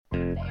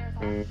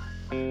It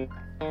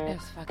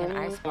was fucking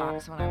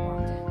icebox when I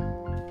walked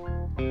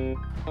in.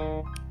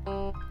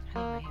 Oh,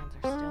 my hands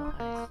are still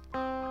iced.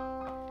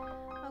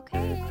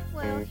 Okay,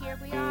 well, here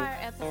we are,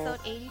 episode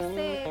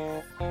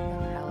 86.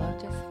 Hello,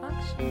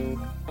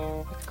 Dysfunction.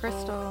 With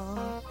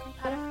Crystal.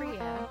 I'm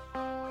Patafria.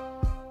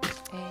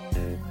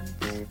 And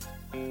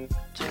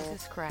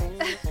Jesus Christ.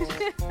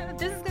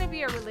 This is going to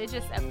be a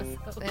religious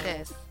episode. It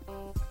is.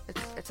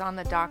 It's on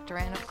the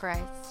doctrine of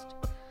Christ.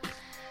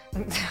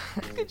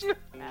 Could you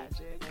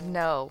imagine?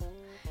 No.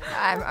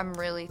 I'm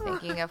really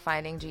thinking of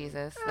finding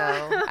Jesus,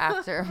 though,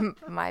 after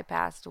my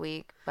past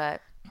week. But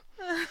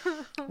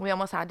we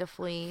almost had to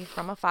flee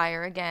from a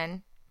fire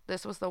again.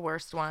 This was the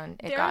worst one.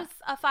 There was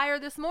a fire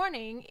this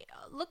morning.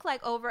 Looked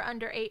like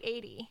under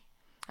 880.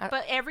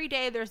 But every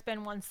day there's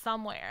been one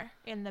somewhere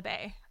in the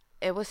bay.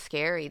 It was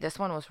scary. This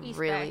one was East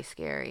really Bay.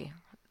 scary.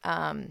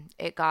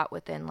 It got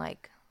within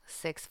like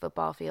 6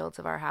 football fields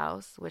of our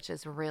house, which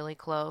is really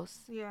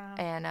close. Yeah.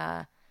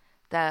 And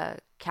the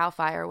CAL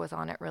FIRE was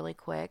on it really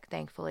quick,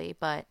 thankfully.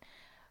 But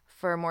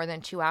for more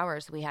than 2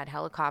 hours, we had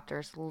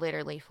helicopters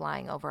literally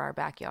flying over our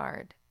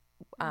backyard.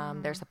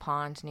 There's a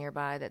pond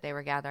nearby that they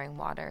were gathering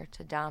water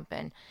to dump.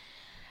 And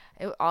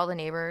all the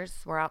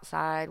neighbors were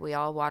outside. We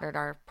all watered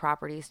our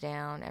properties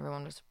down.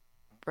 Everyone was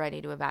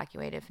ready to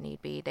evacuate if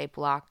need be. They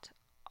blocked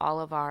all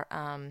of our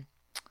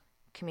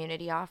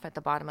community off at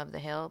the bottom of the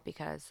hill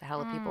because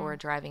hella people were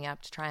driving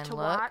up to try and To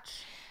look.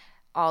 watch.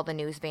 All the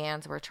news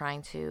vans were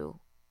trying to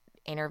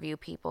interview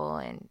people,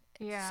 and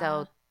Yeah.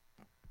 so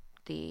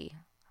the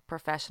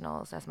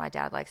professionals, as my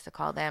dad likes to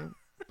call them,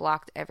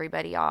 blocked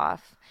everybody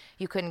off.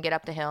 You couldn't get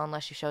up the hill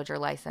unless you showed your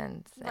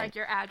license. Like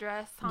your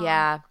address, huh?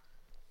 Yeah.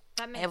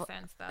 That makes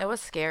sense, though. It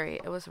was scary.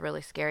 It was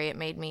really scary. It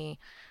made me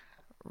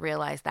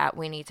realize that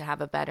we need to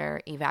have a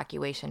better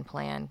evacuation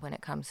plan when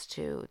it comes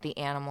to the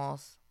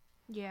animals,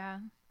 Yeah.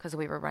 because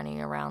we were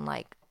running around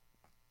like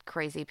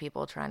crazy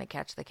people trying to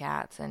catch the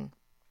cats, and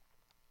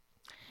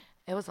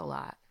it was a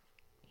lot.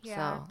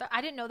 Yeah. So,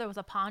 I didn't know there was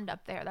a pond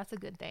up there. That's a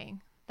good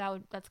thing.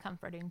 That's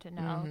comforting to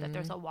know that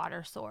there's a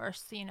water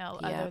source,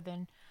 other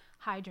than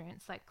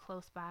hydrants like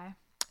close by.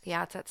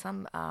 yeah, it's at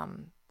some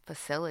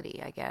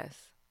facility, I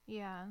guess.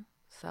 Yeah.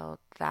 So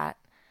that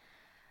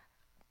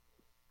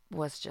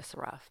was just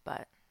rough,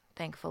 but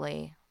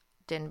thankfully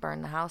didn't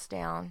burn the house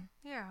down.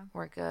 Yeah.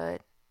 We're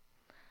good.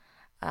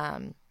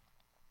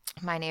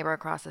 My neighbor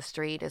across the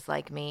street is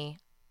like me.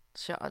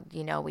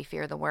 We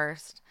fear the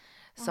worst.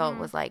 So it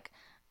was like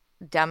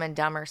Dumb and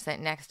Dumber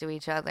sitting next to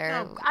each other.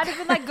 Oh, I'd have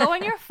been like, go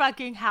in your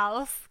fucking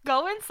house,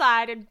 go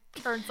inside and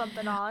turn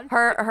something on.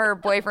 Her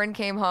boyfriend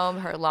came home,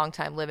 her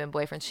longtime live-in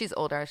boyfriend. She's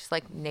older. She's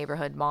like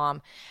neighborhood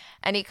mom.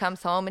 And he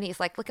comes home and he's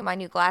like, look at my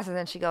new glasses.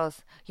 And she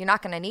goes, you're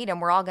not going to need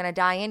them. We're all going to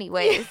die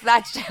anyways.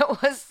 That shit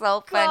was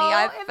so funny.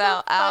 I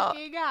fell out.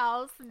 Fucking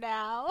house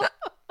now.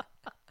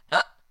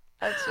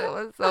 That shit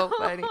was so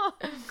funny. Oh,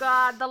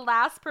 God, the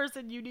last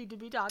person you need to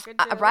be talking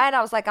to. Brian, I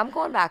was like, I'm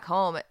going back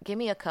home. Give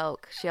me a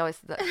Coke. She always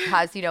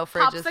has, fridges.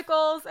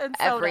 Popsicles and sodas.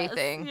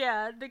 everything.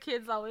 Yeah, the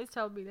kids always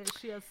tell me that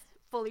she has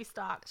fully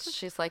stocked.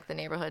 She's like the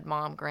neighborhood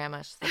mom,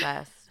 grandma. She's the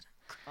best.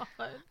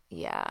 God.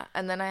 Yeah.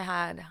 And then I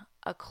had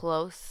a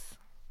close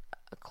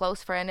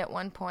friend at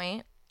one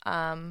point,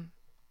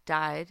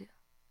 died.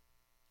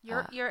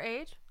 Your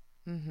age?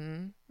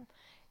 Mm-hmm.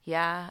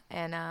 Yeah.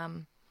 And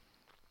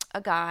a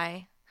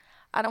guy,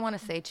 I don't want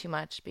to say too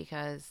much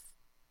because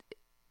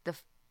a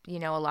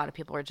lot of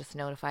people were just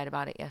notified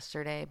about it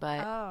yesterday,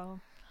 but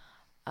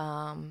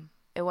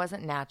it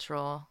wasn't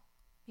natural.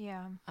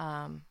 Yeah.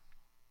 I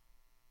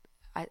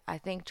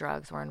think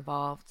drugs were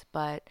involved,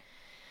 but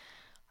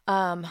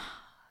after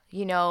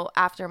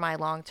my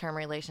long-term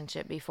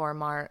relationship before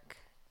Mark,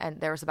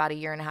 and there was about a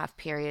 1.5 year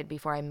period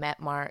before I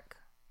met Mark,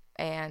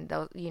 and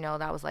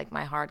that was like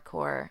my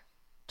hardcore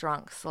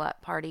drunk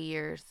slut party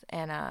years,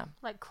 and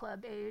Like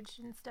club age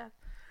and stuff.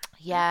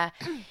 yeah.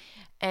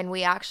 And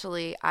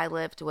I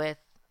lived with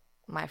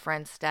my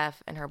friend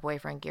Steph and her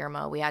boyfriend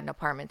Guillermo. We had an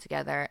apartment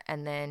together.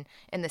 And then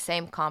in the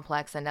same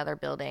complex, another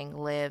building,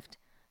 lived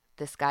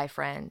this guy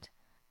friend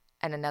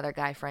and another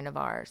guy friend of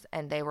ours.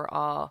 And these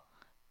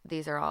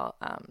are all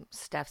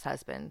Steph's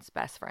husband's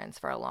best friends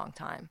for a long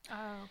time.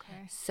 Oh,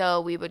 okay.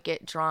 So we would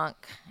get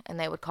drunk and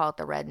they would call it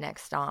the redneck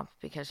stomp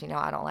because,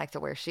 I don't like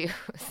to wear shoes.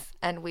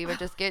 And we would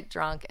just get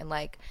drunk and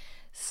like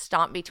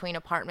stomp between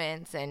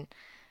apartments and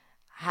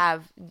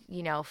have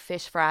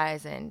fish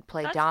fries and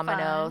play That's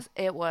dominoes.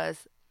 fun. It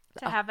was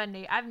I've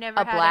never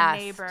had blast.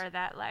 a neighbor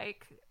that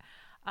like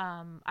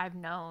I've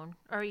known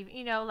or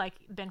even like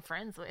been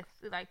friends with,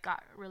 like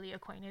got really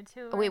acquainted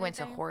to. We went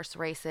to anything. horse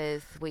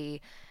races.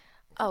 We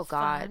That's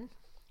fun.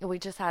 we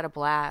just had a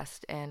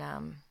blast. And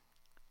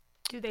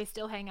Do they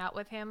still hang out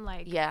with him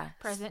like yeah,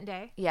 present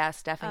day? yeah,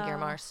 Steph and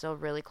Guillermo are still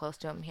really close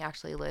to him. He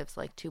actually lives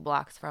like 2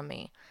 blocks from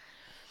me.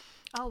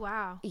 Oh,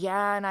 wow.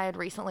 Yeah, and I had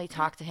recently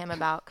talked to him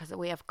about, because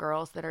we have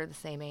girls that are the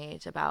same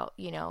age, about,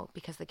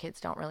 because the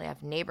kids don't really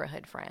have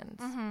neighborhood friends.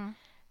 Mm-hmm.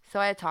 So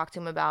I had talked to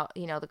him about,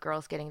 the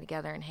girls getting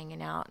together and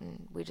hanging out,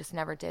 and we just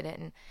never did it.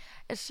 And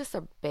it's just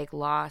a big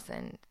loss.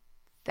 And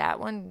that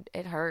one,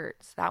 it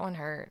hurts. That one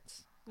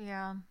hurts.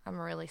 Yeah. I'm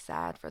really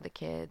sad for the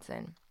kids.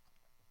 And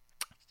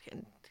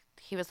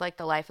he was like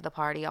the life of the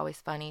party, always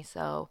funny.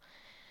 So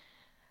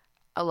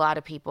a lot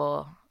of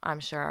people, I'm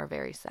sure, are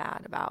very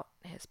sad about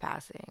his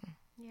passing.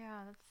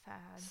 Yeah, that's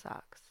sad.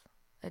 Sucks.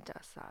 It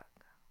does suck.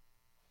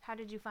 How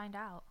did you find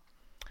out?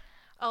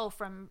 Oh,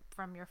 from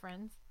your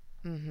friends?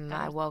 Mm-hmm.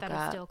 I woke that up.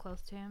 That are still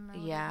close to him?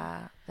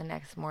 Yeah. The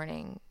next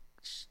morning,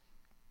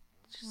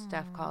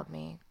 Steph called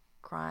me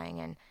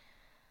crying, and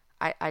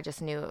I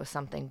just knew it was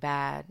something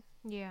bad.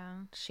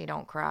 Yeah. She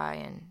don't cry,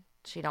 and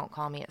she don't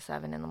call me at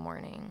 7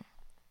 a.m.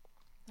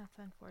 That's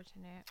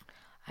unfortunate.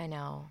 I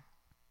know.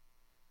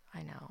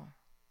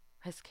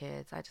 His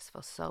kids, I just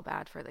feel so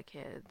bad for the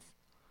kids.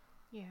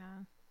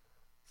 Yeah.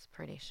 It's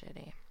pretty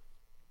shitty.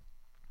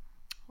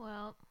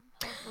 Well,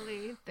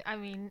 hopefully, I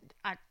mean,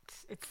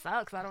 it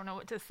sucks. I don't know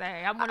what to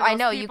say. I'm one of I those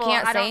know, people, you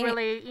can't I say don't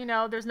really,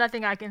 there's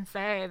nothing I can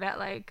say that,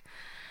 like.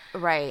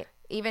 Right.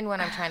 Even when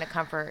I'm trying to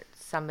comfort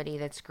somebody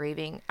that's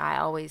grieving, I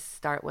always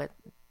start with,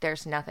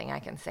 there's nothing I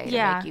can say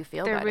to make you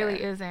feel better. There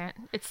really isn't.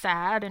 It's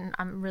sad, and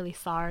I'm really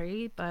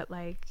sorry, but,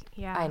 like,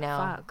 yeah, I know.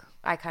 Fuck.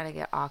 I kind of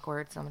get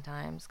awkward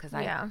sometimes because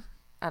I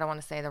don't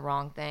want to say the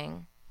wrong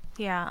thing.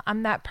 Yeah,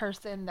 I'm that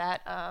person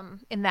that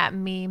in that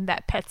meme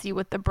that pets you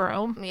with the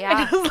broom.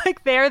 Yeah. And it's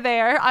like they're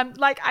there. I'm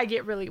like, I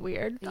get really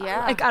weird.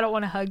 Yeah. Like, I don't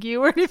want to hug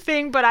you or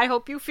anything, but I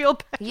hope you feel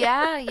better.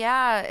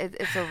 Yeah.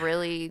 It's a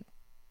really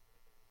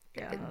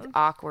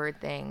awkward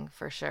thing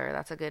for sure.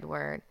 That's a good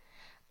word.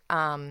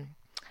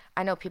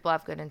 I know people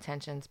have good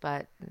intentions,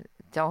 but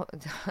don't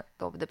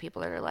the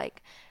people that are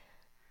like,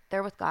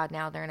 they're with God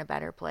now, they're in a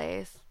better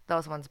place.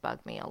 Those ones bug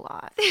me a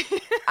lot.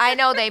 I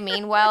know they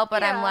mean well,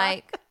 but I'm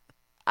like,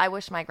 I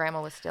wish my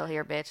grandma was still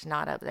here, bitch,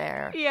 not up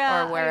there.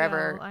 Yeah, or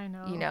wherever, I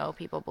know.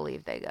 People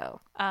believe they go.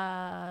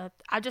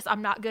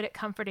 I'm not good at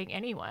comforting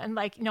anyone.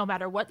 Like, no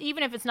matter what,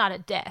 even if it's not a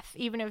death,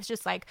 even if it's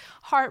just like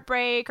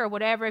heartbreak or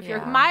whatever. If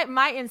you're,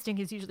 my instinct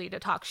is usually to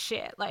talk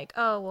shit. Like,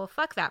 oh, well,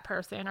 fuck that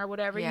person or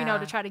whatever,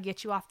 to try to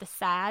get you off the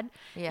sad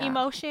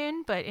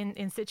emotion. But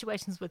in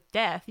situations with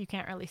death, you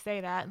can't really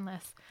say that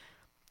unless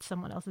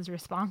someone else is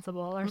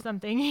responsible or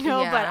something,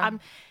 but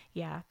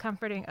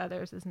comforting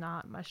others is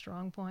not my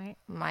strong point.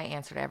 My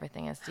answer to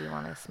everything is, do you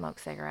want to smoke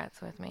cigarettes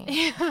with me?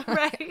 Yeah,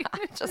 right.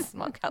 I just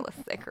smoke hella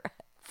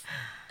cigarettes.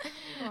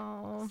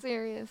 Oh,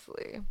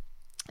 seriously.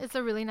 It's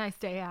a really nice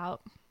day out.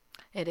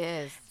 It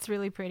is. It's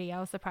really pretty. I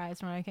was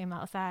surprised when I came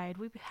outside.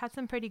 We had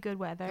some pretty good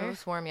weather. It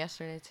was warm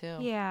yesterday too.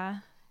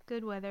 Yeah.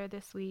 Good weather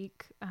this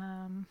week.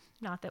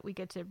 Not that we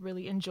get to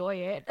really enjoy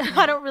it.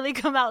 I don't really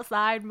come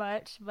outside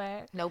much,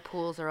 but no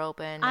pools are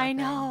open. Nothing. I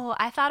know.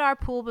 I thought our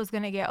pool was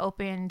going to get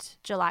opened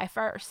July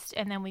 1st,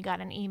 and then we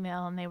got an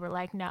email and they were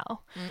like, no,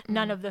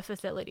 none of the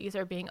facilities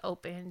are being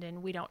opened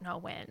and we don't know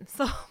when.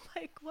 So I'm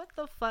like, what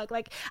the fuck?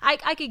 Like,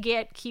 I could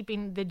get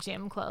keeping the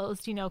gym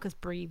closed, because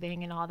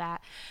breathing and all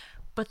that,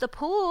 but the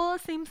pool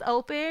seems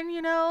open,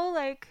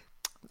 like,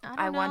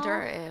 I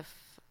wonder if,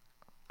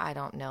 I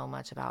don't know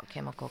much about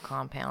chemical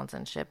compounds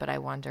and shit, but I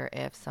wonder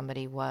if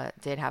somebody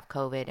did have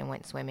COVID and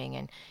went swimming,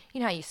 and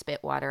how you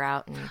spit water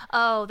out, and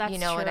that's you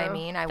know true. what I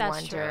mean. I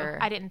wonder. True.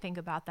 I didn't think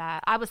about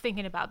that. I was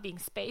thinking about being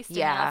spaced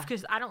enough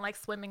because I don't like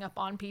swimming up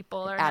on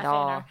people or at nothing.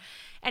 all.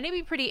 And it'd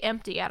be pretty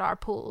empty at our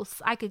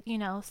pools. I could,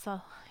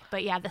 so.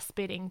 But yeah, the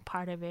spitting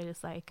part of it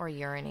is like, or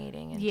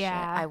urinating and shit.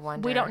 I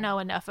wonder. We don't know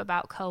enough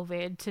about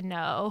COVID to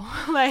know.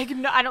 Like,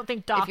 no, I don't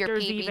think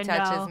doctors if your even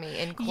touches know. me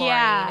in chlorine,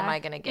 am I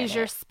gonna get it? Is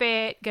your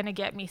spit gonna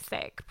get me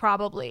sick?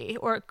 Probably.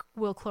 Or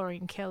will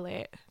chlorine kill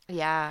it?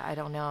 Yeah, I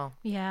don't know.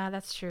 Yeah,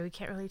 that's true. We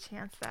can't really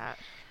chance that.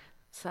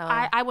 So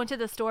I went to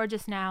the store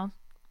just now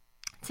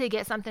to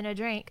get something to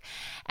drink,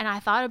 and I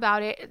thought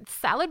about it.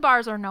 Salad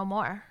bars are no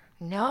more.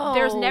 No,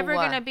 there's never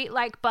gonna be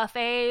like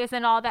buffets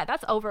and all that.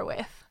 That's over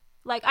with.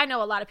 Like, I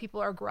know a lot of people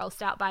are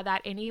grossed out by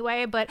that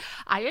anyway, but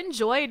I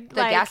enjoyed the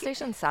gas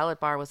station salad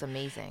bar was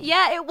amazing.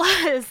 Yeah, it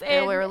was.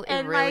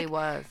 It really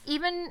was.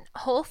 Even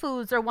Whole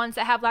Foods are ones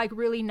that have like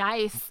really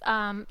nice,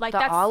 like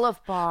the olive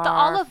bar. The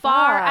olive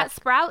bar at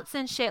Sprouts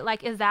and shit.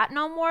 Like, is that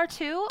no more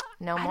too?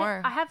 No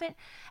more. I haven't.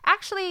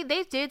 Actually,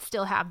 they did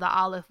still have the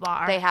olive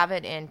bar. They have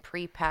it in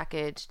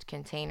prepackaged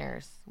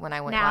containers. When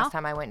I went last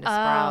time, I went to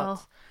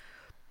Sprouts.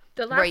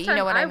 The last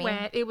time I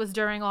went, it was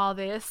during all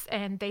this,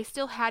 and they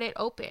still had it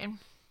open.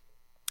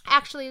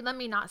 Actually, let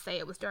me not say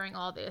it was during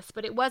all this,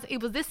 but it was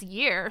this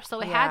year, so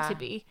it had to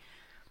be.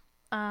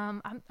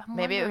 I'm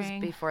maybe it was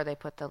before they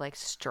put the like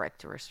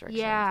strict restrictions.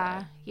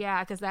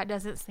 Yeah, because that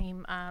doesn't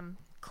seem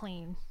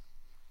clean.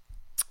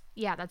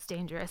 Yeah, that's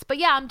dangerous. But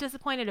yeah, I'm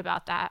disappointed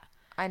about that.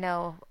 I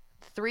know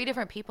 3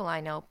 different people I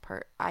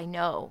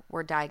know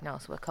were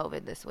diagnosed with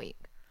COVID this week.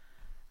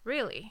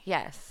 Really?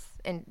 Yes,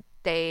 and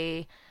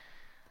do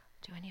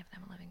any of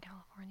them live in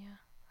California?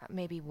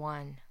 Maybe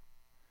one.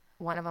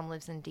 One of them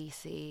lives in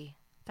DC.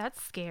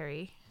 That's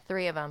scary.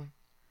 3 of them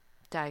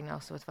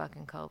diagnosed with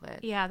fucking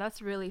COVID. Yeah,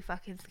 that's really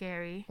fucking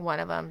scary. One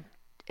of them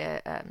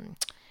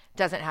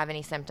doesn't have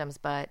any symptoms,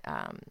 but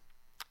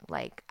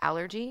like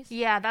allergies.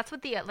 Yeah, that's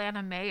what the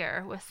Atlanta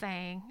mayor was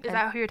saying. Is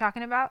that who you're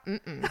talking about?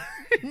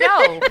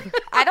 No,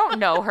 I don't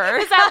know her.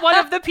 Is that one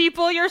of the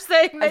people you're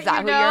saying that, is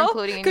that you who know? you're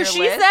including in your list?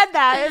 Because she said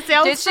that. It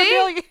sounds Did she?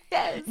 familiar.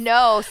 Yes.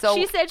 No, so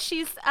she said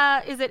she's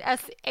is it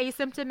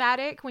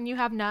asymptomatic when you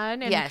have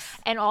none? And, yes.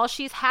 And all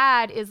she's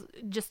had is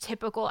just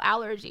typical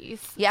allergies.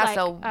 Yeah, like,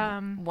 so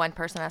one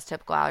person has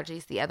typical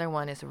allergies. The other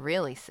one is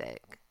really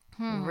sick.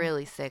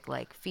 Really sick,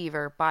 like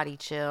fever, body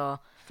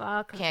chill.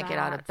 Fuck can't get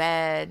out of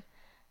bed.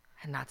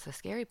 And that's the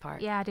scary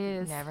part. Yeah, it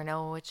is. You never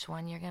know which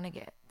one you're going to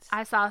get.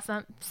 I saw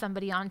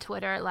somebody on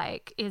Twitter,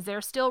 like, is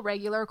there still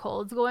regular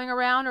colds going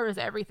around or is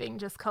everything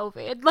just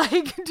COVID?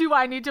 Like, do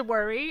I need to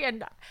worry?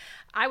 And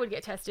I would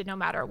get tested no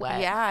matter what.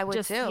 Yeah, I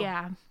would too.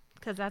 Yeah,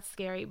 because that's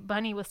scary.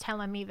 Bunny was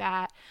telling me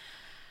that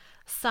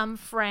some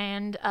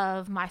friend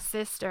of my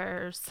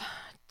sister's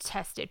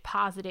tested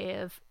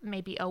positive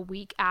maybe a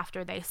week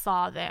after they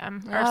saw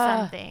them or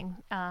something.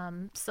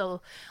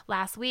 So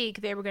last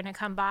week they were going to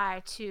come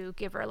by to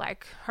give her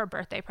like her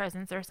birthday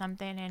presents or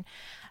something,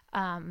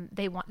 and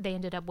they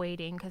ended up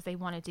waiting because they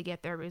wanted to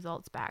get their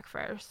results back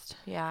first.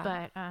 Yeah.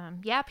 But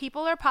yeah,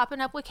 people are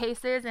popping up with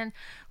cases, and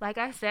like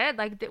I said,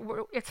 like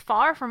it's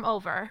far from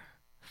over.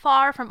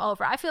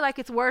 I feel like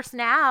it's worse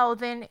now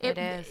than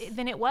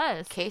it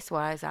was.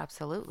 Case-wise,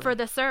 absolutely. For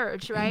the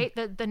surge, right?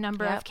 the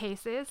number of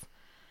cases.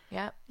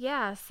 Yep.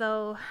 Yeah,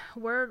 so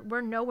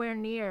we're nowhere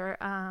near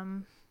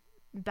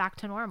back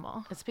to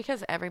normal. It's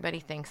because everybody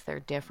thinks they're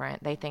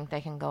different. They think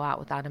they can go out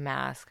without a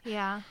mask.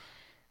 Yeah.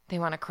 They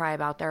want to cry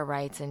about their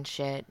rights and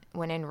shit.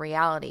 When in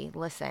reality,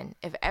 listen,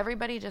 if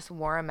everybody just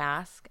wore a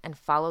mask and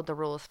followed the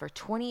rules for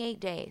 28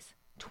 days,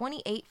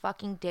 28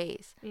 fucking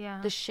days,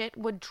 yeah, the shit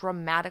would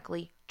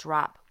dramatically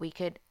drop. We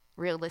could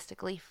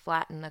realistically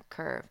flatten the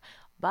curve.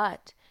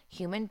 But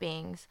human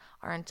beings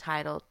are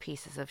entitled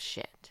pieces of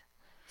shit.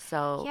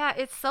 So yeah,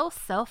 it's so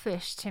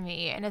selfish to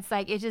me, and it's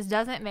like it just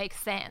doesn't make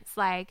sense.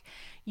 Like,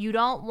 you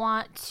don't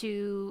want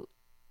to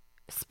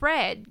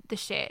spread the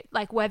shit,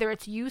 like whether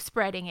it's you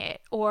spreading it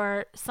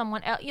or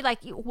someone else.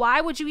 Like, why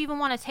would you even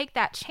want to take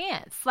that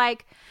chance?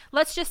 Like,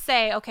 let's just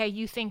say, okay,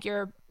 you think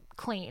you're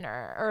clean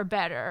or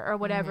better or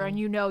whatever, and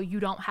you know you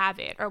don't have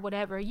it or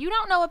whatever. You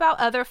don't know about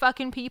other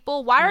fucking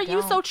people. Why are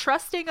you so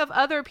trusting of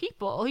other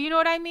people? You know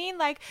what I mean?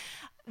 Like,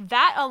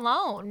 that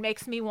alone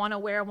makes me want to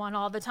wear one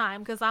all the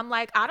time, because I'm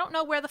like, I don't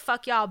know where the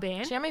fuck y'all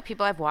been. Do you know how many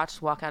people I've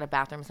watched walk out of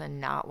bathrooms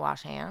and not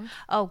wash hands?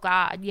 Oh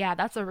God, yeah,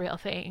 that's a real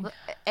thing.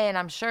 And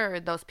I'm sure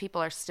those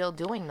people are still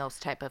doing those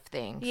type of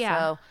things. Yeah.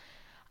 So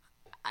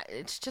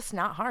it's just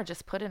not hard.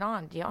 Just put it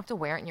on. You don't have to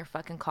wear it in your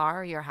fucking car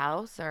or your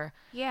house or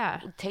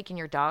taking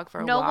your dog for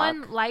a walk. No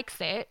one likes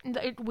it.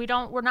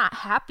 We're not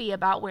happy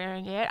about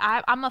wearing it.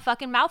 I'm a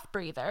fucking mouth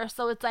breather.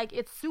 So it's like,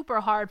 it's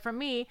super hard for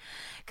me,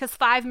 because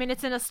 5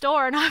 minutes in a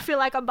store and I feel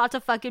like I'm about to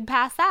fucking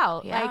pass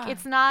out. Yeah. Like,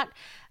 it's not,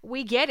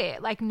 we get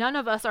it. Like, none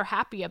of us are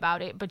happy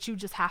about it, but you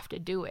just have to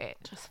do it.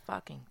 Just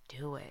fucking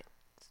do it.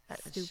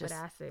 It's Stupid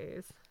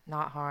asses.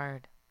 Not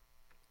hard.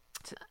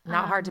 It's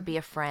not hard to be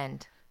a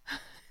friend.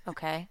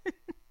 Okay?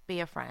 Be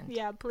a friend.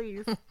 Yeah,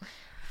 please.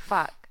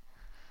 Fuck.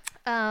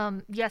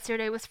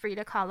 Yesterday was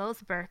Frida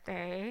Kahlo's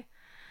birthday.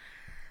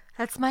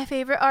 That's my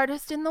favorite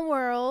artist in the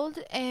world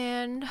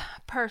and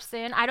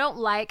person. I don't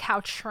like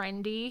how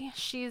trendy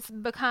she's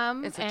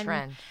become. It's a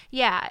trend.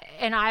 Yeah,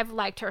 and I've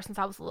liked her since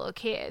I was a little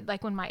kid.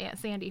 Like, when my Aunt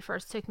Sandy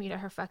first took me to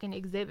her fucking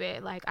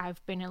exhibit, like,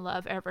 I've been in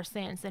love ever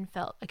since and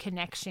felt a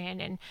connection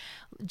and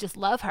just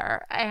love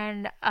her.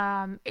 And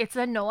it's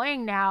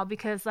annoying now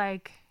because,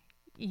 like,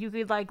 you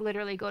could, like,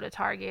 literally go to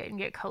Target and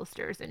get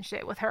coasters and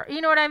shit with her. You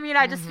know what I mean?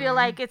 I just feel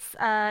like it's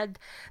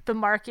the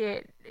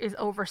market is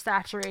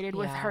oversaturated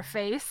with her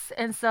face.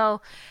 And so,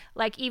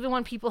 like, even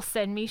when people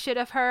send me shit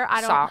of her,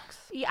 I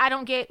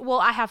don't get, well,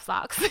 I have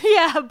socks.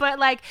 Yeah, but,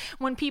 like,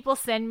 when people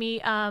send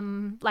me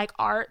like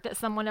art that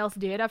someone else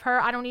did of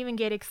her, I don't even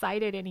get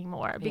excited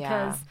anymore,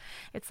 because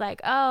it's like,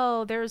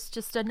 oh, there's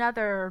just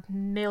another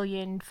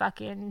million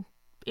fucking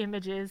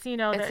images, you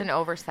know. It's an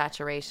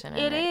oversaturation.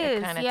 It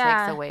is. It kind of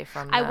takes away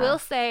from I will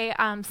say,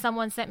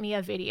 someone sent me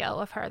a video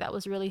of her that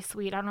was really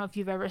sweet. I don't know if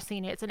you've ever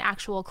seen it. It's an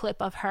actual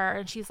clip of her,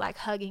 and she's like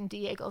hugging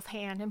Diego's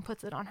hand and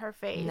puts it on her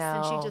face. No.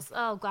 And she just,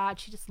 oh God,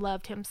 she just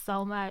loved him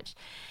so much.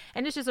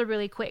 And it's just a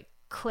really quick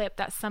clip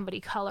that somebody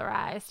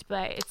colorized,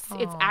 but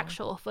it's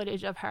actual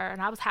footage of her,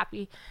 and I was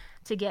happy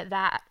to get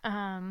that.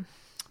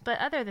 But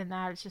other than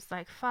that, it's just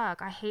like,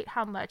 fuck, I hate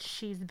how much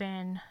she's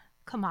been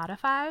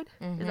commodified.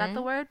 Is that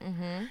the word?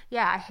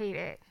 Yeah, I hate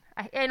it.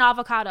 And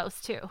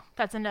avocados too.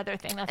 That's another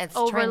thing that's it's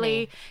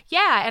overly trendy.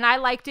 Yeah, and I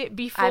liked it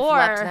before. I've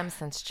loved them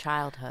since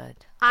childhood.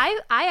 I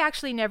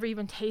actually never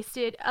even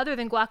tasted, other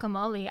than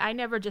guacamole, I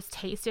never just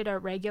tasted a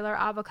regular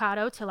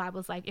avocado till I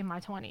was like in my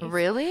 20s.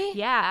 Really?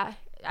 Yeah.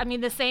 I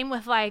mean, the same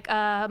with like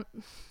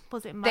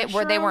was it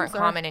mushrooms? They weren't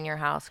common in your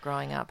house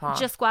growing up, huh?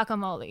 Just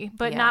guacamole,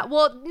 but not,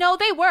 well, no,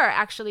 they were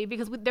actually,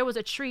 because there was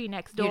a tree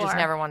next door. You just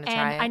never wanted to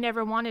try it? I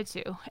never wanted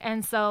to.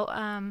 And so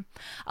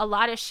a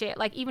lot of shit,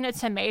 like even a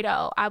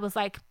tomato, I was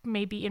like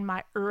maybe in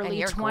my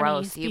early 20s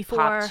gross. You before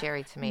pop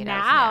cherry tomatoes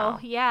now.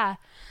 Yeah.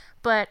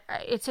 But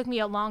it took me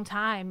a long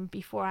time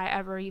before I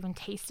ever even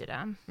tasted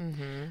them.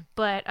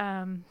 But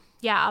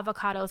yeah,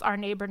 avocados. Our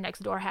neighbor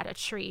next door had a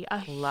tree, a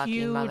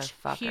huge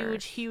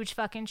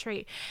fucking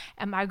tree.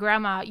 And my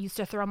grandma used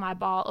to throw my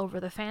ball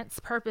over the fence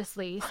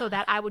purposely so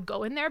that I would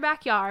go in their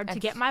backyard to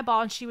get my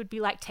ball, and she would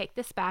be like, take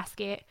this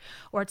basket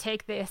or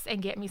take this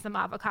and get me some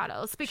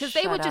avocados, because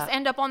they would just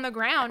end up on the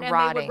ground and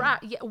rotting.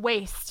 they would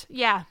waste.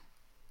 Yeah.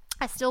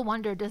 I still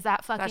wonder, does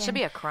that should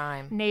be a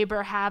crime.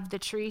 Neighbor have the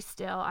tree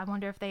still? I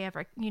wonder if they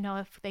ever,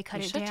 if they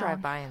cut it down. You should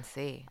drive by and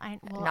see. I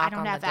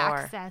don't have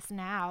access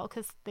now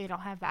because they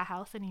don't have that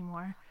house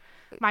anymore.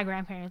 My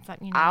grandparents,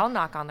 I'll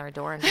knock on their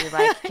door and be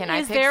like, can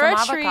I pick some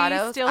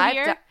avocados? Still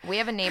here? We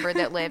have a neighbor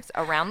that lives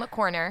around the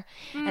corner,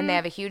 and they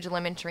have a huge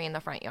lemon tree in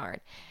the front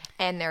yard.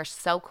 And they're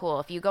so cool.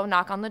 If you go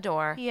knock on the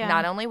door,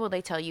 not only will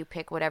they tell you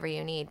pick whatever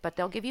you need, but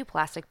they'll give you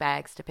plastic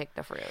bags to pick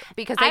the fruit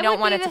because they don't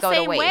want it to go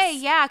to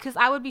waste. Yeah, because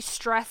I would be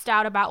stressed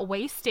out about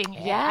wasting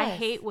it. Yes. I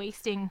hate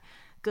wasting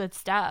good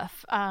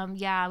stuff.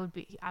 I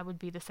would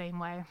be the same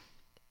way.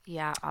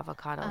 Yeah,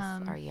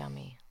 avocados are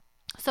yummy.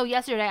 So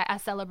yesterday I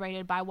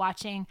celebrated by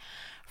watching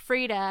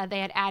Frida. They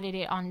had added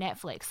it on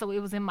Netflix, so it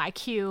was in my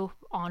queue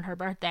on her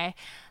birthday.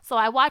 So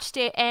I watched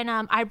it, and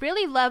I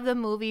really love the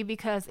movie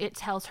because it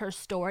tells her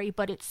story,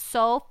 but it's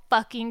so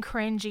fucking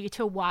cringy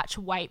to watch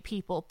white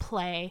people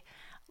play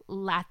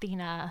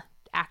Latina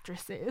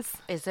actresses.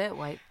 Is it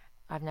white?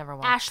 I've never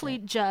watched Ashley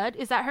Judd,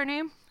 is that her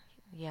name?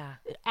 Yeah.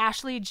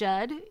 Ashley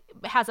Judd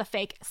has a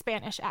fake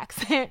Spanish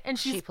accent, and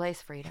she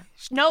plays Frida.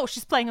 No,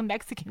 she's playing a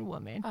Mexican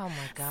woman. Oh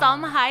my god.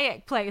 Salma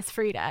Hayek plays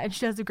Frida, and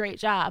she does a great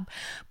job.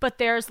 But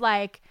there's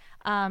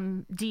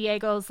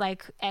Diego's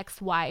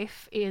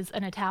ex-wife is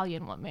an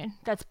Italian woman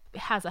that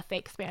has a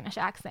fake Spanish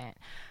accent.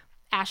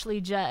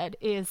 Ashley Judd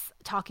is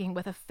talking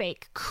with a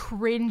fake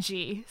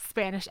cringy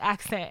Spanish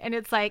accent, and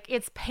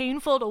it's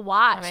painful to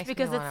watch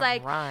because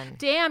it's run.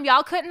 Damn,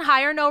 y'all couldn't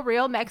hire no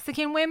real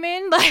Mexican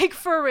women,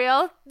 for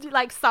real,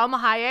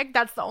 Salma Hayek.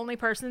 That's the only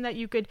person that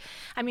you could.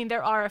 I mean,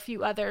 there are a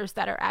few others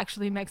that are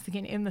actually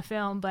Mexican in the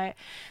film, but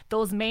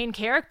those main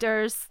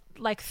characters,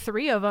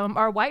 3 of them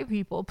are white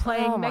people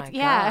playing.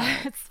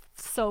 It's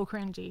so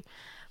cringy,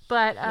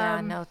 but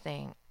no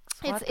thanks.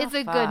 It's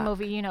a good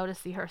movie, to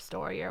see her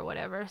story or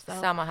whatever. So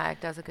Salma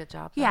Hayek does a good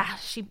job. Though.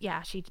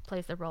 Yeah, she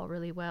plays the role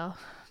really well.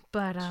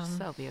 But she's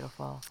so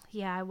beautiful.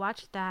 Yeah, I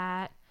watched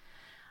that.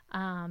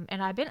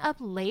 And I've been up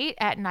late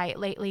at night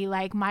lately.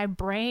 My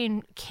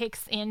brain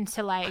kicks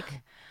into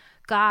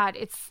God,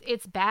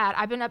 it's bad.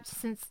 I've been up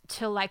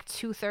till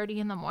 2:30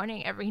 in the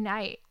morning every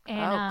night,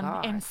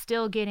 and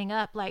still getting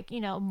up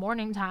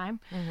morning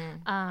time.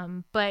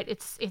 But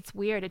it's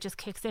weird. It just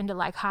kicks into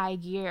high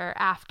gear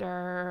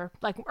after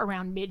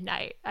around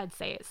midnight. I'd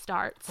say it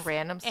starts.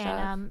 Random stuff.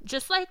 And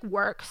just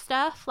work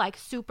stuff,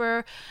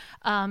 super,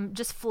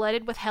 just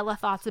flooded with hella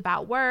thoughts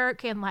about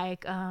work and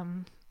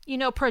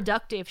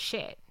productive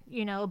shit.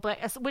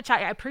 But which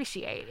I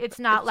appreciate. It's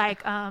not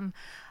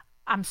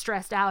I'm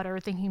stressed out or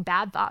thinking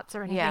bad thoughts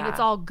or anything. Yeah. It's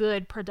all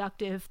good,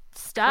 productive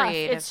stuff.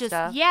 Creative it's just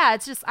stuff. Yeah,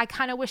 it's just I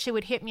kind of wish it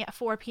would hit me at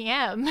 4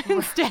 p.m.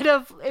 instead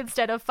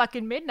of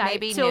fucking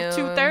midnight. Maybe till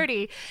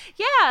 2:30.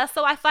 Yeah,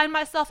 so I find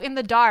myself in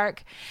the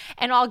dark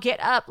and I'll get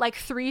up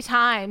 3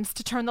 times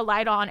to turn the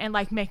light on and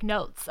make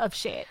notes of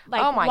shit.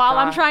 While God.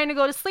 I'm trying to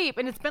go to sleep,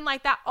 and it's been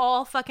like that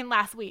all fucking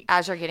last week.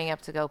 As you're getting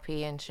up to go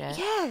pee and shit.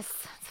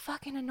 Yes, it's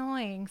fucking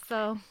annoying.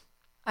 So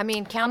I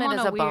mean, count it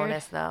as a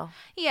bonus though.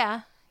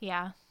 Yeah.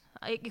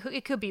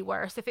 It could be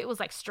worse if it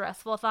was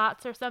stressful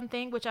thoughts or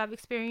something, which I've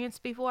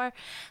experienced before.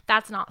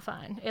 That's not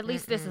fun. At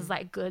least this is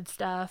good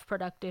stuff,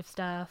 productive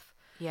stuff.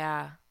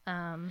 Yeah.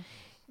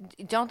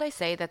 Don't they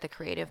say that the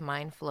creative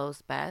mind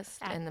flows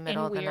best in the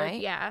middle of the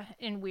night? Yeah,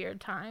 in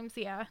weird times.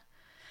 Yeah,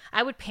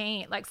 I would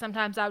paint.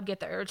 Sometimes I would get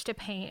the urge to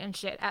paint and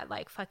shit at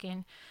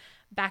fucking.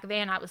 Back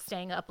then I was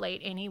staying up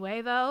late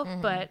anyway though.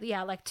 But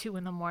yeah, 2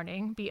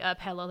 a.m, be up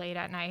hella late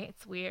at night.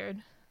 It's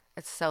weird.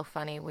 It's so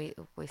funny. We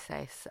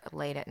say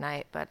late at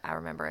night, but I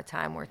remember a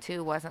time where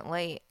 2 wasn't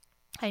late.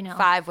 I know.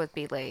 5 would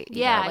be late.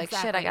 Exactly.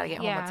 Shit, I gotta get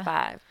home. It's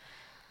 5.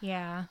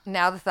 Yeah.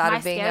 Now the thought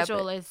of being up. My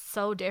schedule is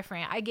so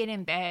different. I get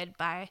in bed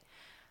by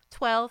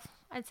 12.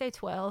 I'd say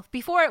 12.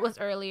 Before it was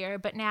earlier,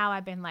 but now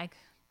I've been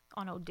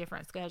on a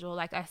different schedule,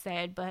 like I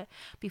said. But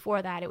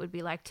before that, it would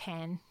be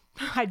 10.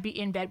 I'd be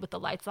in bed with the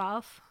lights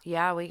off.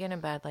 Yeah, we get in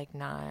bed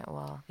 9.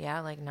 Well,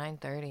 yeah,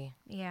 9:30.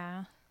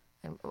 Yeah.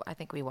 And I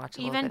think we watch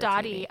a little bit of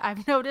Dottie, TV.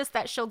 I've noticed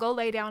that she'll go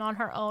lay down on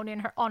her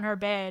own on her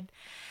bed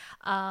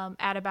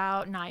at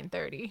about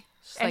 9:30.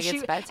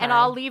 It's bedtime. And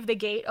I'll leave the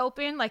gate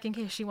open in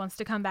case she wants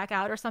to come back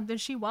out or something.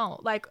 She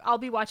won't. I'll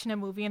be watching a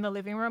movie in the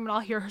living room and I'll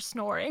hear her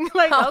snoring.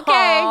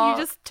 Okay, you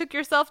just took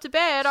yourself to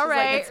bed. All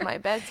right. It's my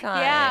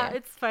bedtime. Yeah,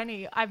 it's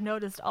funny. I've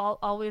noticed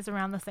always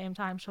around the same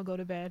time she'll go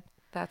to bed.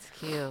 That's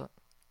cute.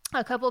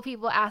 A couple of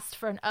people asked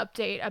for an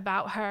update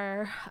about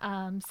her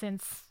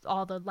since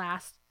all the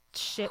last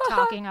shit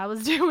talking I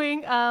was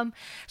doing.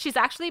 She's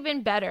actually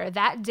been better.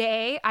 That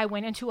day I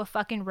went into a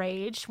fucking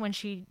rage when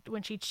she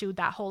chewed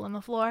that hole in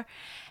the floor,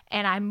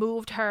 and I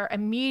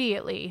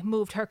immediately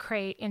moved her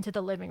crate into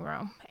the living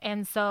room.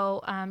 And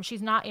so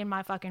she's not in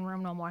my fucking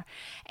room no more.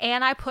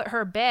 And I put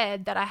her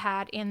bed that I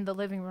had in the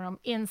living room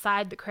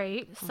inside the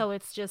crate. So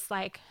it's just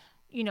like,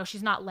 you know,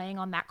 she's not laying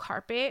on that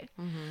carpet.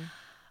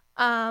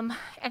 And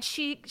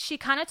she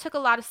kind of took a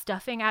lot of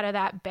stuffing out of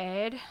that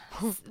bed,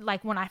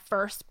 like when I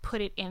first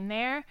put it in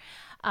there.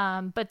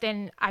 But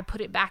then I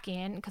put it back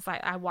in because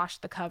I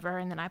washed the cover,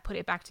 and then I put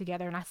it back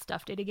together and I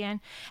stuffed it again.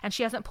 And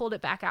she hasn't pulled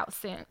it back out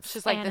since.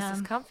 She's like, this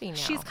is comfy now.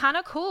 She's kind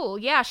of cool.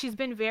 Yeah, she's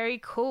been very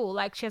cool.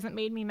 Like, she hasn't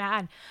made me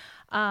mad.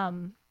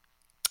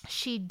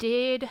 She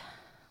did,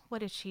 what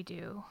did she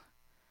do?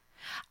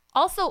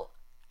 Also,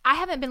 I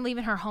haven't been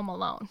leaving her home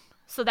alone.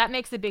 So that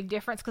makes a big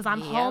difference because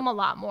I'm home a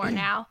lot more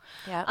now.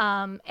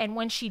 And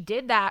when she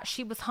did that,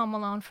 she was home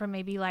alone for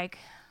maybe like,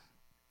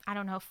 I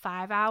don't know,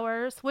 5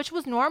 hours, which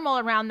was normal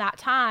around that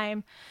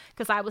time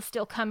because I was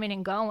still coming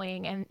and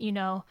going. And, you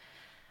know,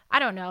 I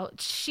don't know.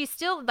 She's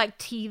still like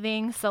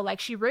teething. So like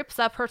she rips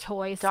up her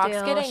toys. Dogs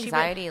still. get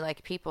anxiety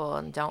like people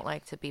and don't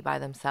like to be by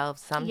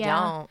themselves. Some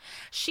don't.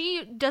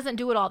 She doesn't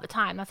do it all the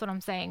time. That's what I'm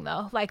saying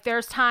though. Like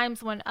there's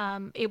times when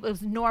it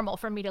was normal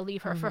for me to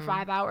leave her for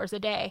 5 hours a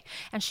day,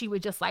 and she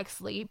would just like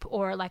sleep,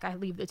 or like I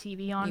leave the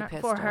TV on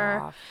for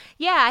her. Off.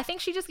 Yeah, I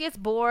think she just gets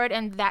bored,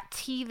 and that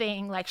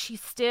teething, like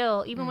she's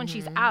still, even when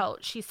she's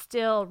out, she's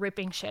still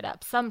ripping shit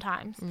up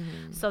sometimes.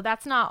 So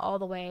that's not all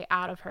the way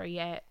out of her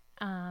yet.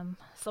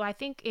 So I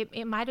think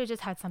it might have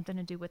just had something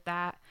to do with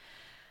that.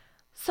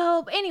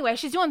 So anyway,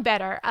 she's doing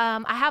better.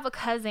 I have a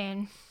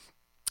cousin,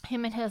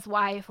 him and his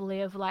wife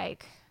live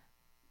like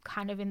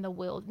kind of in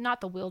the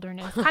not the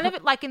wilderness, kind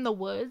of like in the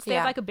woods. They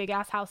have like a big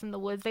ass house in the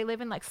woods. They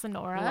live in like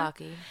Sonora.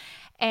 Lucky.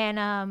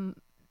 And,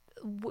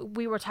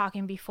 we were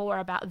talking before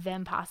about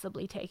them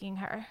possibly taking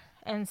her.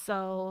 And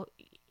so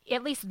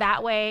at least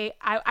that way,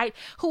 I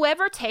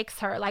whoever takes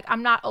her, like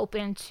I'm not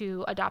open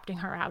to adopting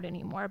her out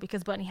anymore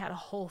because Bunny had a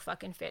whole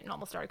fucking fit and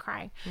almost started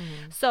crying.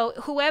 So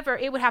whoever,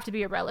 it would have to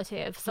be a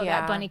relative so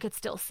that Bunny could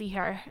still see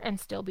her and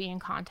still be in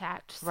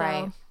contact.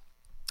 So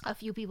a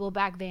few people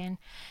back then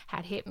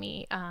had hit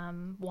me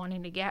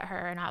wanting to get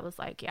her, and I was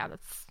like, yeah,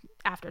 that's,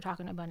 after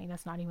talking to Bunny,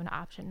 that's not even an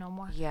option no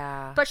more.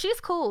 Yeah, but she's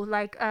cool.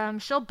 Like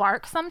she'll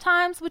bark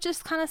sometimes, which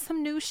is kind of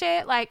some new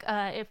shit. Like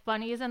if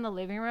Bunny is in the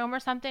living room or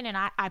something and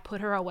I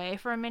put her away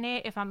for a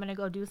minute, if I'm gonna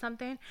go do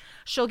something,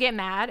 she'll get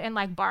mad and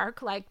like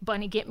bark like,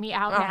 Bunny, get me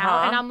out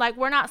now. And I'm like,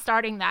 we're not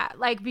starting that.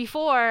 Like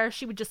before,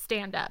 she would just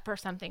stand up or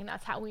something.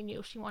 That's how we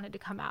knew she wanted to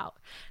come out.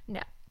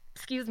 No,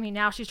 excuse me,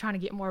 now she's trying to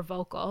get more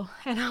vocal,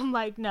 and I'm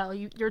like, no,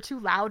 you're too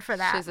loud for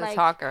that. She's a like,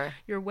 talker.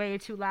 You're way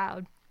too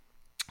loud.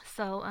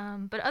 So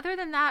but other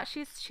than that,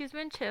 she's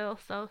been chill,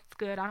 so it's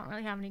good. I don't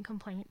really have any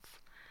complaints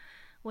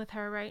with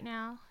her right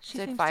now.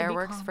 Did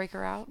fireworks freak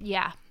her out?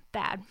 Yeah,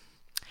 bad.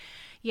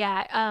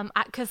 Yeah,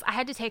 because I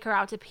had to take her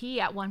out to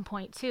pee at one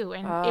point too,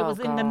 and it was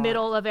in the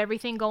middle of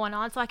everything going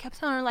on. So I kept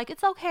telling her like,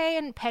 it's okay,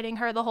 and petting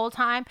her the whole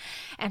time,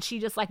 and she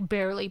just like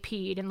barely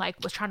peed and like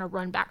was trying to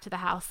run back to the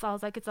house. So I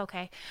was like, it's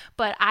okay.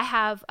 But I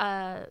have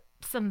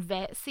some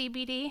vet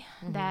CBD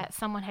that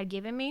someone had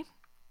given me,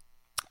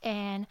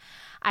 and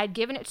I'd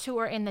given it to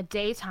her in the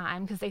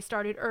daytime because they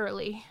started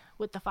early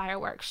with the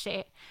fireworks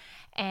shit.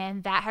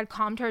 And that had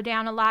calmed her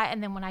down a lot.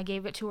 And then when I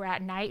gave it to her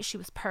at night, she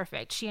was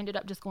perfect. She ended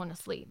up just going to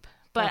sleep.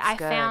 But I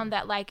found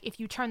that, like, if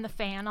you turn the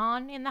fan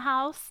on in the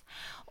house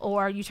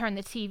or you turn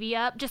the TV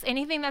up, just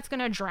anything that's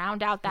going to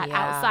drown out that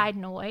outside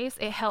noise,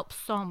 it helps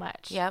so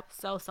much. Yep.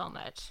 So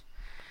much.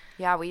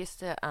 Yeah, we used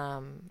to,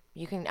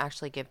 you can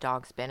actually give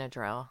dogs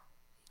Benadryl.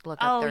 Look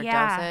up their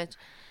dosage.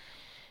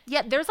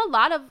 Yeah, there's a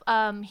lot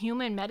of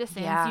human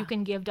medicines you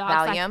can give dogs.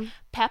 Valium.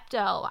 Like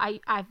Pepto,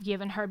 I've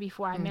given her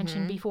before, I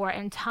mentioned before,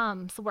 and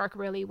Tums work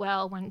really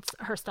well when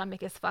her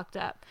stomach is fucked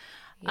up.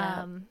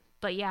 Yeah.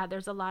 But yeah,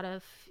 there's a lot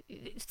of,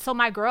 so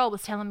my girl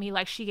was telling me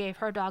like she gave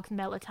her dogs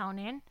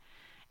melatonin,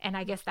 and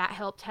I guess that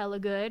helped hella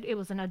good. It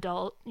was an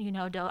adult,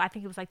 I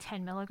think it was like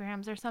 10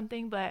 milligrams or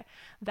something, but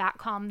that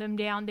calmed them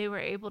down. They were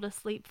able to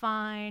sleep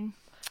fine.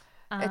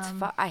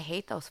 I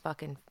hate those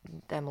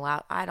them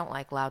loud. I don't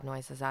like loud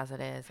noises as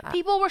it is.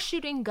 People were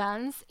shooting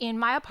guns in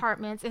my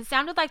apartments. It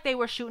sounded like they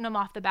were shooting them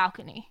off the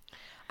balcony.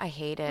 I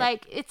hate it.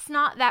 Like, it's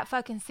not that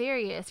fucking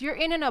serious. You're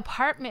in an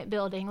apartment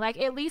building. Like,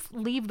 at least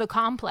leave the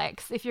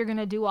complex if you're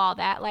gonna do all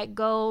that. Like,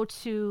 go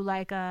to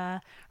like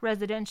a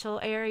residential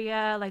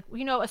area, like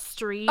a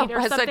street or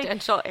something.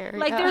 Residential area.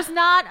 Like, there's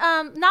not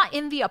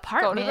in the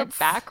apartments. Go to the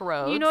back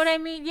roads. You know what I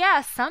mean?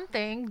 Yeah,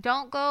 something.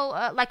 Don't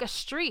go like a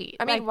street.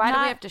 I mean, why do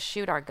we have to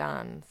shoot our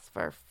guns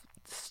for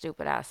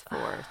stupid ass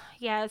Fourth?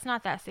 Yeah, it's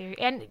not that serious.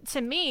 And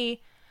to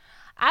me,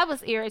 I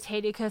was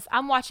irritated because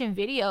I'm watching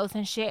videos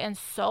and shit, and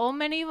so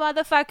many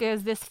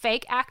motherfuckers, this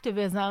fake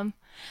activism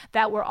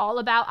that we're all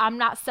about, I'm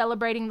not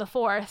celebrating the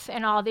 4th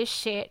and all this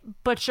shit,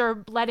 but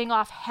you're letting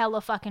off hella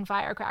fucking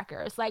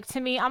firecrackers. Like, to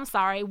me, I'm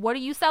sorry, what are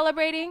you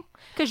celebrating?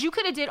 Because you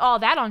could have did all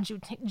that on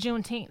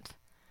Juneteenth.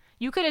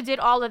 You could have did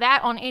all of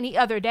that on any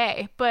other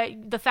day,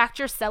 but the fact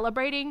you're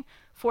celebrating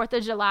 4th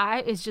of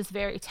July is just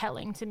very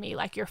telling to me,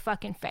 like you're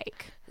fucking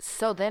fake.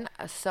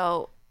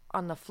 So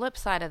on the flip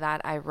side of that,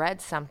 I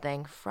read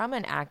something from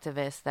an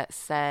activist that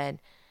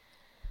said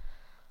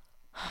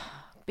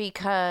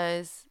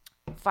because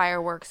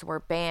fireworks were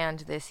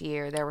banned this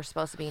year, there was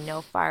supposed to be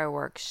no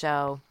fireworks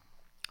show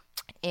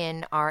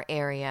in our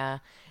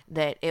area,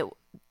 that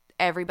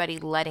everybody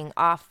letting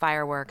off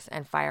fireworks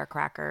and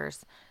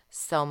firecrackers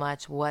so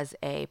much was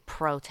a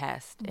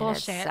protest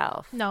Bullshit. in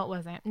itself. No, it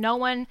wasn't. No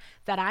one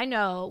that I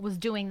know was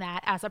doing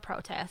that as a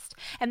protest.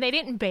 And they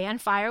didn't ban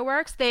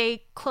fireworks.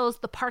 They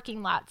closed the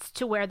parking lots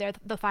to where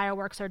the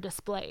fireworks are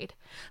displayed,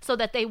 so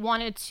that they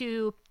wanted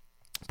to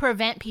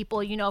prevent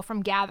people,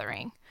 from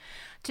gathering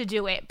to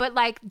do it. But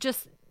like,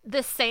 just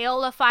the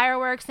sale of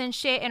fireworks and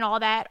shit and all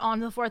that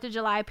on the 4th of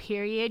July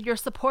period, you're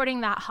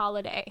supporting that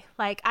holiday.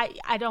 Like,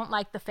 I don't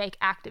like the fake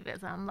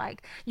activism.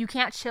 Like, you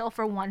can't chill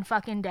for one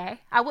fucking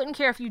day. I wouldn't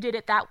care if you did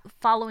it that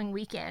following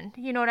weekend.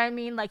 You know what I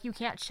mean? Like, you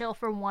can't chill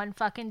for one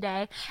fucking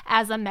day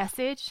as a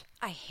message.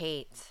 I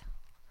hate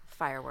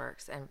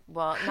fireworks, and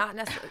well, not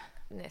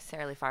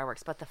necessarily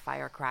fireworks, but the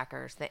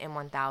firecrackers, the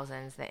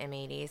M1000s, the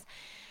M80s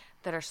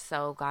that are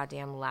so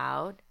goddamn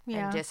loud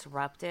and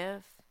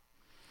disruptive.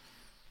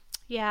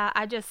 Yeah,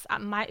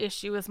 my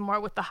issue is more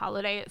with the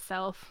holiday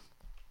itself.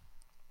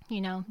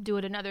 Do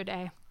it another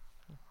day.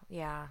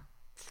 Yeah.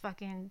 It's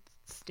fucking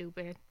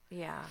stupid.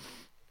 Yeah,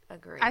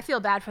 agree. I feel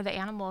bad for the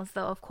animals,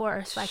 though, of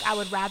course. Like, I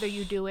would rather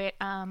you do it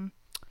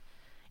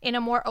in a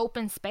more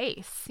open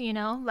space,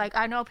 Like,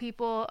 I know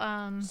people...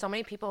 so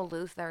many people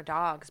lose their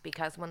dogs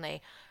because when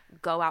they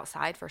go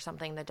outside for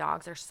something, the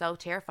dogs are so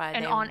terrified.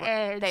 And on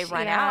edge. They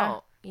run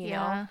out, you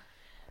know?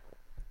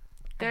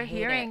 Their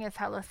hearing is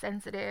hella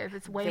sensitive.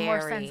 It's way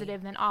more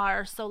sensitive than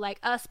ours. So, like,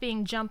 us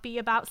being jumpy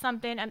about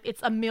something,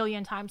 it's a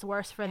million times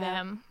worse for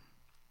them.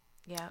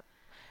 Yep.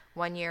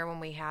 One year when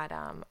we had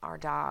our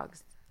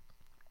dogs,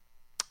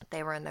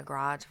 they were in the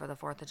garage for the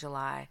 4th of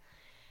July,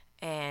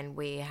 and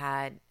we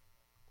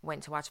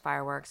went to watch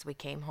fireworks. We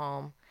came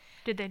home.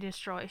 Did they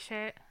destroy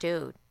shit?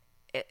 Dude,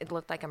 it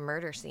looked like a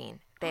murder scene.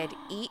 They had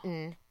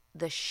eaten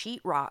the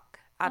sheetrock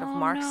out of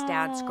Mark's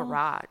dad's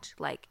garage.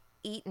 Like,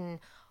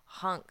 eaten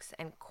hunks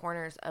and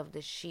corners of the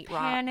sheetrock.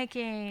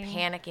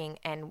 Panicking.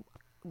 And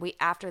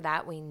after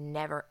that, we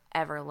never,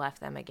 ever left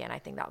them again. I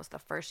think that was the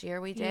first year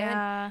we did.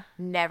 Yeah.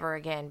 Never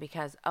again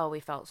because, we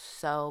felt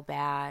so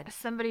bad.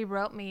 Somebody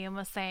wrote me and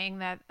was saying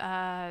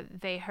that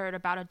they heard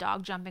about a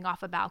dog jumping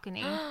off a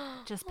balcony.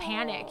 Just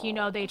panic.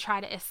 They try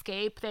to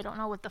escape. They don't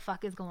know what the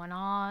fuck is going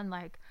on.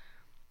 Like,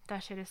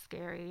 that shit is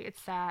scary.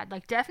 It's sad.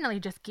 Like, definitely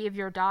just give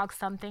your dog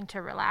something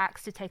to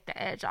relax, to take the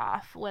edge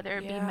off, whether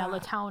it be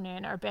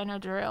melatonin or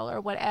Benadryl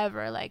or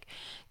whatever. Like,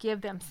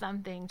 give them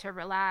something to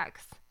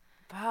relax.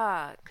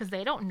 Fuck. Because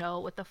they don't know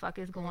what the fuck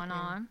is going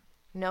on.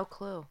 No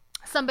clue.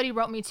 Somebody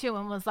wrote me too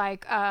and was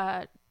like,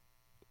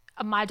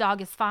 my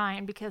dog is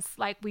fine because,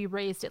 like, we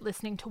raised it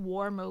listening to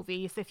war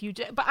movies.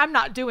 But I'm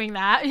not doing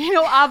that.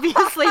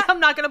 Obviously, I'm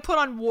not going to put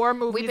on war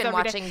movies. We've been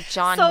watching day.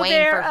 John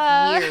Wayne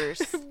for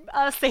years.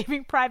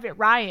 Saving Private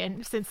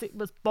Ryan since it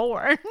was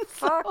born.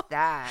 Fuck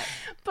that.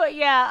 But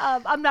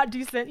yeah, I'm not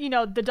decent.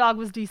 The dog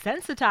was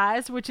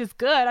desensitized, which is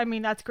good. I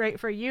mean, that's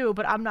great for you.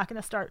 But I'm not going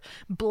to start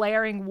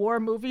blaring war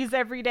movies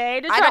every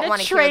day to try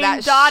to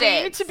train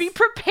Dottie to be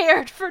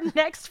prepared for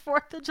next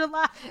 4th of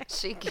July.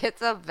 She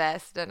gets a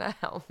vest and a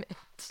helmet.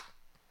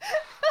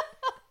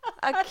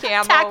 A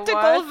camo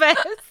tactical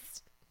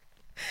vest.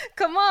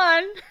 Come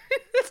on.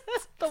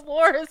 The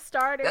war is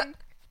starting.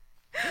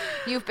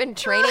 You've been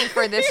training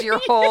for this your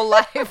whole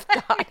life,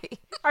 Dottie.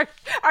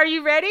 Are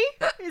you ready?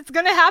 It's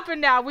gonna happen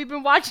now. We've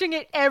been watching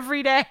it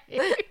every day.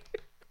 Shut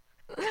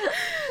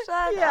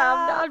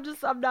up.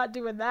 I'm not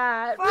doing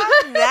that.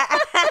 Fuck that.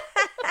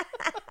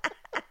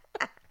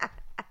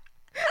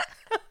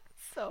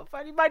 So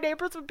funny. My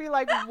neighbors would be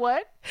like,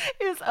 what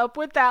is up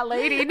with that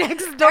lady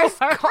next door?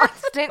 There's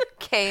constant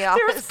chaos.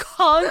 There's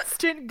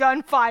constant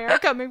gunfire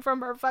coming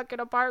from her fucking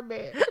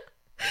apartment.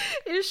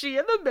 Is she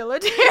in the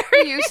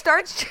military? You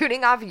start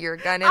shooting off your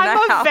gun in the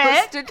house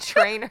vet? To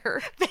train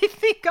her. They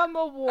think I'm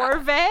a war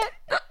vet.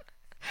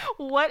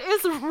 What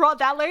is wrong?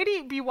 That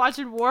lady be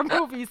watching war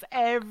movies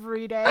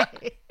every day.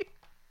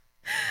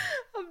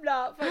 I'm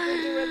not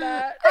fucking doing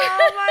that.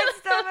 Oh, my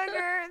stomach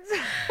hurts.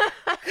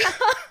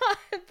 God,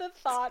 the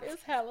thought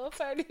is hella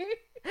funny.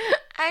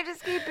 I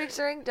just keep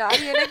picturing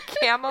Dottie in a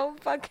camo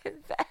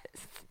fucking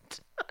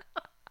vest.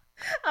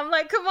 I'm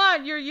like, come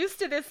on, you're used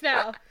to this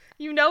now.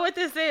 You know what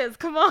this is.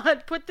 Come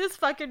on, put this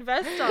fucking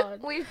vest on.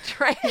 We've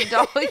trained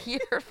all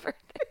year for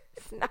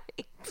this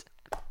night.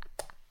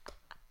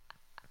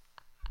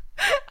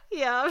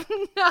 Yeah,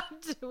 I'm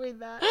not doing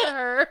that to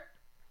her.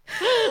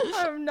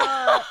 I'm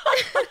not.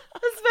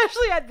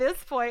 Especially at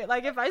this point.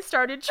 Like, if I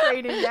started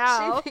training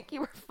now, she'd think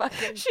you were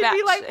fucking she'd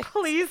be like,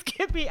 please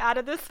get me out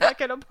of this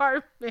fucking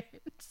apartment.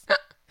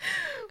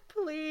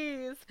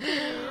 Please.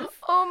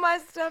 Oh, my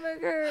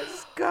stomach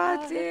hurts.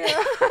 God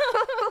damn.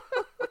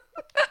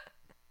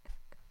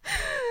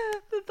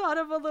 The thought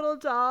of a little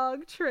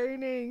dog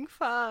training.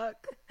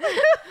 Fuck.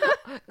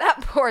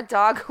 That poor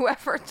dog,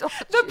 whoever told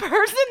The you.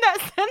 person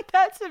that sent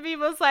that to me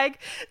was like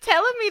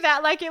telling me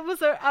that like it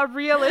was a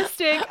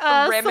realistic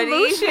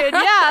remedy. solution.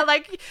 Yeah,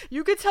 like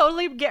you could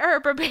totally get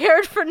her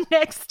prepared for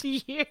next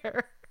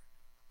year.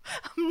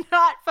 I'm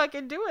not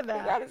fucking doing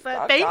that.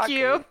 But thank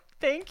you.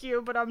 Thank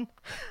you, but I'm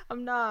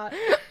not.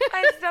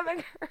 My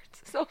stomach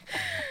hurts so bad.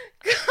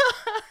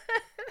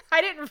 I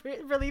didn't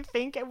really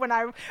think it when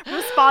I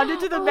responded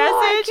to the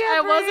message.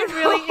 I wasn't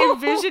really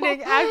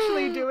envisioning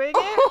actually doing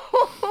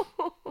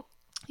it.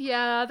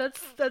 Yeah,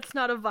 that's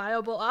not a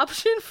viable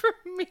option for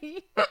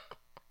me.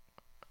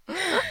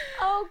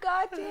 Oh,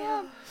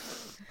 goddamn.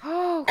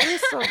 Oh,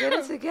 Crystal, get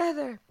it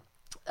together.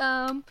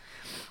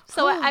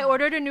 So I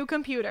ordered a new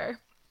computer.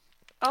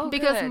 Oh,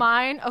 because good.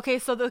 mine, okay,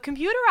 so the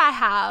computer I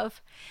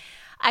have,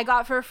 I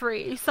got for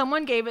free.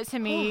 Someone gave it to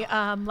me,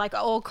 like an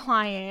old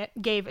client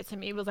gave it to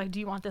me. Was like,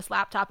 do you want this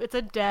laptop? It's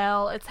a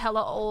Dell. It's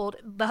hella old.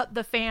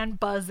 The fan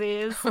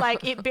buzzes.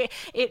 Like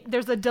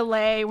there's a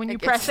delay when you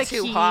press a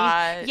too key.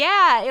 hot.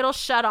 Yeah, it'll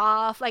shut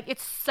off. Like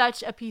it's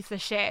such a piece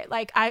of shit.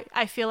 Like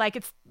I feel like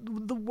it's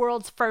the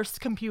world's first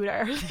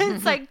computer.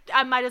 It's like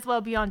I might as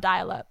well be on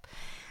dial-up.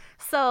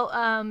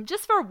 So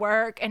just for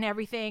work and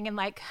everything, and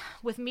like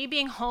with me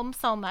being home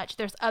so much,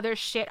 there's other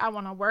shit I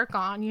want to work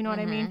on. You know what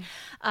I mean?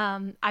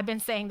 I've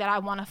been saying that I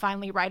want to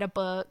finally write a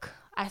book.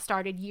 I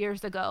started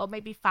years ago,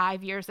 maybe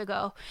 5 years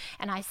ago,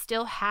 and I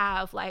still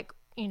have like,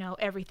 you know,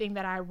 everything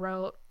that I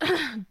wrote,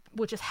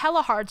 which is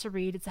hella hard to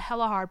read. It's a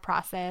hella hard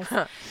process.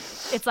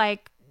 It's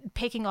like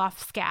picking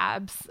off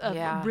scabs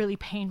of really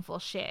painful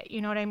shit.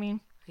 You know what I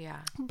mean? Yeah.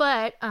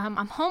 But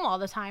I'm home all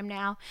the time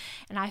now,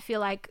 and I feel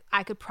like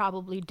I could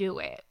probably do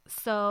it.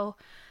 So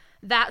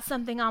that's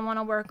something I want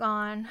to work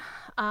on.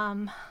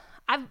 I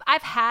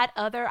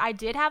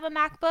did have a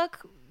MacBook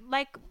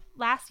like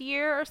last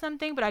year or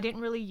something, but I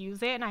didn't really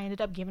use it, and I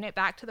ended up giving it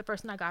back to the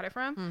person I got it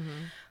from.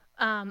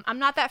 I'm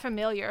not that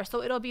familiar,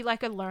 so it'll be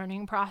like a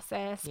learning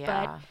process.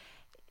 But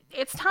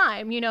it's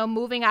time, you know,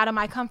 moving out of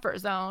my comfort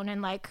zone,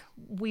 and like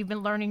we've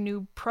been learning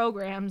new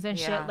programs and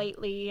shit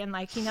lately, and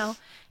like, you know,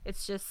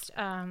 it's just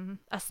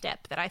a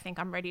step that I think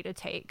I'm ready to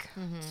take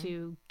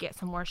to get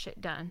some more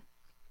shit done.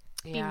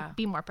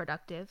 Be more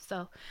productive.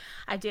 So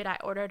I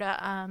ordered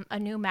a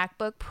new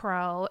MacBook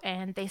Pro,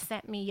 and they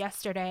sent me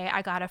yesterday,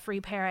 I got a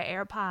free pair of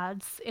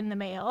AirPods in the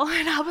mail,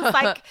 and I was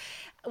like,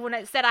 when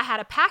it said I had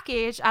a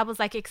package, I was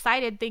like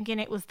excited thinking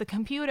it was the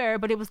computer,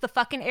 but it was the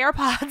fucking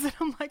AirPods, and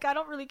I'm like, I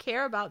don't really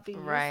care about these.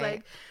 Right.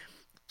 Like,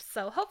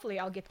 so hopefully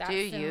I'll get that Do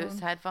you soon. use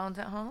headphones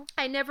at home?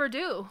 I never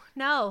do.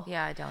 No.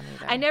 Yeah, I don't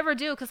either. I never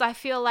do, because I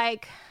feel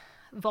like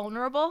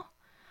vulnerable.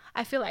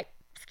 I feel like,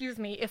 excuse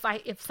me,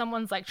 if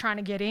someone's like trying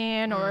to get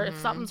in, or if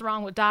something's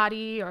wrong with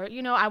Dottie, or,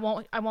 you know, I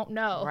won't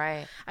know.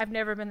 Right. I've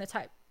never been the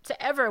type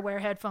to ever wear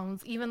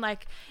headphones. Even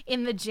like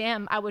in the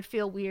gym, I would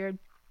feel weird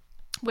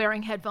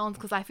wearing headphones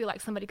because I feel like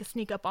somebody could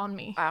sneak up on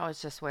me. I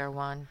always just wear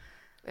one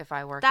if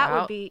I work That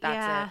out. would be,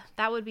 That's it.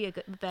 that would be a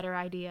better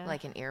idea.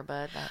 Like an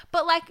earbud.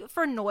 But like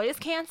for noise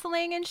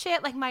canceling and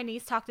shit, like my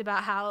niece talked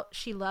about how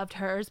she loved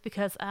hers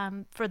because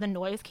for the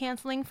noise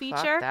canceling feature.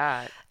 Fuck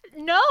that.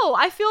 No,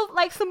 I feel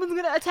like someone's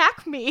gonna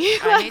attack me.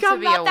 I Like need to I'm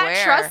be not aware.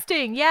 that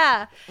trusting.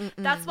 Yeah.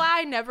 That's why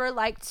I never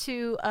liked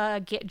to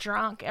get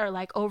drunk or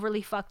like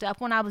overly fucked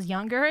up when I was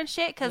younger and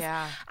shit, because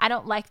I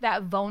don't like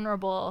that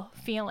vulnerable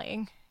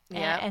feeling.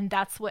 Yeah. And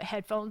that's what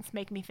headphones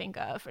make me think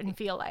of and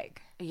feel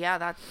like.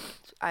 Yeah,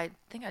 I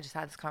think I just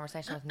had this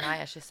conversation with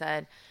Naya. She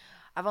said,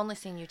 I've only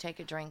seen you take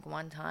a drink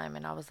one time.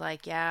 And I was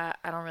like, yeah,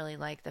 I don't really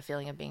like the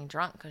feeling of being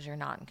drunk because you're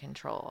not in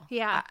control.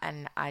 Yeah.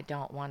 And I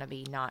don't want to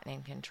be not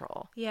in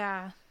control.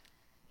 Yeah.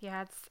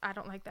 Yeah, I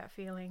don't like that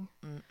feeling.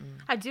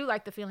 I do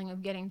like the feeling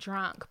of getting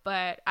drunk,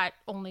 but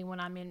only when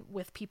I'm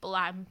with people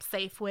I'm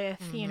safe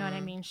with, you know what I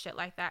mean? Shit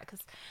like that,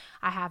 because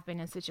I have been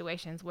in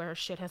situations where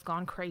shit has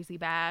gone crazy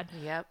bad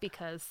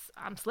because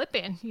I'm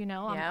slipping, you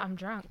know, I'm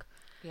drunk.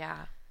 Yeah,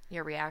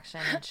 your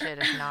reaction and shit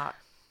is not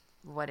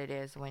what it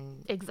is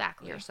when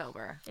you're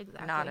sober.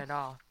 Exactly. Not at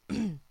all.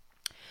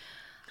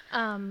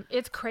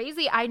 It's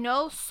crazy. I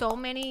know so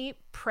many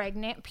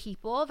pregnant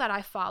people that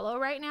I follow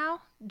right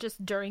now,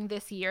 just during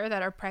this year,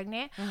 that are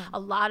pregnant. A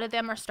lot of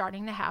them are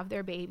starting to have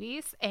their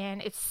babies, and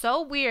it's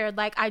so weird.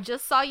 Like, I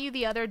just saw you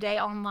the other day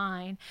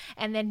online,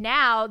 and then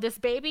now this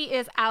baby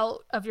is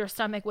out of your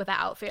stomach with an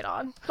outfit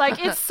on. Like,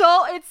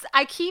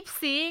 I keep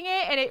seeing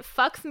it, and it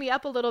fucks me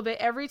up a little bit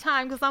every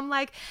time, because I'm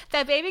like,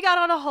 that baby got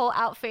on a whole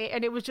outfit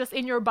and it was just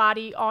in your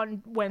body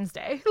on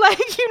Wednesday.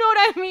 Like, you know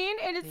what I mean?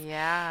 And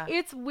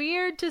it's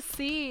weird to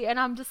see, and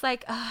I'm just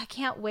like, I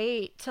can't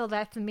wait till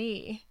that's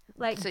me.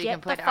 Like, so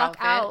get the fuck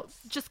out.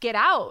 Just get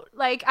out.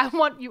 Like, I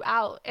want you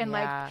out and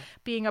like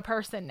being a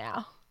person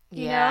now.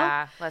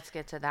 know? Let's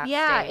get to that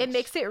stage. It stage.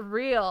 makes it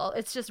real.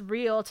 It's just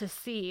real to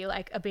see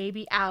like a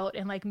baby out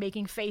and like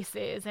making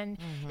faces, and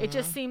it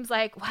just seems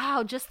like,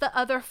 wow, just the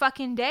other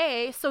fucking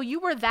day, so you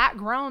were that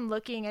grown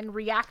looking and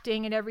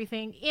reacting and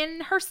everything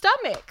in her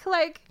stomach.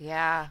 Like,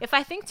 if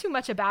I think too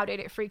much about it,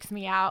 it freaks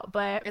me out.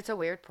 But it's a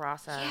weird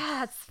process.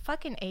 Yeah, it's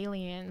fucking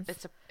aliens.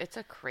 It's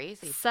a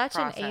crazy such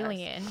process. An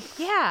alien.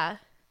 Yeah.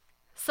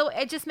 So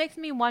it just makes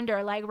me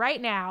wonder, like right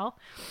now,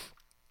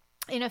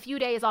 in a few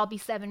days, I'll be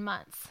 7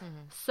 months.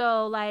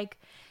 So, like,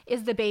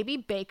 is the baby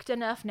baked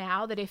enough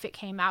now that if it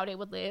came out, it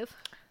would live?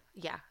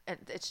 Yeah,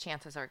 its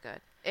chances are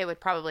good. It would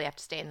probably have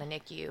to stay in the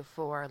NICU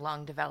for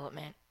lung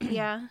development.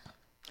 Yeah.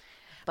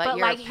 But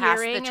you're like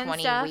past the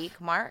 20-week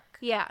mark.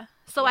 Yeah.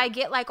 So I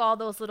get like all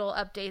those little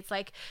updates,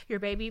 like your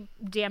baby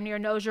damn near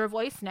knows your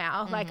voice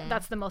now. Like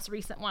that's the most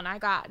recent one I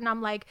got. And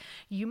I'm like,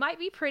 you might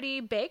be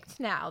pretty baked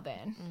now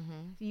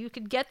then. You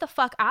could get the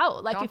fuck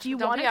out. Like if you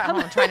want to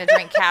come home trying to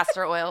drink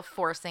castor oil,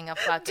 forcing a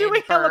fucking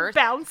doing birth.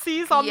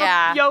 Bouncies on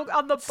the yoke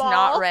on the ball. It's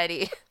not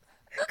ready.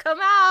 Come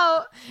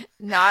out.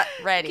 Not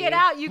ready. Get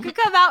out. You could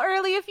come out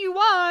early if you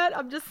want.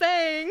 I'm just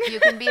saying. You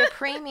can be a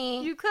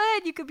preemie. You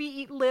could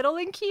be little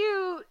and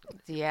cute.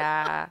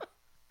 Yeah.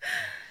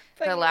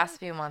 The last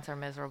few months are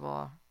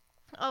miserable.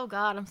 Oh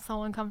God, I'm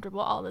so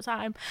uncomfortable all the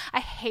time. I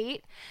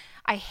hate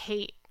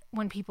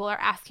when people are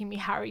asking me,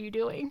 how are you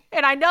doing?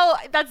 And I know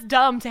that's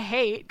dumb to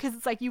hate, because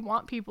it's like you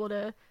want people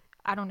to,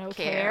 I don't know,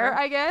 care,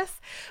 I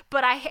guess.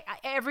 But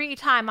every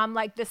time I'm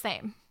like the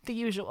same. The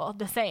usual,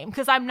 the same,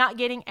 because I'm not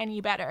getting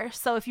any better.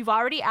 So if you've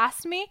already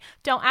asked me,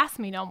 don't ask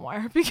me no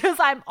more, because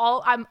I'm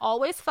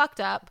always fucked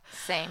up.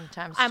 Same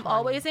times. I'm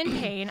always in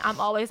pain. I'm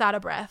always out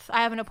of breath.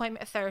 I have an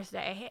appointment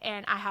Thursday,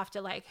 and I have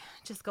to like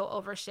just go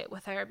over shit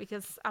with her,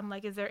 because I'm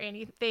like, is there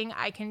anything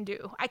I can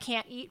do? I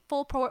can't eat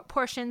full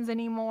portions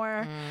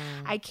anymore.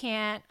 I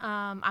can't.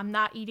 I'm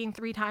not eating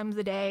 3 times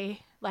a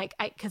day. Like,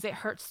 because it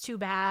hurts too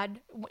bad.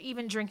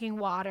 Even drinking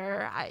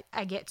water,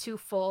 I get too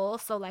full.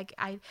 So like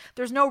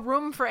there's no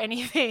room for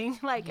anything.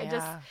 Like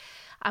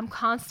I'm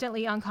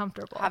constantly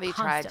uncomfortable. Have you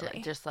tried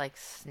to just like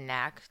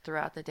snack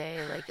throughout the day?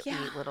 Like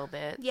eat little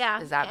bits?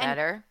 Yeah. Is that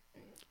better?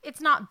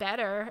 It's not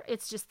better.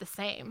 It's just the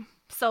same.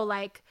 So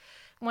like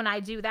when I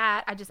do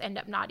that, I just end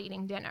up not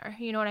eating dinner.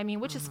 You know what I mean?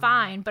 Which is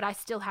fine, but I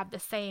still have the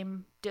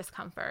same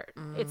discomfort.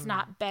 It's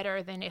not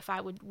better than if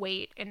I would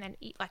wait and then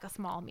eat like a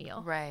small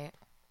meal. Right.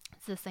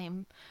 It's the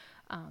same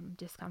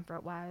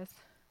discomfort wise.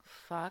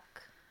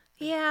 Fuck.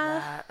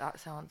 Yeah. That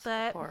sounds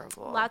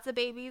horrible. Lots of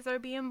babies are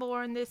being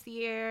born this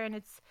year,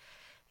 and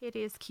it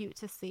is cute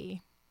to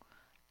see.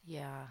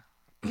 Yeah.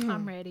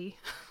 I'm ready.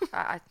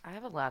 I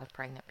have a lot of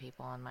pregnant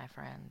people on my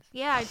friends.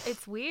 Yeah,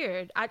 it's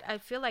weird. I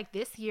feel like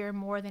this year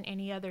more than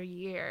any other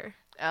year.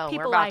 Oh,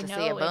 we're about to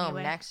see a boom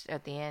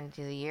at the end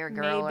of the year,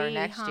 girl, Maybe, or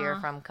next year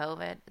from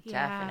COVID.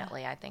 Yeah.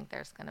 Definitely. I think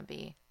there's going to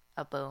be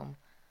a boom.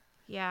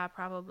 Yeah,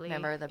 probably.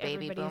 Remember the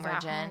baby boomer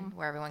gen,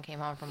 where everyone came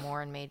home from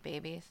war and made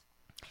babies?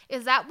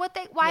 Is that why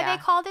they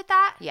called it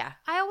that? Yeah.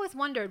 I always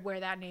wondered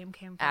where that name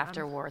came from.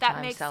 After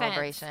wartime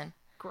celebration. Sense.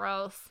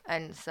 Gross.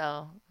 And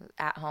so,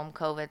 at home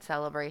COVID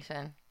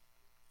celebration.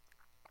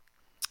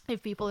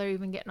 If people are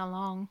even getting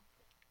along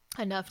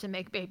enough to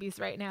make babies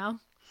right now.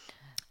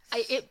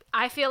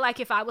 I feel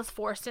like if I was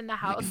forced in the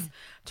house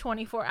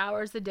 24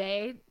 hours a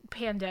day,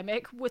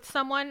 pandemic, with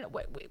someone,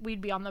 we'd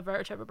be on the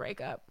verge of a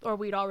breakup, or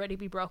we'd already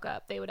be broke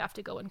up. They would have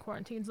to go in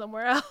quarantine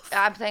somewhere else.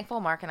 I'm thankful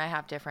Mark and I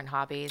have different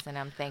hobbies, and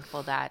I'm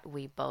thankful that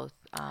we both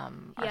are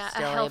still able to work.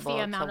 A healthy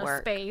amount of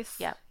space.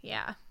 Yep.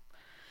 Yeah.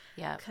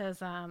 Yeah.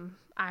 Because I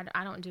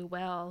don't do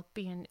well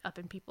being up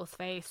in people's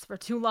face for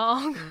too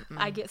long.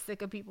 I get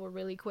sick of people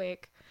really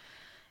quick.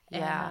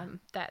 Yeah. And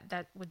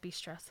that would be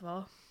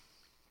stressful.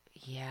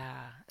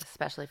 Yeah,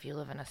 especially if you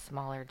live in a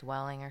smaller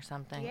dwelling or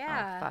something.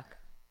 Yeah. Oh, fuck.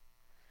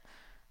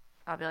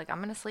 I'll be like, I'm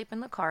going to sleep in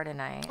the car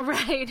tonight.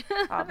 Right.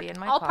 I'll be in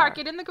my car. I'll park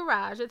it in the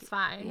garage. It's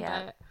fine.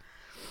 Yeah. But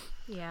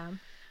yeah.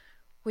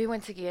 We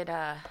went to get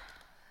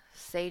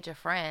Sage a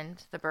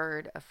friend, the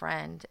bird a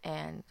friend,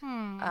 and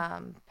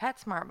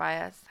PetSmart by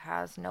us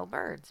has no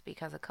birds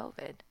because of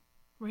COVID.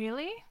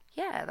 Really?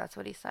 Yeah, that's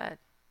what he said.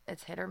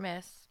 It's hit or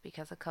miss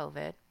because of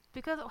COVID.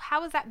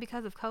 How is that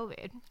because of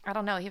COVID? I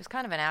don't know. He was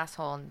kind of an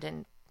asshole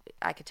and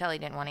I could tell he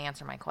didn't want to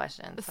answer my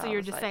questions. So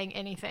you're just saying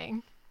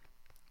anything.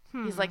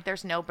 He's like,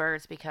 there's no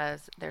birds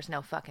because there's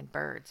no fucking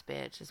birds,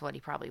 bitch, is what he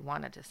probably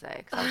wanted to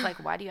say. Because I was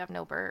like, why do you have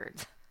no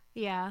birds?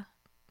 Yeah.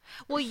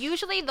 Well,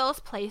 usually those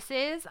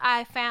places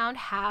I found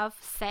have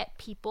set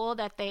people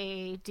that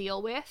they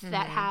deal with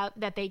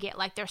that they get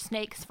like their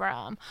snakes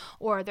from,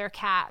 or their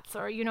cats,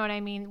 or you know what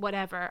I mean,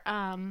 whatever.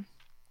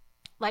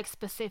 Like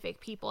specific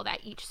people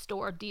that each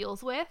store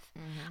deals with.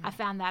 I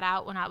found that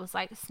out when I was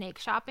like snake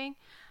shopping.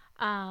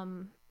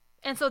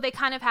 And so they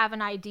kind of have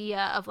an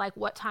idea of like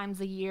what times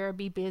a year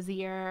be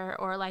busier,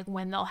 or like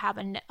when they'll have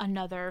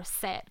another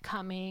set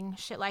coming,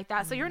 shit like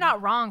that. So you're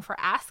not wrong for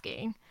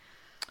asking.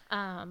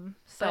 But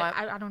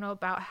I don't know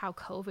about how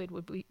COVID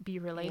would be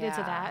related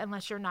to that,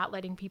 unless you're not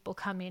letting people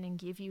come in and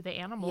give you the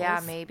animals. Yeah,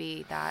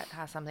 maybe that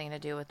has something to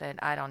do with it.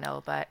 I don't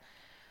know. But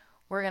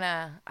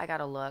I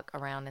gotta look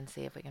around and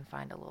see if we can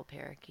find a little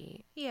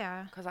parakeet.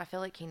 Yeah. Because I feel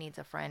like he needs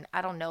a friend.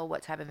 I don't know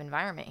what type of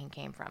environment he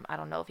came from. I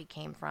don't know if he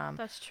came from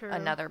That's true.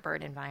 another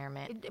bird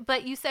environment.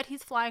 But you said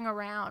he's flying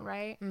around,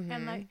 right? Mm-hmm.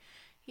 And like,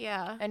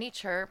 yeah. And he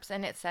chirps,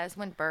 and it says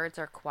when birds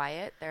are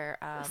quiet, they're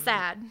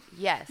sad.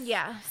 Yes.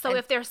 Yeah. So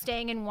if they're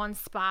staying in one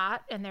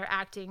spot and they're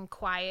acting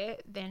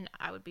quiet, then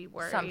I would be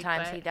worried.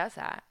 Sometimes he does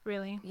that.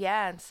 Really?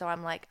 Yeah. And so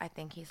I'm like, I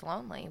think he's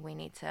lonely. We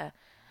need to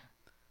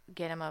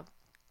get him a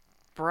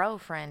bro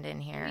friend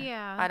in here.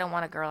 Yeah. I don't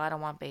want a girl. I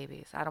don't want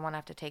babies. I don't want to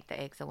have to take the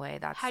eggs away.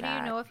 That's How sad. do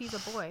you know if he's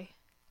a boy?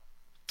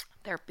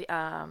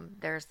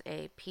 There's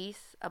a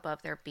piece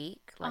above their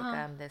beak,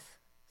 like this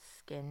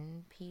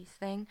skin piece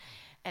thing,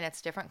 and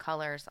it's different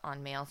colors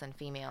on males and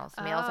females.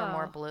 Males are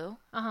more blue.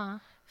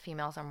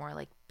 Females are more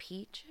like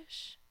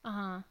peachish.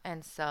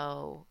 And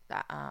so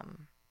that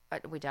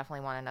we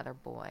definitely want another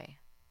boy.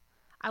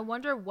 I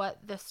wonder what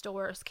the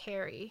stores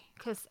carry,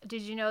 because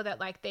did you know that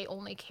like they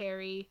only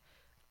carry,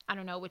 I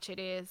don't know which it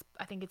is,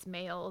 I think it's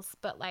males,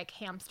 but like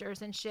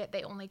hamsters and shit,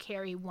 they only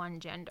carry one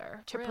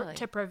gender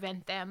to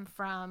prevent them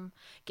from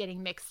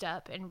getting mixed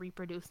up and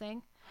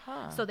reproducing.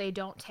 So they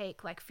don't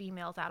take like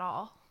females at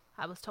all,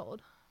 I was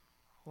told.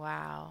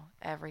 Wow.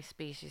 Every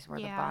species were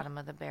the bottom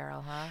of the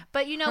barrel, huh?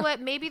 But you know what?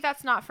 Maybe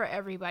that's not for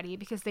everybody,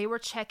 because they were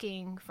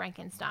checking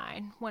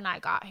Frankenstein when I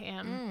got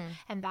him,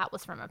 and that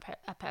was from a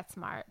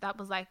PetSmart. That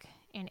was like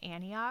in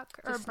Antioch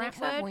or Does snakes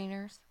Brentwood. have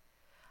wieners?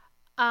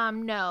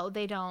 No,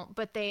 they don't.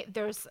 But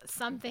there's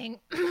something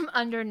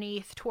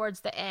underneath towards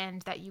the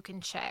end that you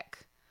can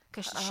check,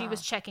 because she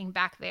was checking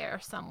back there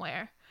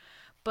somewhere.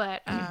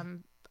 But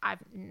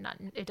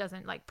it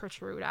doesn't like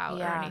protrude out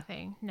or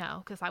anything.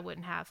 No, because I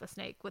wouldn't have a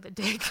snake with a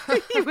dick.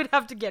 You would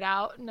have to get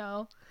out.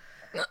 No.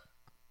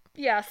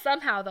 Yeah,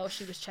 somehow though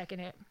she was checking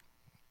it.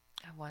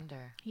 I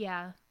wonder.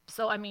 Yeah.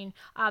 So I mean,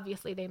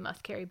 obviously they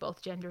must carry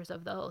both genders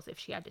of those if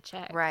she had to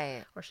check.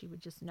 Right. Or she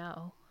would just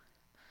know.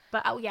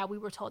 But oh yeah, we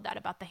were told that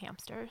about the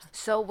hamsters.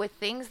 So with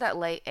things that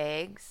lay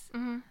eggs,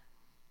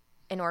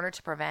 in order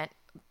to prevent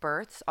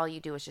births, all you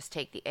do is just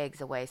take the eggs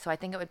away. So I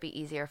think it would be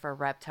easier for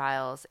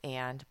reptiles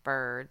and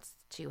birds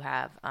to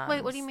have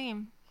Wait, what do you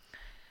mean?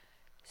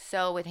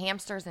 So with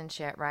hamsters and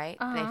shit, right?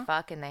 They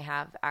fuck and they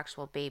have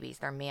actual babies.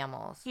 They're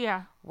mammals.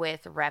 Yeah.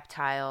 With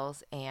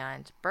reptiles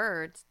and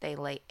birds, they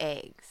lay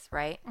eggs,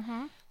 right?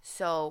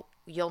 So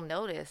you'll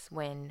notice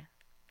when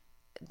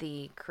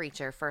the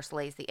creature first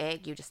lays the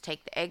egg, you just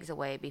take the eggs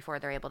away before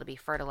they're able to be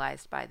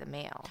fertilized by the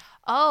male.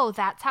 Oh,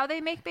 that's how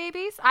they make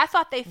babies? I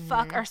thought they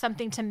fuck or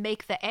something to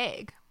make the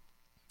egg.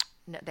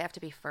 No, they have to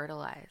be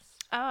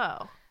fertilized.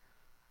 Oh.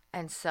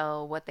 And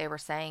so what they were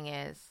saying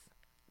is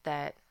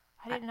that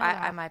I didn't know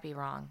that. I might be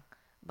wrong,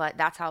 but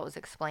that's how it was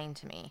explained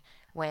to me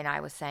when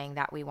I was saying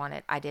that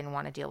I didn't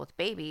want to deal with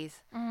babies.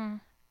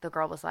 The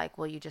girl was like,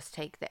 well, you just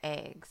take the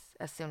eggs.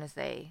 As soon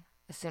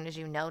as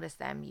you notice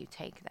them, you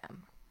take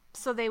them.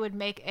 So they would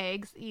make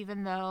eggs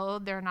even though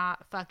they're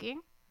not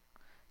fucking?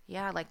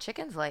 Yeah, like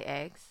chickens lay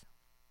eggs,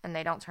 and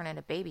they don't turn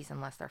into babies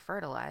unless they're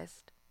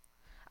fertilized.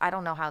 I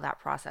don't know how that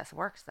process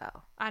works,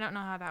 though. I don't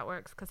know how that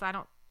works, because I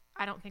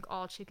don't think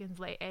all chickens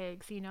lay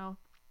eggs, you know.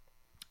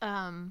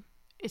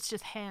 It's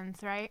just hens,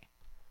 right?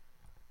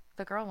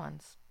 The girl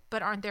ones.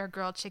 But aren't there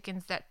girl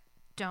chickens that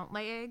don't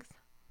lay eggs?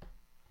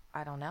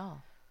 I don't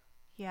know.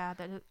 Yeah,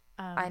 that is,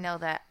 I know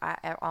that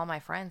all my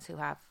friends who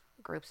have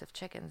groups of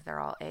chickens, they're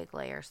all egg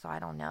layers, so I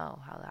don't know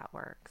how that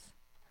works.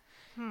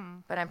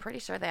 But I'm pretty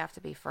sure they have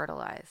to be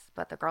fertilized.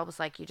 But the girl was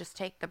like, you just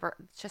take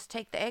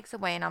the eggs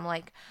away. And I'm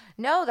like,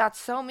 no, that's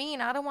so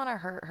mean. I don't want to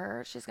hurt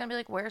her. She's going to be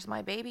like, where's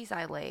my babies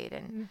I laid?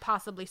 And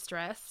possibly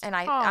stressed. And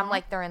I'm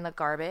like, they're in the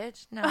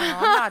garbage. No,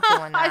 I'm not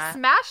doing that. I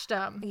smashed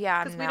them.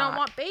 Yeah, because we don't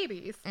want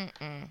babies.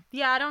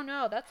 Yeah, I don't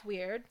know. That's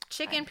weird.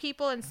 Chicken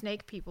people and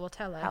snake people,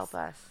 tell us. Help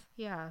us.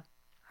 Yeah.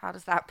 How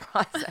does that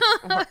process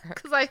work?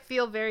 Because I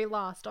feel very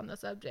lost on the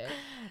subject.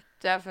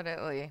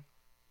 Definitely.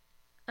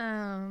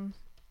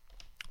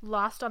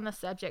 Lost on the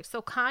subject.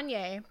 So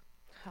Kanye,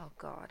 oh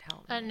God,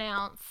 help me,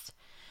 announced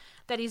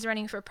that he's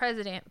running for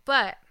president,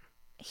 but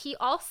he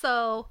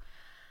also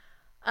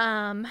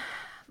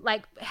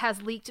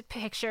has leaked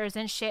pictures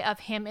and shit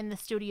of him in the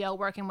studio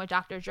working with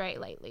Dr. Dre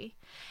lately.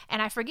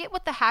 And I forget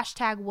what the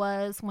hashtag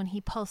was when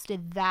he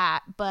posted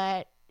that,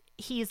 but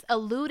he's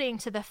alluding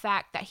to the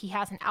fact that he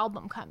has an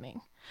album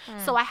coming.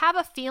 So I have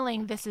a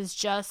feeling this is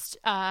just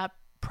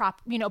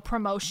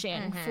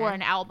promotion for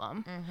an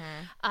album.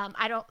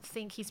 I don't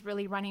think he's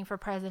really running for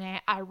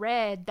president. I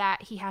read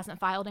that he hasn't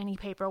filed any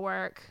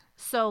paperwork.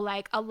 So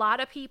like a lot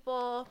of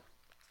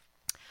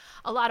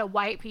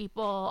white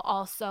people,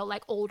 also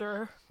like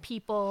older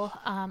people,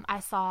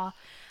 I saw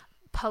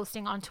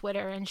posting on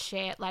Twitter and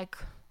shit, like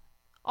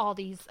all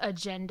these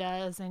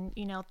agendas and,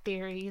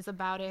 theories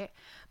about it.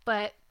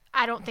 But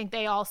I don't think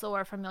they also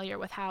are familiar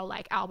with how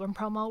like album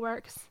promo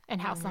works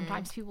and how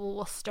sometimes people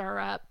will stir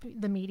up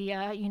the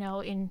media,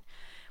 in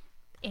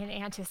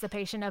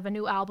anticipation of a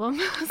new album.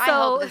 So I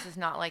hope this is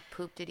not like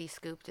Poop Diddy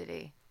Scoop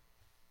Diddy.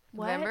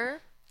 What?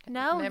 Remember?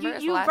 No, Remember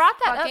you brought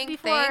that up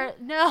before.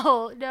 Thing?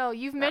 No,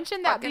 you've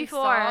mentioned that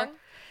before. Song?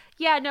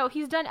 Yeah, no,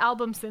 he's done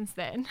albums since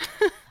then.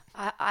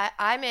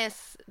 I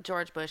miss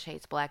George Bush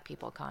Hates Black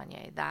People,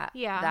 Kanye.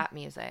 That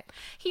music.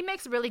 He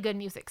makes really good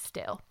music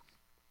still.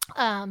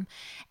 And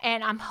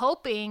I'm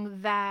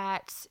hoping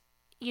that,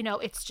 you know,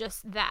 it's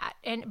just that.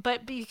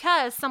 But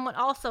because someone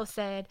also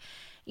said,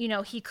 you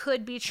know, he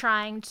could be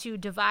trying to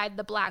divide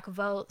the black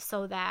vote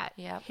so that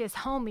his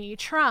homie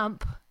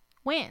Trump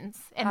wins.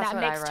 And that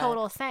makes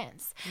total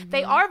sense. Mm-hmm.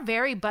 They are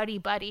very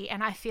buddy,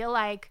 and I feel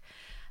like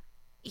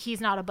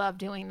he's not above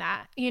doing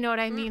that. You know what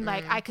I mean?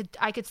 Like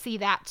I could see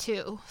that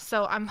too.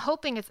 So I'm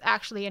hoping it's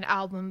actually an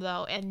album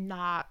though, and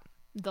not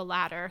the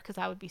latter, because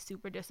I would be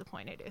super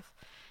disappointed if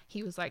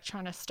he was like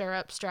trying to stir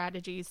up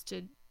strategies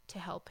to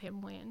help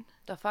him win.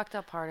 The fucked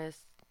up part is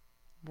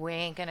we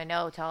ain't gonna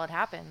know till it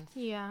happens.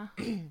 Yeah.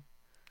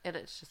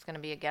 It's just gonna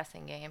be a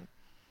guessing game.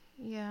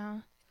 Yeah.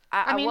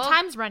 I mean,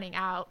 time's running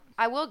out.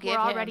 I will give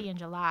him. We're already in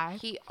July.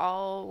 He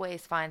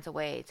always finds a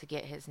way to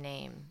get his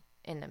name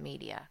in the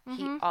media.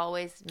 Mm-hmm. He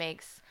always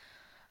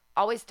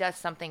does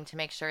something to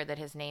make sure that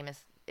his name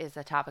is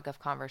a topic of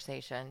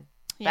conversation.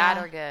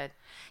 Bad or good.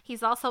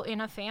 He's also in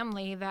a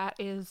family that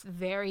is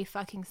very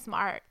fucking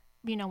smart,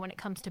 you know, when it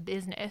comes to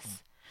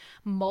business.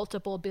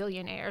 Multiple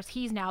billionaires.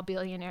 He's now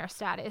billionaire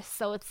status.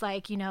 So it's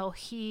like, you know,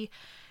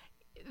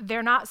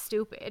 they're not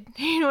stupid.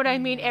 You know what I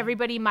mean?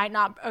 Everybody might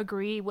not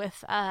agree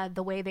with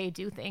the way they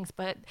do things,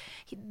 but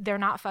they're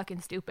not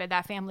fucking stupid.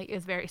 That family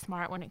is very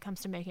smart when it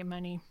comes to making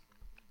money.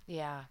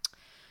 Yeah.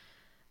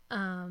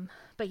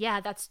 But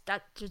yeah, that's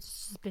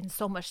just been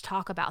so much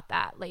talk about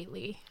that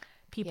lately.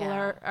 People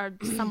are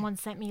someone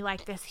sent me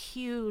like this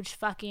huge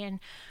fucking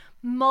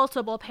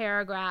multiple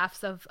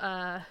paragraphs of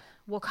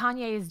well,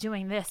 Kanye is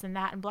doing this and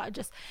that and blah,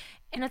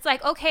 and it's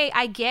like, okay,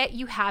 I get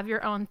you have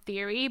your own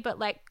theory, but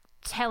like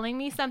telling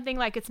me something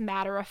like it's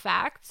matter of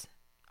fact,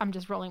 I'm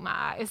just rolling my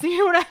eyes. You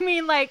know what I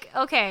mean? Like,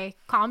 okay,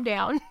 calm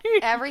down.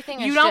 Everything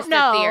is you don't just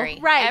know. A theory.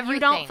 Right. Everything. You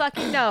don't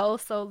fucking know,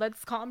 so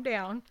let's calm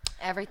down.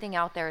 Everything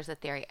out there is a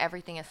theory.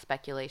 Everything is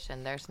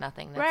speculation. There's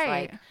nothing that's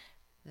like,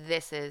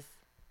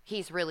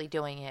 he's really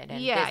doing it,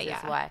 and this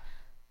is why.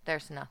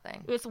 There's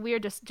nothing. It's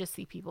weird to just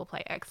see people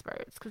play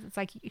experts, because it's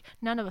like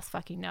none of us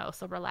fucking know,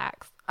 so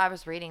relax. I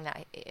was reading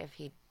that if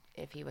he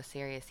was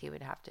serious, it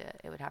would have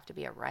to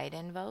be a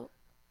write-in vote.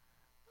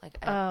 Like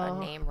a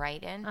name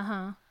write-in.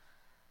 Uh-huh.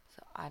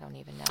 So I don't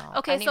even know.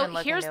 Okay, so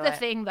here's the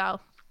thing, though.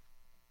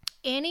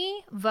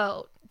 Any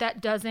vote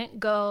that doesn't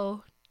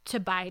go to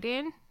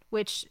Biden,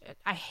 which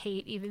I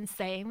hate even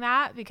saying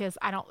that, because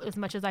as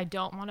much as I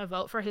don't want to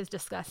vote for his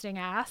disgusting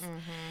ass,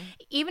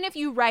 even if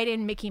you write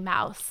in Mickey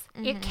Mouse,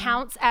 it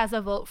counts as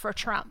a vote for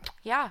Trump.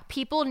 Yeah.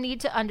 People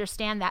need to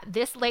understand that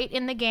this late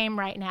in the game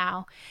right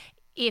now,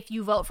 if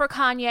you vote for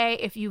Kanye,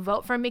 if you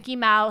vote for Mickey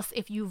Mouse,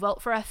 if you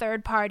vote for a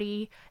third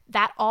party,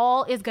 that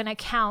all is going to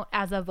count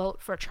as a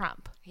vote for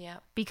Trump. Yeah.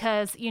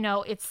 Because, you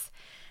know,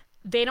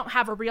 they don't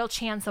have a real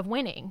chance of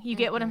winning. You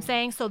get what I'm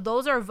saying? So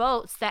those are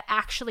votes that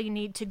actually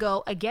need to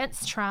go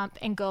against Trump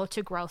and go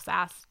to gross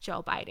ass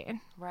Joe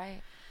Biden.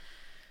 Right.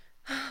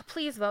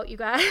 Please vote, you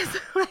guys.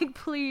 Like,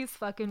 please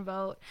fucking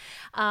vote.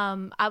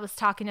 I was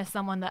talking to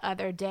someone the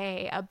other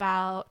day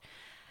about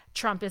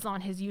Trump is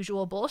on his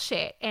usual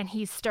bullshit, and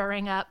he's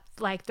stirring up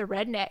like the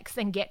rednecks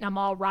and getting them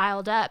all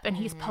riled up, and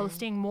he's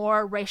posting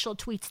more racial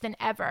tweets than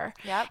ever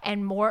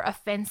and more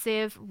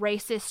offensive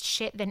racist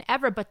shit than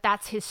ever, but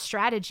that's his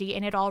strategy,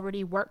 and it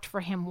already worked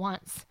for him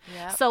once.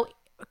 So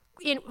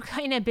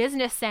in a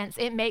business sense,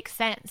 it makes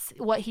sense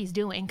what he's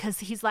doing,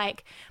 because he's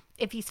like,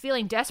 if he's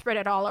feeling desperate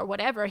at all or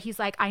whatever, he's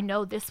like, I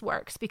know this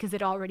works because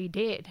it already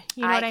did.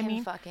 You know what I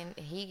mean?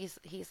 He's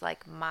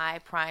like, my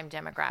prime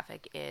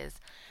demographic is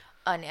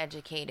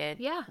uneducated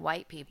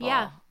white people,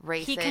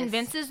 racist. He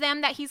convinces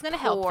them that he's going to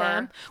help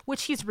them,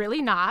 which he's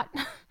really not.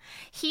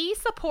 He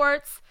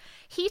takes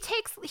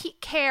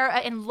care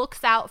and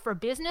looks out for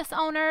business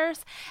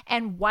owners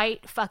and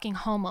white fucking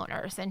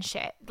homeowners and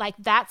shit. Like,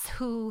 that's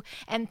who,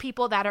 and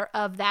people that are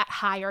of that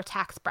higher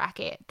tax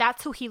bracket,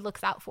 that's who he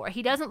looks out for.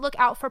 He doesn't look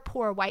out for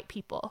poor white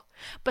people,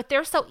 but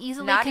they're so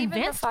easily not convinced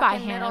even the by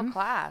fucking him. Middle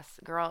class,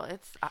 girl,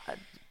 it's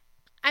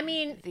I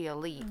mean, the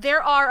elite.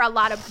 There are a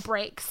lot of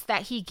breaks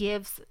that he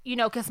gives, you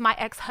know, because my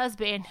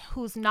ex-husband,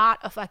 who's not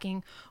a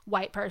fucking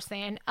white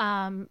person,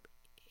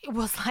 it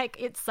was like,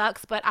 it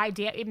sucks, but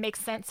it makes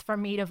sense for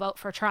me to vote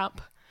for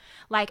Trump.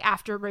 Like,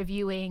 after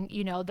reviewing,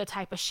 you know, the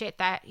type of shit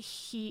that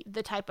he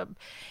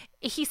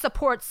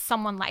supports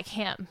someone like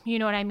him, you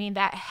know what I mean?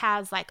 That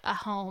has like a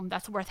home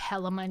that's worth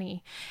hella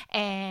money,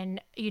 and,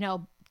 you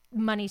know,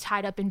 money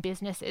tied up in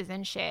businesses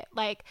and shit.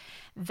 Like,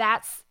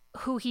 that's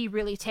who he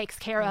really takes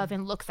care of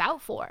and looks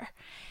out for.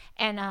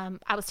 And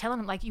I was telling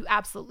him, like, you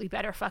absolutely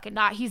better fucking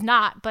not. He's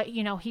not, but,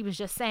 you know, he was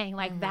just saying,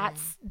 like,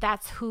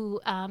 that's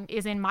who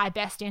is in my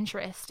best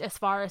interest as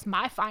far as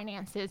my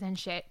finances and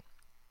shit.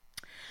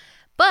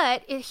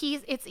 But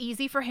it's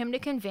easy for him to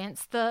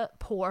convince the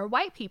poor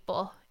white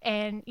people.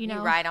 And, you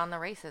ride on the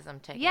racism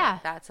ticket. Yeah.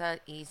 That's a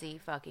easy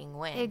fucking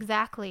win.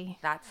 Exactly.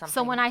 That's something.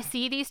 So when I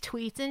see these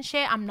tweets and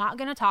shit, I'm not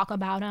going to talk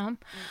about them.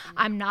 Mm-hmm.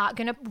 I'm not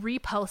going to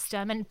repost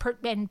them and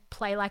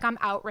play like I'm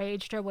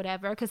outraged or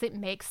whatever, because it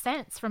makes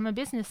sense from a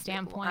business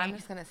standpoint. I'm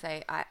just going to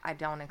say I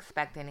don't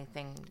expect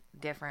anything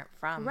different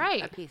from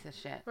a piece of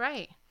shit.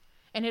 Right.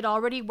 And it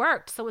already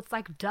worked. So it's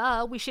like,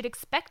 duh, we should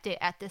expect it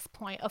at this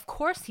point. Of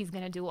course he's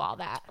going to do all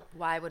that.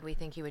 Why would we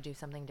think he would do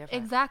something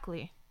different?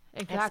 Exactly.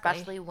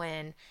 Especially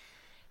when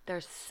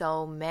there's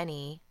so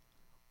many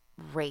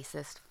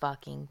racist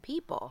fucking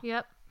people.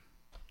 Yep.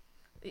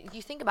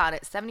 You think about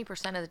it,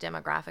 70% of the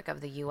demographic of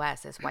the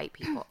U.S. is white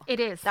people. It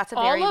is. That's a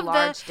very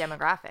large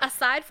demographic.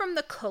 Aside from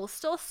the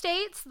coastal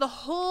states, the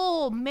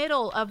whole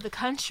middle of the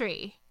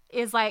country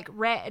is like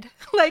red.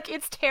 Like,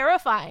 it's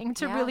terrifying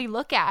to really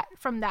look at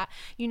from that,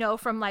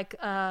 from like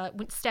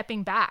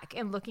stepping back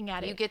and looking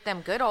at it. You get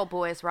them good old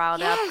boys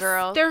riled up,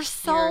 girl. There's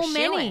so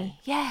many.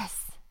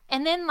 Yes.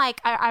 And then like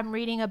I'm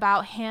reading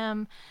about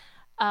him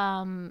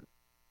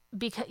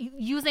because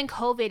using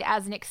COVID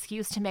as an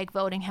excuse to make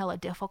voting hella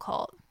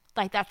difficult.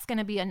 Like, that's going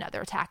to be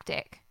another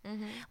tactic.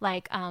 Mm-hmm.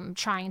 Like,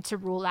 trying to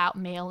rule out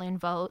mail-in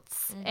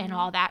votes and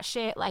all that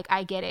shit. Like,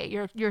 I get it.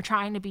 You're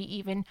trying to be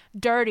even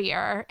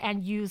dirtier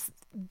and use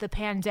the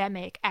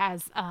pandemic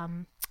as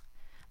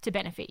to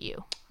benefit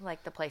you.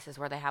 Like the places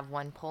where they have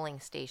one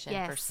polling station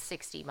for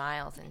 60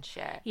 miles and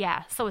shit.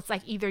 Yeah. So it's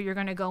like either you're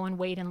going to go and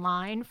wait in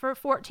line for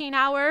 14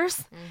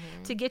 hours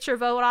to get your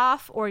vote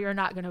off, or you're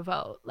not going to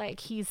vote.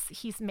 Like, he's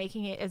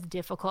making it as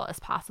difficult as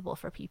possible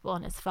for people,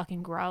 and it's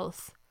fucking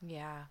gross.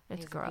 Yeah.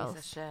 It's he's gross. A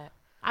piece of shit.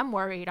 I'm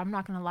worried. I'm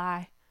not going to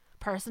lie.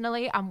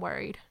 Personally, I'm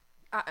worried.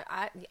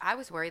 I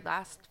was worried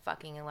last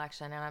fucking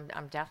election, and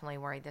I'm definitely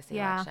worried this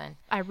election.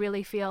 I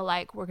really feel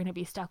like we're going to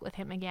be stuck with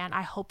him again.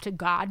 I hope to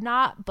God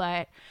not,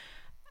 but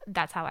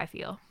that's how I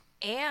feel.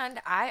 And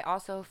I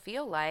also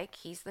feel like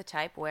he's the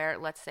type where,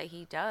 let's say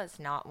he does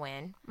not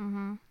win.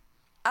 Mm-hmm.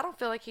 I don't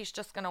feel like he's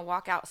just going to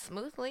walk out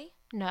smoothly.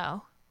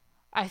 No.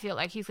 I feel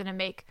like he's going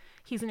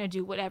to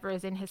do whatever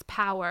is in his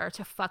power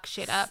to fuck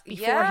shit up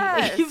before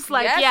he leaves.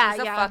 Like,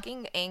 he's a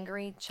fucking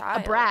angry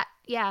child. A brat.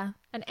 Yeah.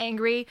 An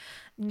angry,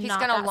 he's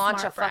going to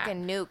launch a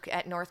fucking nuke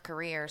at North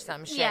Korea or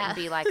some shit and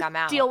be like, I'm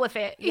out. Deal with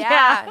it.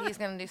 Yeah. He's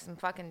going to do some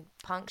fucking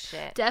punk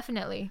shit.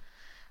 Definitely.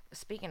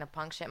 Speaking of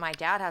punk shit, my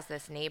dad has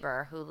this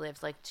neighbor who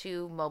lives like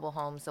 2 mobile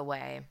homes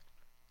away.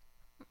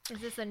 Is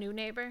this a new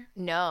neighbor?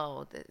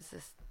 No.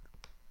 This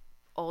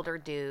older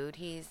dude.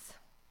 He's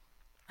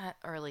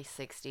early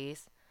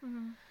 60s.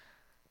 Mm-hmm.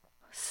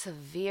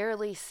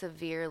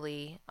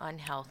 Severely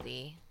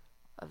unhealthy.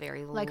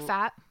 Like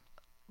fat?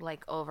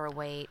 Like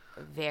overweight.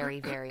 Very,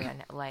 very,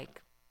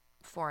 like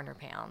 400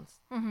 pounds.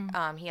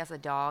 Mm-hmm. He has a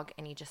dog,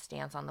 and he just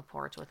stands on the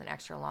porch with an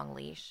extra long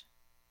leash.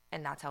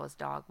 And that's how his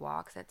dog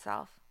walks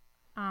itself.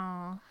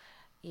 Oh.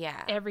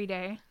 Yeah. Every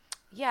day?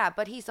 Yeah,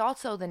 but he's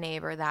also the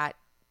neighbor that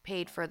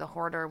paid for the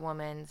hoarder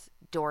woman's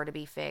door to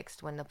be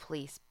fixed when the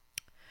police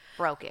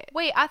broke it.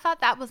 Wait, I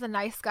thought that was a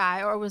nice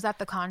guy, or was that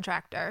the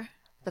contractor?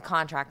 The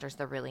contractor's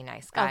the really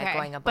nice guy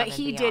going above and beyond. But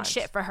he did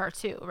shit for her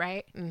too,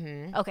 right?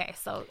 Mm-hmm. Okay,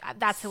 so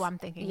that's who I'm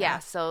thinking. Yeah,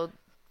 so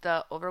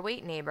the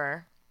overweight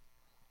neighbor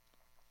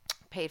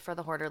paid for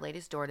the hoarder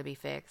lady's door to be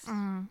fixed.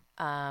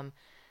 Mm-hmm.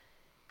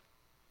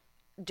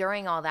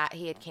 During all that,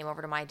 he had came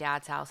over to my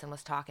dad's house and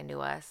was talking to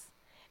us,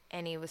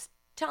 and he was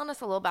telling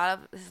us a little about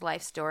his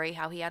life story,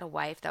 how he had a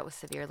wife that was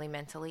severely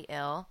mentally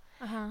ill.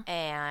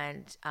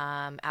 And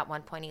at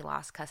one point he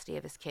lost custody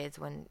of his kids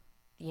when,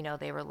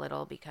 they were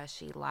little, because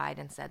she lied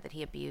and said that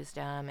he abused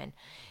them. And,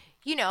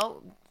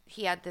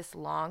 he had this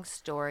long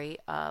story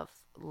of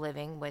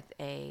living with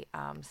a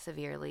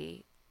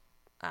severely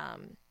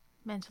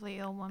mentally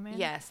ill woman.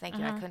 Yes, thank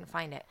you. I couldn't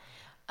find it.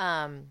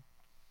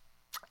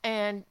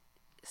 And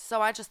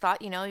so I just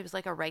thought, he was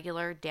like a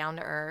regular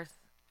down-to-earth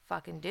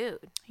fucking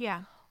dude.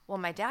 Yeah. Well,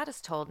 my dad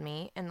has told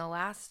me in the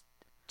last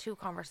 2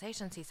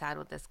 conversations he's had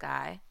with this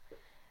guy,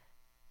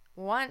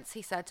 once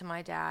he said to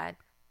my dad,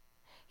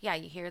 yeah,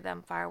 you hear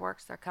them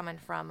fireworks? They're coming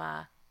from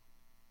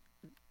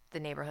the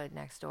neighborhood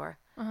next door.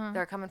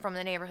 They're coming from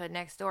the neighborhood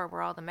next door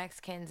where all the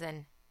Mexicans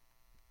and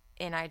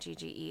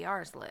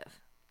NIGGERs live.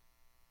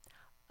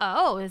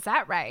 Oh, is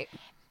that right?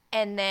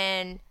 And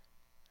then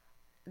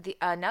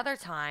another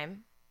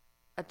time,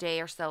 a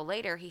day or so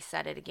later, he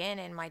said it again,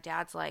 and my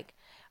dad's like,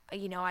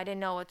 I didn't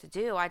know what to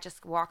do. I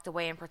just walked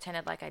away and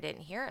pretended like I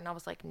didn't hear it. And I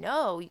was like,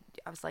 no.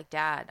 I was like,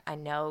 Dad, I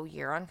know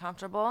you're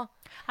uncomfortable.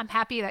 I'm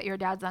happy that your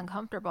dad's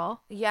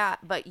uncomfortable. Yeah,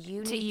 but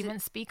you to need even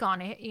speak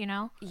on it,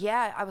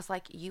 Yeah, I was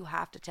like, you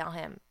have to tell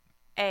him,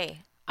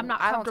 hey, I'm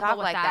not I don't comfortable talk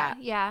with like that.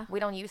 Yeah. We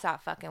don't use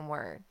that fucking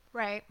word.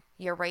 Right.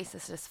 you're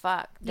racist as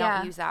fuck.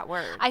 Don't use that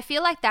word. I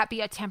feel like that'd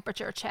be a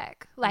temperature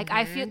check. Like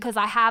I feel, because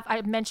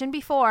I mentioned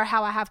before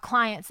how I have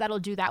clients that'll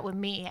do that with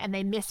me and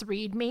they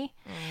misread me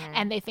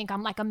and they think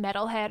I'm like a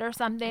metalhead or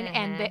something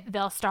and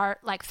they'll start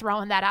like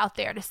throwing that out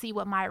there to see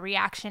what my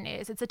reaction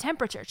is. It's a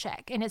temperature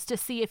check and it's to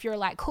see if you're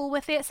like cool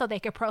with it so they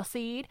could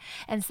proceed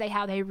and say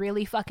how they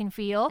really fucking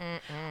feel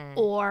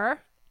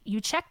or you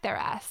check their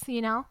ass,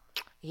 you know?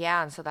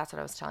 Yeah, and so that's what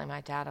I was telling my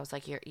dad. I was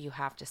like, you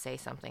have to say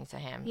something to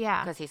him.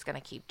 Yeah. Because he's going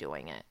to keep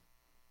doing it.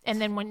 And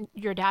then when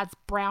your dad's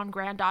brown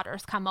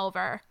granddaughters come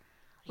over,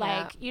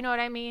 like, you know what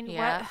I mean?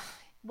 Yeah.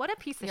 What a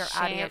piece of You're shit.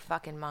 out of your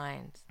fucking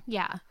mind.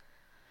 Yeah.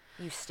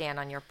 You stand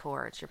on your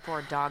porch. Your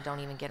poor dog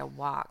don't even get a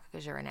walk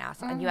because you're an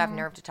asshole. And you have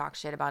nerve to talk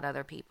shit about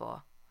other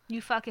people.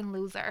 You fucking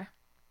loser.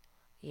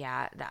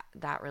 Yeah,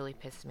 that really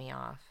pissed me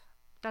off.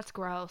 That's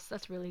gross.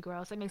 That's really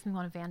gross. It makes me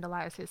want to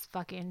vandalize his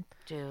fucking...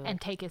 Dude.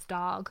 And take his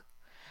dog.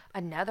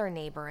 Another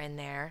neighbor in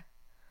there,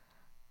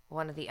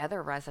 one of the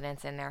other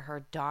residents in there,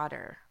 her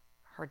daughter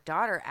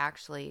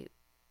actually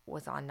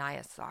was on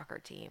Naya's soccer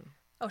team.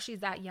 Oh,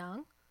 she's that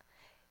young?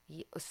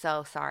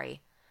 So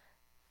sorry.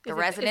 The Is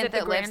resident it the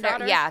that lives there,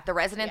 the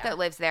resident Yeah. that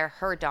lives there,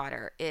 her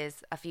daughter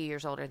is a few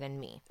years older than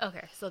me.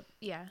 Okay, so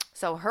yeah.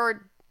 So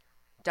her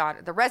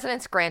daughter, the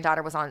resident's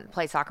granddaughter,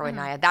 played soccer with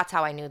Naya. That's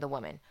how I knew the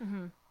woman.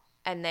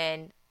 And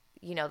then,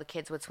 you know, the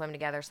kids would swim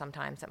together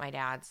sometimes at my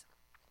dad's.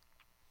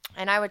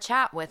 And I would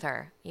chat with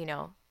her, you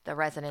know, the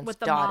resident's With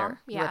the daughter. mom?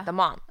 Yeah. With the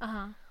mom.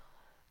 Uh-huh.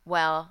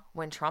 Well,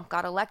 when Trump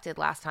got elected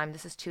last time,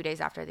 this is 2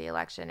 days after the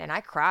election, and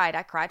I cried.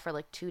 I cried for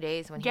like 2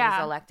 days when he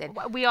was elected.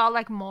 We all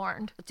like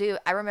mourned. Dude,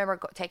 I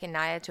remember taking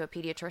Naya to a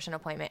pediatrician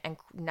appointment, and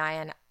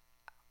Naya's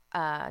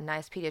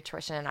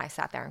pediatrician and I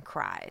sat there and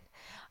cried.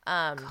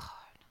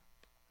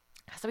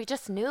 So we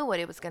just knew what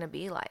it was going to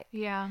be like.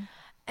 Yeah.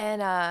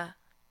 And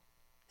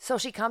so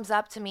she comes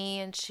up to me,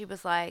 and she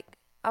was like,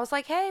 I was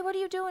like, hey, what are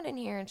you doing in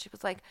here? And she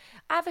was like,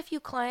 I have a few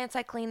clients.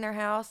 I clean their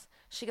house.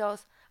 She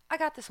goes, I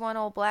got this one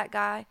old black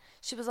guy.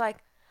 She was like,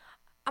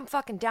 I'm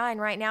fucking dying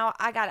right now.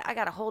 I got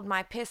to hold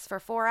my piss for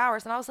 4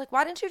 hours. And I was like,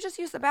 why didn't you just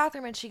use the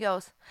bathroom? And she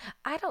goes,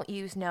 I don't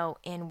use no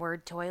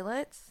inward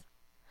toilets.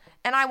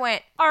 And I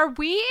went, are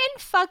we in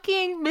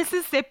fucking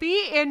Mississippi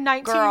in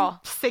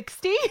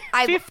 1960?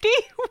 50?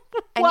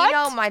 And you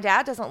know, my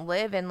dad doesn't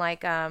live in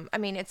like, I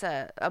mean, it's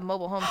a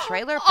mobile home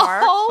trailer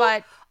park,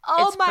 but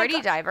it's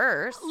pretty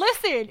diverse.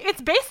 Listen,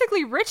 it's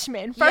basically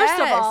Richmond, first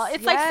of all.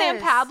 It's like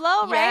San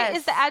Pablo, right?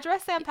 Is the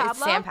address San Pablo?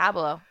 It's San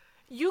Pablo.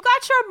 You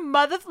got your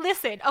mother.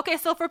 Listen, okay,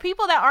 so for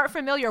people that aren't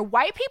familiar,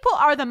 white people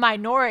are the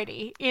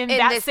minority in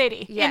that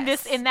city,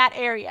 in that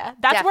area.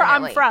 That's where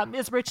I'm from,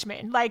 is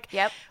Richmond. Like,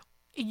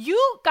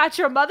 you got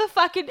your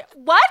motherfucking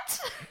what?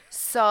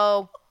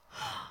 So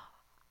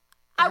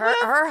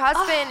her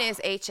husband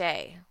is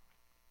HA.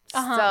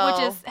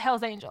 Which is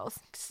Hell's Angels.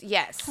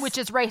 Yes. Which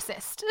is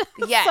racist.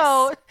 Yes.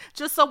 So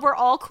just so we're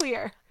all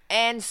clear.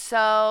 And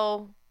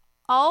so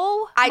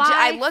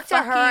I looked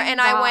at her and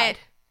God. I went,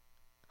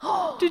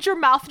 oh. Did your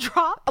mouth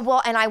drop?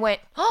 Well, and I went,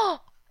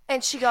 oh,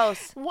 and she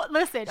goes, what?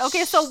 Listen,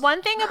 okay, so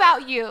one thing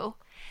about you,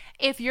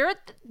 if you're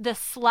the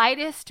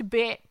slightest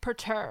bit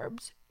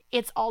perturbed,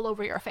 it's all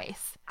over your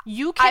face.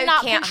 You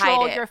cannot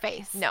control your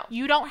face. No.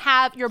 You don't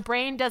have, your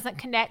brain doesn't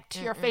connect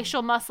to your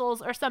facial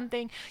muscles or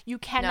something. You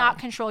cannot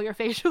control your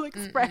facial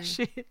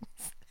expressions.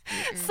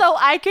 So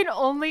I can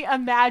only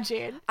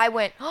imagine. I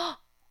went, oh,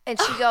 and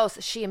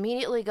she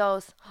immediately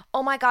goes,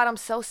 oh my God, I'm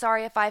so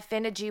sorry if I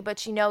offended you,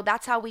 but you know,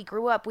 that's how we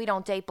grew up. We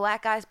don't date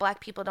black guys.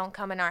 Black people don't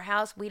come in our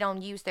house. We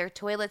don't use their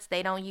toilets.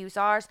 They don't use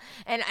ours.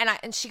 And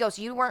she goes,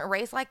 you weren't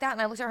raised like that?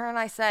 And I looked at her and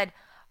I said,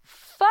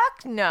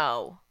 fuck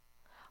no.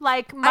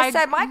 Like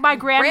my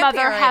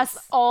grandmother has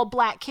all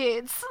black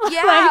kids.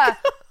 Yeah.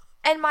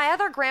 And my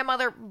other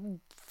grandmother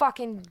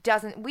fucking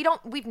doesn't.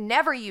 We've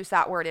never used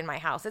that word in my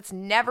house. It's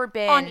never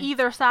been on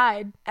either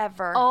side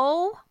ever.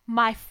 Oh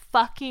my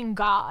fucking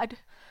God.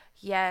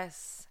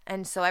 Yes.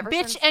 And so ever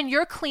bitch, since, and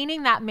you're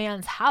cleaning that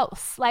man's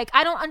house. Like,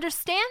 I don't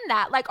understand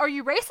that. Like, are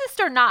you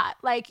racist or not?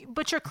 Like,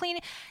 but you're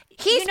cleaning.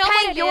 He's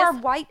paying your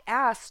white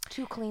ass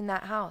to clean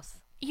that house.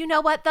 You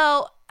know what,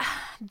 though?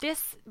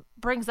 This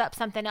brings up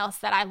something else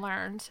that I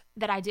learned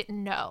that I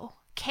didn't know.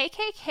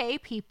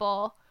 KKK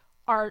people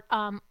are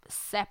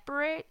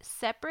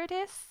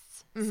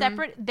separatists.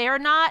 They're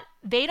not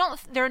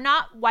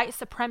white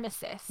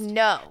supremacists.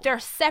 No. They're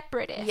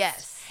separatists.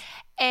 Yes.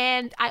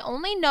 And I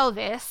only know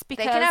this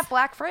because they can have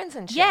black friends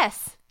and shit.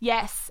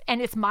 Yes.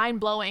 And it's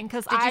mind-blowing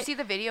because Did you see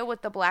the video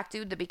with the black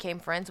dude that became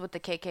friends with the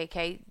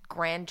KKK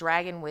Grand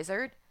Dragon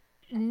Wizard?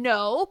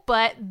 No,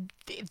 but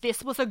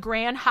this was a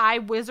grand high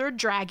wizard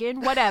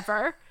dragon,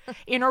 whatever,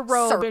 in a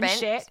robe Serpent. and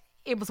shit.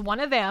 It was one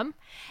of them,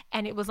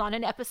 and it was on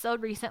an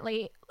episode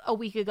recently, a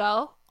week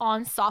ago,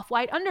 on Soft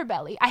White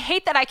Underbelly. I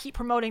hate that I keep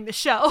promoting the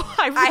show.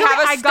 I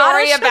have a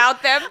story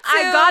about them, too.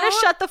 I gotta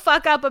shut the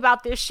fuck up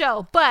about this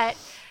show, but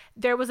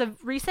there was a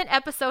recent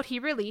episode he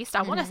released.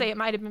 I want to say it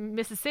might have been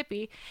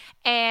Mississippi,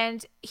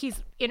 and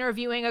he's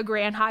interviewing a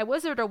grand high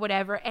wizard or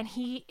whatever, and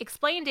he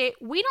explained it.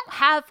 We don't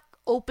have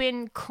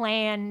open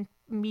clan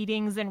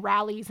meetings and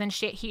rallies and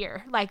shit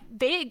here. Like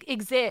they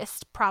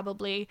exist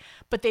probably,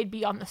 but they'd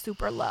be on the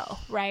super low,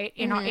 right?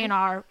 In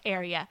our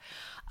area.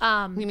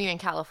 You mean in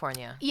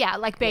California? Yeah,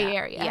 like Bay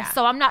Area. Yeah.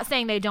 So I'm not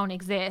saying they don't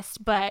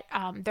exist, but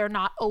they're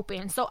not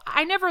open. So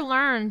I never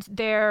learned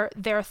their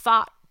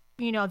thought,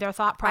 their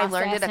thought process. I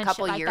learned it a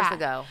couple years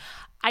ago.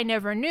 I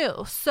never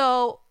knew.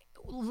 So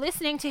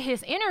listening to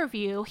his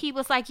interview, he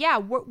was like, yeah,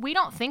 we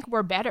don't think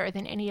we're better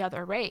than any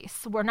other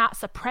race. We're not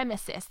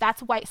supremacists.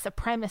 That's white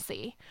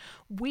supremacy.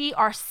 We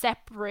are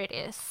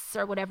separatists,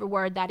 or whatever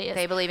word that is.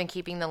 They believe in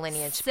keeping the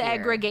lineage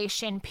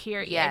segregation,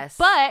 period. Yes.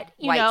 But,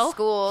 white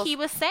schools. He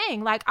was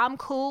saying, like, I'm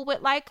cool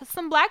with, like,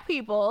 some black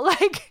people.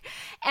 Like,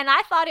 and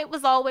I thought it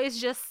was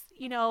always just,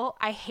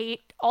 I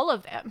hate all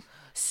of them.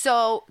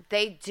 So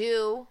they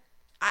do.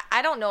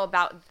 I don't know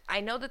about, I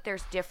know that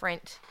there's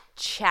different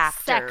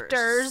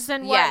sectors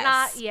and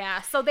whatnot. Yeah.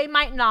 So they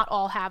might not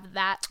all have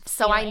that.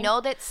 So feeling. I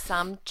know that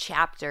some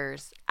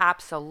chapters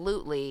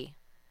absolutely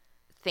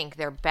think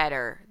they're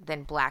better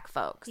than black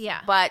folks.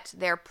 Yeah. But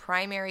their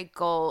primary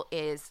goal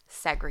is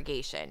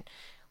segregation.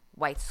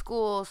 White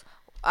schools,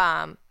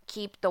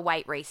 keep the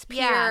white race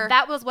pure. Yeah,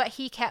 that was what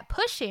he kept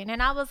pushing.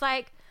 And I was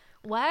like,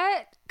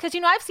 what? Because,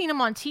 I've seen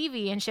him on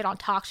TV and shit on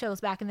talk shows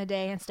back in the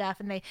day and stuff.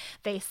 And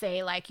they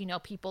say, like,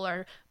 people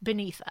are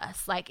beneath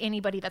us. Like,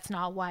 anybody that's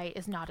not white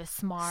is not as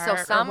smart.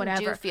 So some or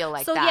whatever. do feel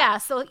like that. So, yeah.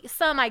 So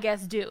some, I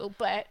guess, do.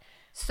 But.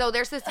 So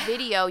there's this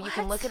video. You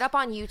can look it up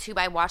on YouTube.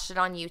 I watched it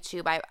on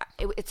YouTube.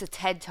 It's a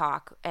TED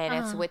Talk. And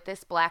it's with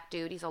this black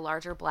dude. He's a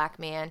larger black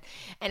man.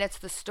 And it's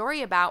the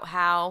story about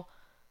how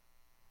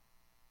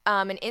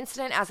an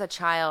incident as a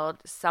child,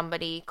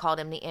 somebody called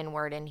him the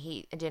N-word and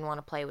he didn't want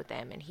to play with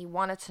him. And he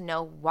wanted to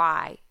know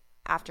why.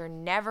 I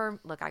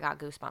got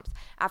goosebumps.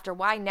 After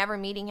never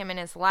meeting him in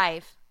his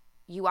life,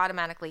 you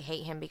automatically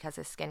hate him because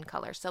of his skin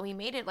color. So he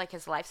made it like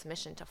his life's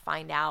mission to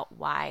find out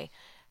why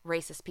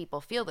racist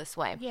people feel this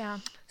way. Yeah.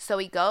 So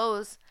he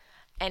goes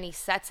and he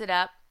sets it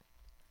up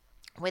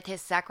with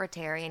his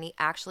secretary and he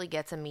actually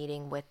gets a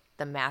meeting with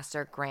the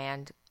master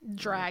grand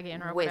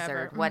dragon or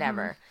wizard,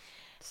 whatever. Mm-hmm.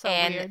 So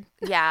weird.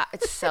 Yeah,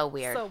 it's so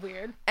weird. So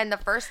weird. And the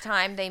first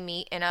time they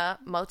meet in a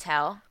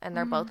motel and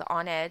they're both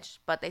on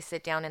edge, but they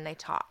sit down and they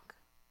talk.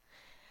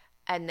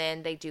 And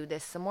then they do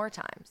this some more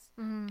times.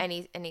 And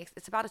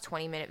it's about a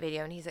 20-minute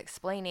video and he's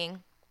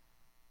explaining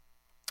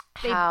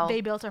how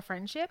they built a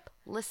friendship.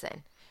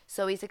 Listen.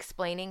 So he's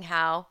explaining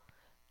how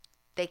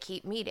they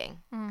keep meeting.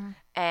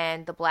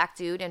 And the black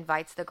dude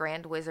invites the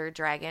grand wizard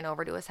dragon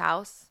over to his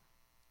house.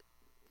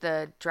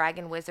 The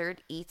dragon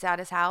wizard eats at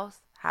his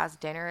house, has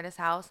dinner at his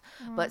house,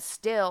 but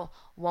still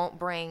won't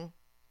bring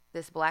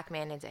this black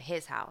man into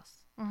his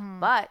house.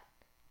 But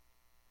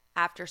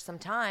after some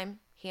time,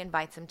 he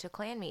invites him to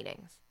clan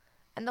meetings.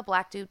 And the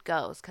black dude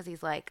goes because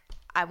he's like,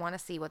 I want to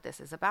see what this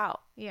is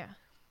about. Yeah.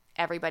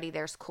 Everybody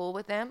there's cool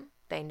with him.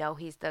 They know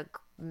he's the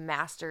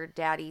master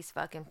daddy's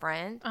fucking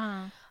friend.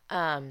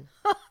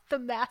 The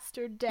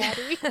master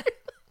daddy.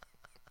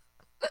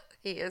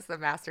 He is the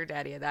master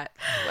daddy of that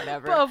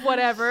whatever. Of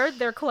whatever,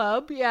 their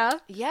club, yeah.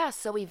 Yeah,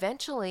 so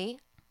eventually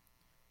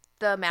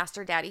the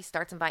master daddy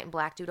starts inviting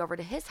black dude over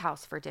to his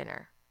house for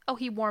dinner. Oh,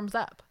 he warms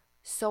up.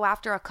 So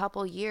after a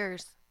couple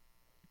years,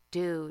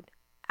 dude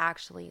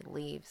actually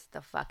leaves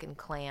the fucking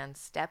clan,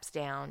 steps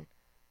down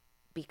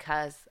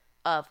because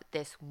of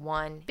this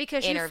one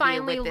because you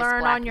finally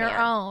learn on your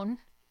own.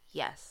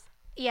 Yes.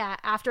 Yeah,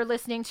 after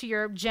listening to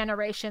your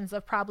generations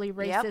of probably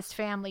racist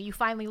family, you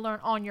finally learn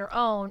on your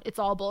own it's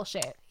all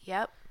bullshit.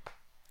 Yep.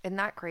 Isn't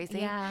that crazy?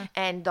 Yeah.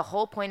 And the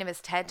whole point of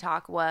his TED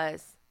Talk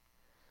was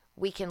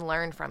we can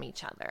learn from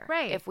each other.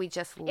 Right. If we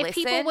just listen. If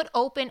people would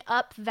open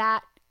up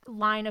that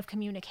line of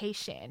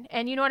communication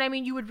and you know what I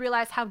mean, you would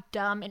realize how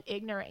dumb and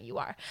ignorant you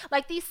are.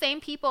 Like these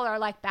same people are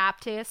like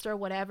Baptist or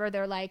whatever,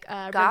 they're like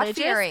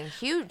God-fearing,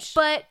 huge.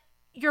 But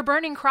you're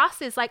burning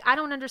crosses. Like, I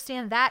don't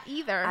understand that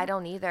either. I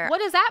don't either. What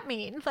does that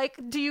mean? Like,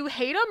 do you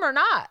hate them or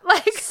not?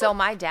 Like, so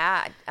my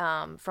dad,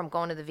 from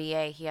going to the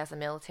VA, he has a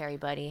military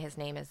buddy. His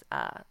name is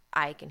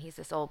Ike, and he's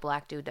this old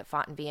black dude that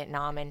fought in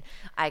Vietnam. And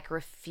Ike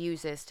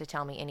refuses to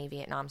tell me any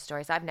Vietnam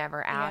stories. I've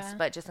never asked,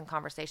 but just in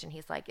conversation,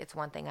 he's like, it's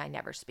one thing I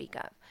never speak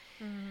of.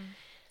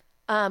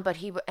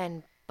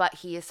 But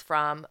he is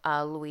from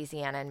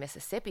Louisiana and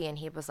Mississippi, and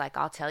he was like,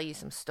 I'll tell you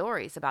some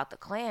stories about the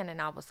Klan.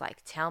 And I was like,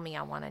 tell me,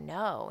 I want to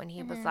know. And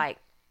he was like,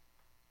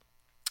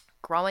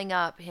 growing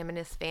up, him and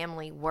his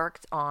family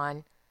worked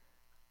on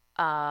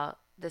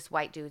this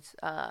white dude's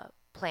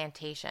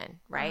plantation,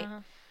 right?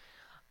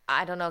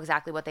 I don't know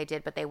exactly what they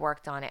did, but they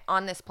worked on it.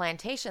 On this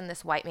plantation,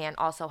 this white man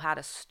also had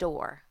a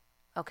store,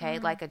 okay,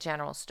 like a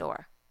general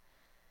store.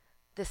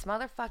 These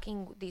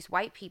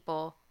white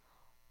people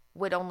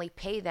would only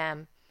pay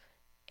them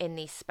in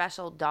these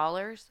special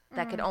dollars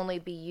that could only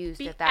be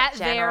used at that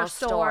general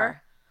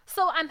store.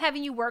 So I'm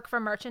having you work for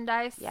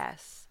merchandise?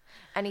 Yes.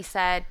 And he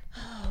said,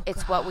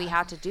 it's what we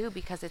had to do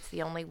because it's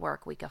the only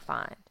work we could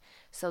find.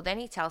 So then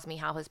he tells me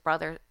how his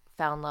brother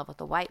fell in love with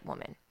a white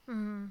woman.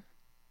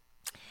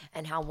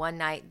 And how one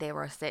night they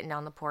were sitting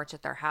on the porch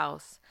at their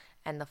house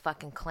and the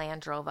fucking Klan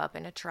drove up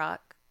in a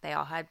truck They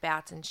all had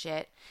bats and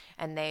shit.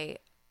 And they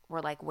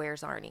were like,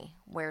 where's Arnie?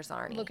 Where's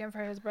Arnie? Looking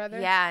for his brother?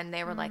 Yeah, and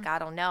they were like, I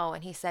don't know.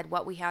 And he said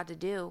what we had to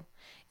do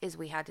is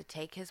we had to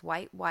take his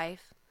white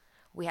wife.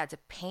 We had to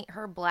paint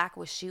her black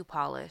with shoe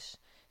polish.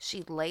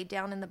 She laid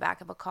down in the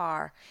back of a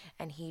car,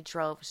 and he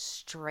drove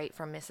straight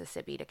from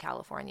Mississippi to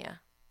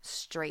California.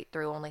 Straight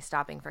through, only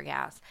stopping for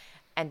gas.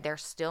 And they're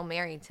still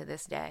married to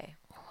this day.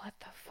 What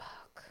the fuck?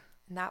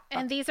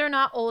 And these are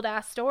not old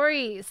ass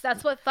stories.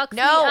 That's what fucks me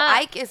up. No,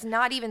 Ike is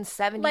not even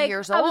 70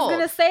 years old. I was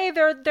gonna say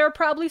they're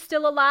probably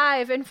still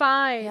alive and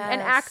fine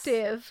and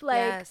active.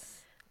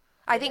 Yes.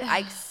 I think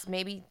Ike's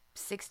maybe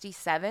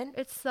 67.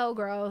 It's so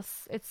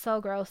gross. It's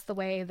so gross the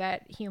way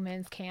that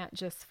humans can't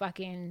just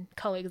fucking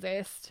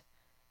coexist.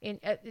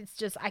 It's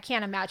just, I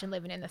can't imagine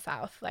living in the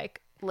South.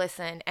 Like,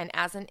 listen, and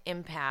as an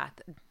empath,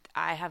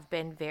 I have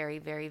been very,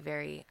 very,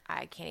 very,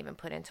 I can't even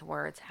put into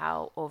words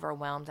how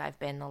overwhelmed I've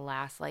been the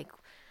last, like,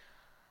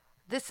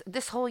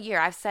 this whole year.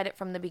 I've said it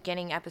from the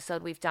beginning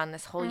episode we've done.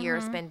 This whole year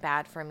has been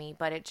bad for me,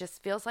 but it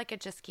just feels like it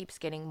just keeps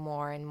getting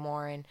more and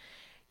more. And,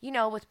 you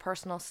know, with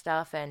personal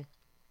stuff and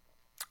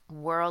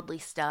worldly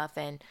stuff,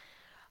 and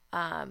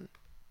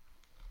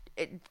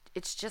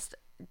it's just,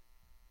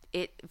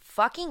 it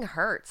fucking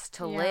hurts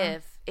to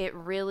live. It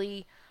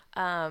really,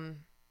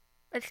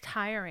 it's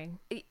tiring.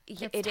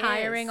 It's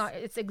tiring.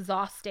 It's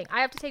exhausting.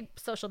 I have to take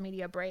social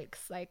media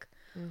breaks, like,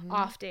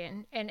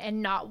 often,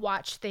 and not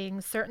watch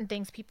certain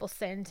things people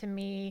send to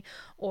me,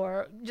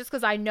 or just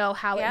because I know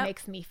how it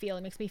makes me feel.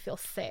 It makes me feel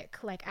sick.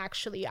 Like,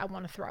 actually, I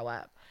want to throw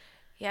up.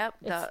 Yep.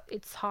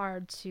 It's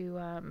hard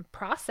to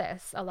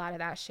process a lot of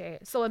that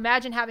shit. So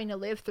imagine having to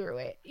live through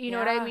it. You know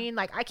what I mean?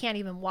 Like, I can't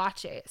even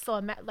watch it. So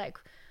I'm like,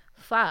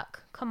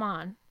 fuck, come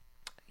on.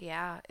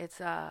 Yeah, it's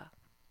a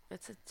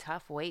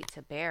tough weight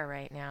to bear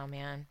right now,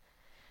 man.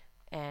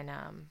 And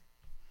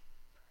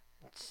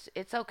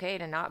it's okay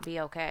to not be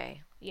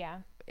okay. Yeah.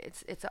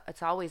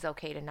 It's always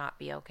okay to not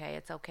be okay.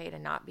 It's okay to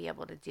not be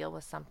able to deal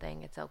with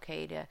something. It's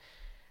okay to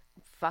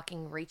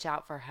fucking reach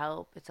out for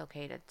help. It's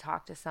okay to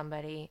talk to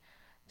somebody.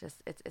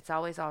 Just it's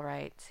always all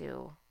right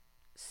to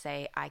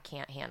say, I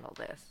can't handle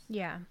this.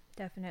 Yeah,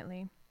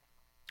 definitely.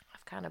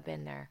 I've kind of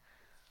been there,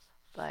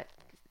 but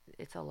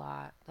it's a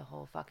lot.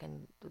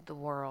 The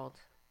world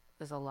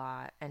is a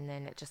lot. And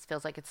then it just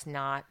feels like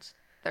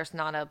there's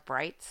not a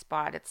bright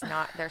spot.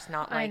 There's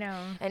not like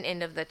an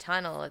end of the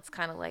tunnel. It's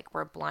kind of like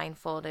we're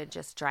blindfolded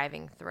just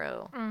driving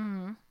through.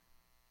 Mm-hmm.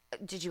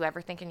 Did you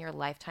ever think in your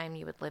lifetime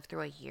you would live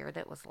through a year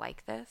that was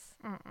like this?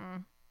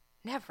 Mm-mm.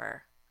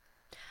 Never.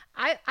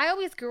 I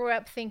always grew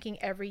up thinking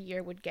every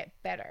year would get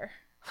better.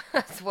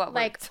 That's what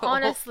we're told.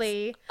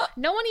 Honestly,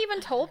 no one even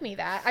told me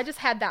that. I just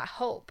had that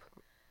hope.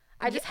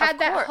 I just had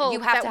that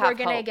hope that we're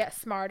going to get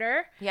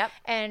smarter. Yep.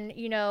 And,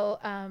 you know,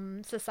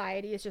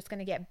 society is just going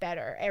to get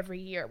better every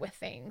year with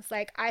things.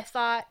 Like, I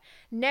thought,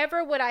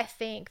 never would I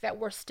think that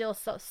we're still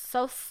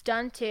so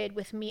stunted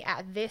with me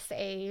at this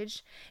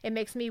age. It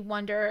makes me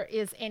wonder,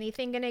 is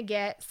anything going to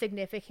get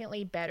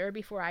significantly better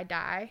before I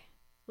die?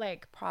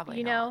 Like, probably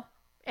you not. know?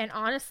 And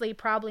honestly,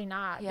 probably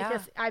not. Yeah.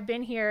 Because I've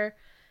been here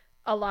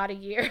a lot of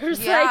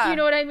years. Yeah. Like, you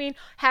know what I mean?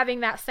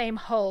 Having that same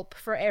hope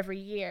for every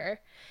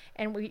year.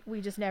 And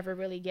we just never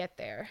really get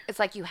there. It's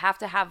like you have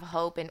to have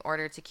hope in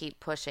order to keep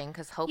pushing,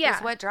 because hope is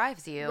what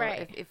drives you.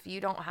 Right. If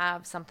you don't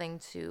have something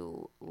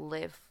to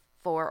live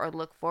for or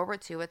look forward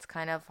to, it's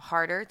kind of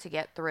harder to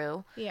get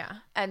through. Yeah.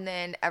 And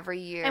then every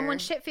year. And when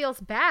shit feels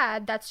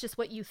bad, that's just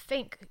what you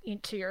think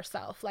to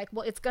yourself. Like,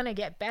 well, it's going to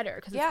get better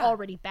because it's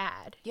already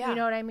bad. Yeah. You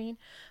know what I mean?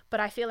 But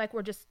I feel like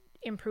we're just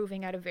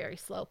improving at a very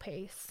slow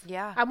pace.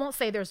 Yeah. I won't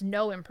say there's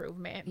no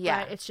improvement.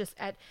 Yeah. But it's just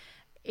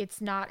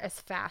it's not as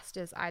fast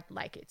as I'd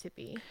like it to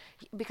be.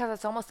 Because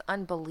it's almost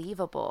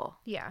unbelievable.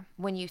 Yeah.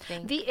 When you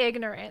think. The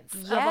ignorance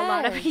of a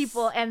lot of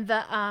people, and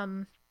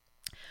the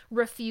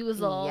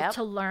refusal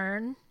to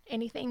learn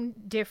anything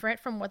different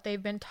from what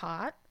they've been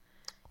taught.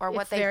 Or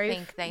what they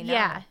think they know.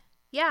 Yeah.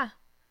 Yeah.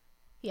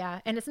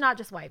 Yeah. And it's not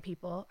just white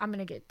people. I'm going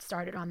to get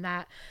started on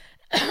that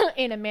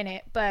in a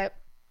minute. But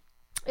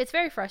it's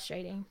very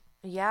frustrating.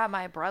 Yeah.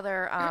 My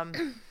brother...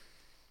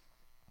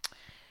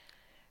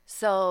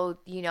 So,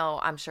 you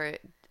know, I'm sure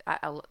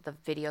the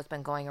video's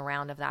been going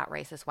around of that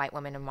racist white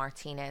woman in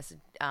Martinez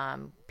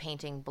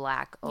painting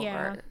black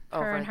over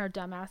her and her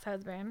dumbass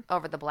husband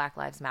over the Black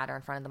Lives Matter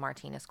in front of the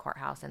Martinez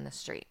courthouse in the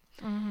street.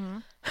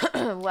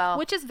 Mm-hmm. Well,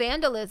 which is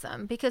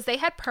vandalism, because they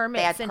had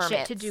permits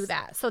shit to do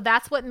that. So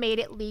that's what made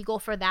it legal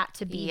for that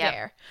to be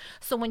there.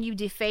 So when you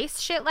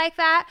deface shit like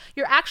that,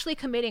 you're actually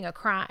committing a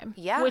crime.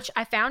 Yeah. Which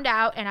I found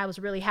out and I was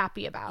really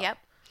happy about. Yep.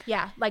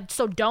 Yeah, like,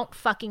 so don't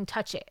fucking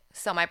touch it.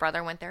 So my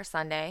brother went there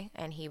Sunday,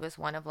 and he was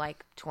one of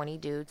like 20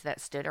 dudes that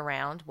stood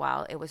around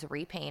while it was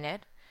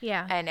repainted.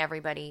 Yeah. And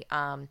everybody...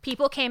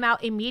 people came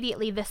out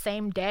immediately the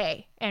same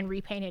day and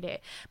repainted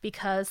it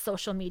because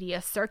social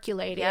media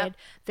circulated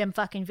them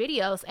fucking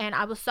videos. And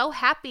I was so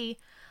happy.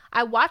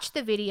 I watched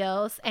the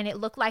videos, and it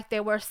looked like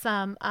there were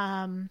some...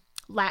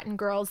 Latin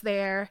girls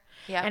there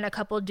and a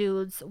couple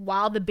dudes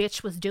while the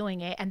bitch was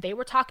doing it, and they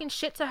were talking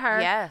shit to her.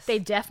 Yes. They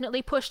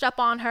definitely pushed up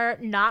on her,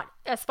 not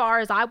as far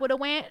as I would have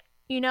went,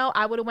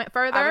 I would have went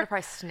further. I would have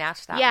probably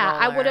snatched that roller.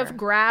 I would have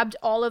grabbed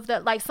all of the,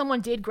 like,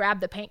 someone did grab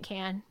the paint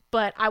can,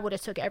 but I would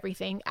have took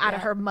everything out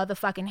of her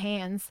motherfucking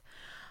hands.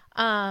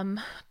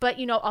 But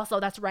also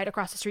that's right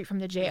across the street from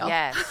the jail.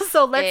 Yes,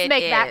 so let's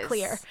make that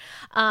clear.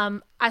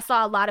 I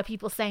saw a lot of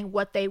people saying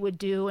what they would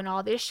do and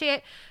all this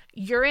shit.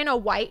 You're in a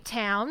white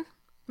town.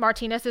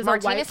 Martinez is a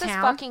white town. Martinez is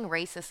fucking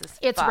racist as fuck.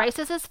 It's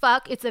racist as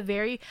fuck.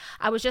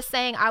 I was just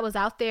saying, I was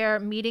out there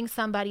meeting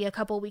somebody a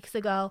couple weeks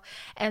ago,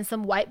 and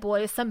some white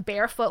boys, some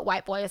barefoot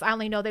white boys. I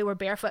only know they were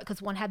barefoot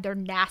because one had their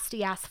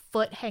nasty ass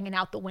foot hanging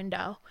out the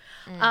window.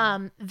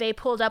 They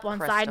pulled up on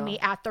side me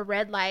at the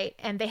red light,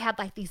 and they had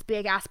like these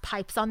big ass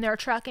pipes on their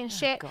truck and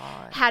shit.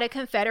 God. Had a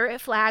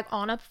Confederate flag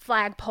on a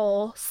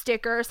flagpole,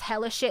 stickers,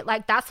 hella shit.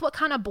 Like, that's what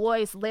kind of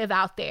boys live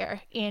out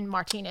there in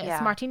Martinez. Yeah.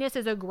 Martinez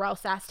is a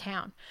gross ass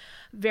town.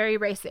 Very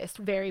racist,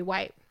 very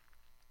white.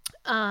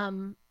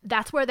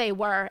 That's where they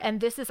were.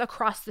 And this is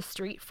across the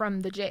street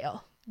from the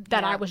jail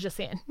that I was just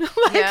in.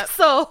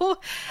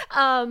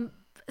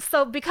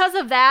 So because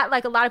of that,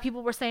 like, a lot of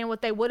people were saying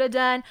what they would have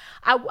done.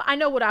 I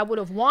know what I would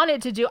have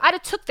wanted to do. I'd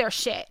have took their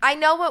shit. I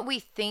know what we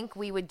think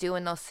we would do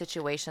in those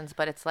situations,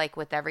 but it's like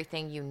with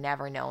everything, you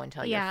never know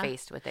until you're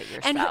faced with it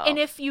yourself. And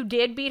if you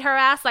did beat her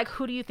ass, like,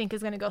 who do you think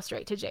is going to go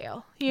straight to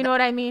jail? You know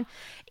what I mean?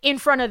 In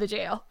front of the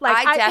jail.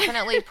 Like, I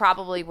definitely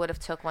probably would have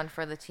took one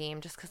for the team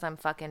just because I'm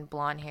fucking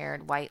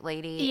blonde-haired white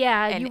lady.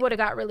 Yeah, and you would have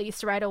got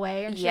released right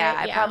away and shit. Yeah,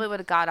 I probably would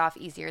have got off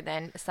easier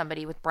than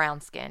somebody with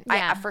brown skin.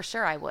 Yeah. For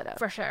sure I would have.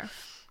 For sure.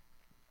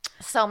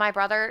 So my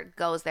brother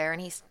goes there,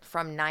 and he's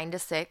from 9 to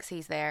 6.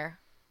 He's there,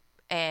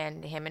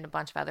 and him and a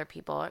bunch of other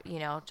people,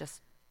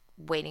 just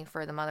waiting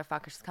for the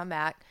motherfuckers to come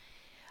back.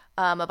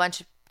 A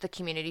bunch of the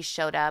community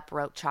showed up,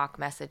 wrote chalk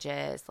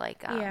messages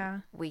like,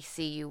 we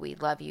see you, we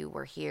love you,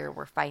 we're here,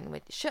 we're fighting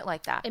with shit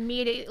like that.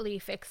 Immediately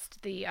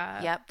fixed the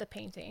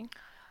painting.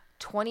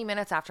 20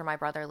 minutes after my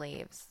brother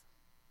leaves,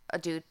 a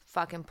dude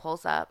fucking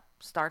pulls up,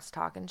 starts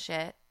talking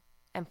shit,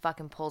 and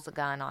fucking pulls a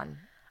gun on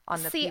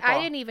the people. I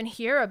didn't even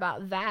hear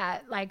about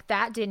that. Like,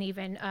 that didn't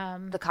even...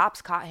 The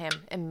cops caught him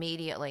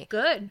immediately.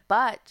 Good.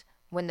 But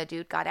when the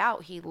dude got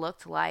out, he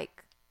looked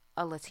like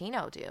a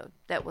Latino dude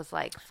that was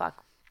like,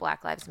 fuck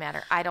Black Lives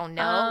Matter. I don't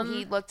know.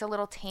 He looked a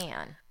little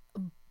tan.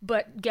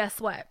 But guess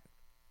what?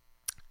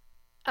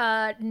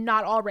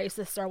 Not all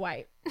racists are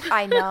white.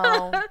 I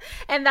know.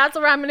 And that's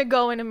where I'm going to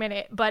go in a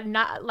minute. But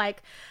not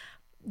like...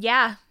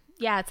 Yeah,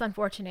 it's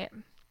unfortunate.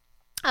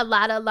 A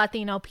lot of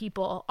Latino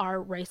people are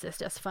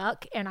racist as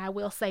fuck, and I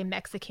will say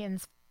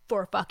Mexicans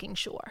for fucking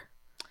sure.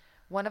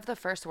 One of the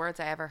first words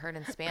I ever heard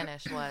in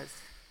Spanish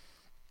was...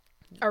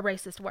 a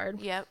racist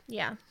word. Yep.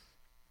 Yeah.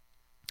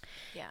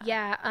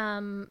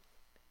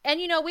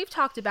 And, we've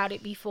talked about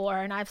it before,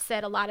 and I've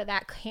said a lot of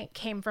that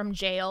came from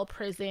jail,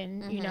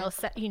 prison,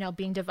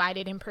 being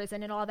divided in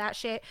prison and all that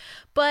shit.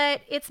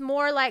 But it's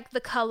more like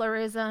the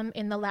colorism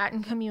in the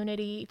Latin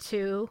community,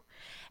 too.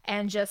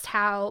 And just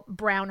how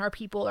brown our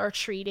people are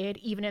treated,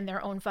 even in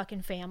their own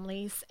fucking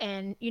families.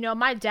 And,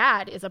 my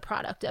dad is a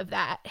product of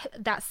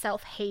that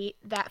self-hate,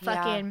 that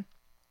fucking,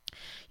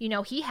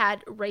 he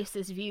had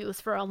racist views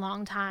for a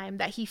long time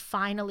that he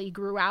finally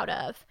grew out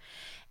of.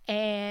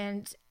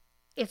 And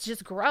it's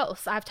just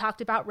gross. I've talked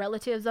about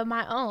relatives of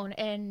my own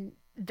and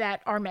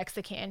that are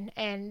Mexican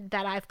and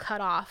that I've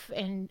cut off,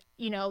 and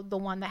the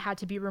one that had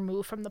to be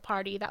removed from the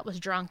party that was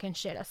drunk and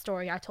shit, a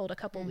story I told a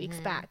couple weeks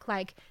back.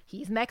 Like,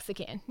 he's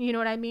Mexican, you know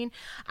what I mean?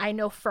 I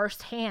know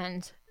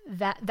firsthand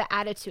that the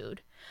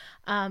attitude.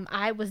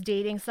 I was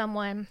dating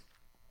someone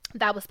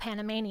that was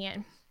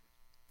Panamanian,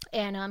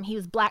 and he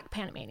was black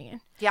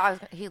Panamanian. Yeah,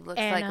 he looks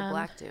like a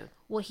black dude.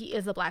 Well, he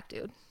is a black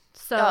dude.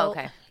 So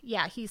okay.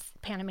 Yeah, he's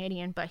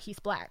Panamanian, but he's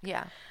black.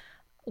 Yeah.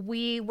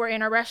 We were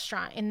in a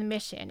restaurant in the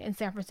Mission in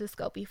San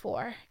Francisco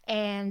before,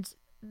 and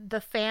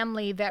the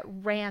family that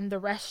ran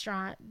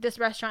this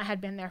restaurant had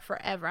been there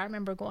forever. I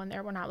remember going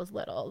there when I was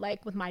little,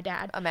 like with my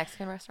dad. A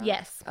Mexican restaurant?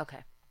 Yes. Okay.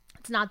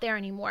 It's not there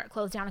anymore. It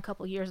closed down a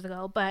couple years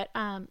ago, but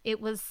it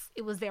was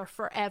there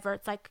forever.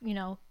 It's like,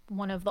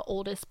 one of the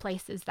oldest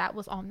places that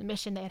was on the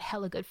Mission. They had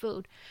hella good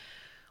food.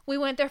 We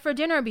went there for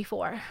dinner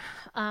before,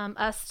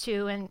 us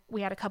two, and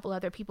we had a couple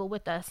other people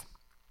with us.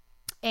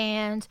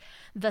 And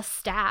the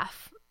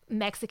staff,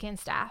 Mexican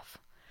staff,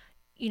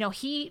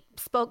 he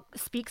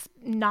speaks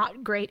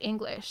not great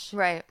English.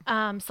 Right.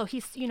 So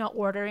he's,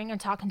 ordering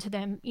and talking to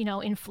them,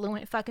 in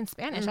fluent fucking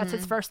Spanish. That's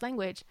his first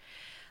language.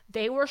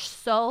 They were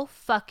so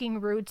fucking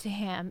rude to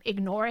him,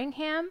 ignoring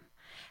him.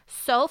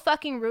 So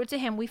fucking rude to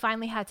him. We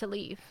finally had to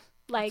leave.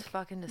 Like, it's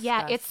fucking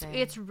disgusting.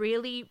 Yeah, it's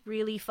really,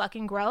 really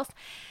fucking gross.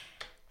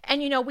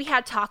 And, we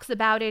had talks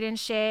about it and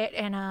shit.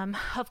 And,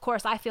 of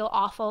course, I feel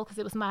awful because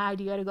it was my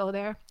idea to go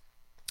there.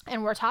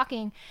 And we're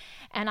talking,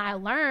 and I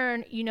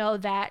learned,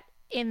 that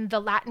in the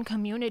Latin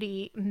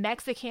community,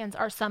 Mexicans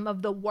are some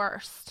of the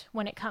worst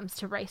when it comes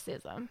to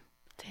racism.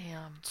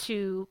 Damn.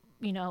 To,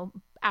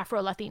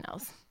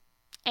 Afro-Latinos.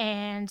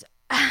 And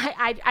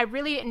I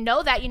really didn't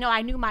know that.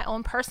 I knew my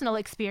own personal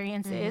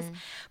experiences,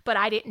 but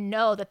I didn't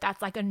know that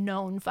that's like a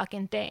known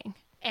fucking thing.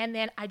 And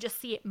then I just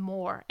see it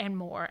more and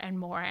more and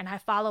more. And I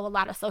follow a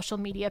lot of social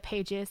media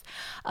pages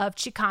of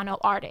Chicano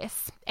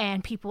artists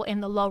and people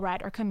in the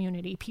lowrider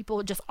community,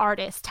 people, just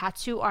artists,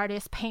 tattoo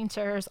artists,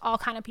 painters, all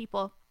kind of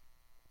people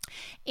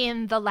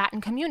in the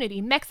Latin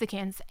community,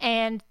 Mexicans.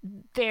 And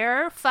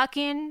they're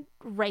fucking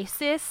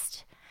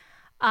racist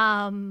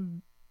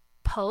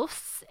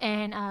posts,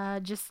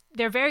 and just,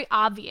 they're very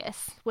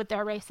obvious with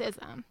their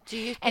racism. Do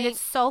you think, and it's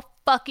so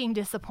fucking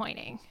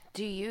disappointing.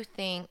 Do you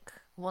think,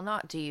 well,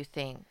 not do you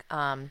think,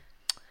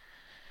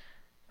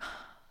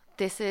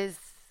 this is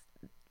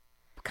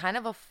kind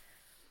of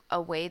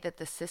a way that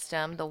the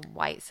system, the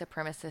white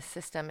supremacist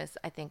system, is,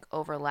 I think,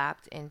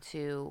 overlapped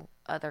into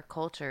other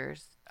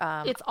cultures.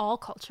 It's all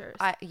cultures.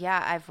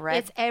 I've read.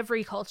 It's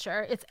every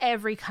culture. It's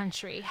every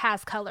country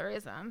has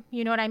colorism.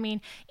 You know what I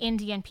mean?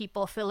 Indian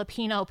people,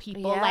 Filipino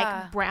people,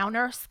 like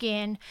browner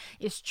skin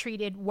is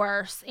treated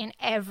worse in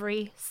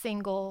every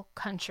single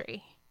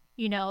country.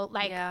 You know,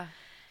 like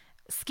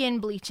skin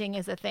bleaching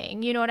is a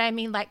thing. You know what I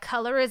mean? Like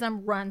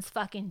colorism runs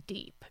fucking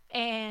deep.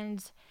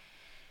 And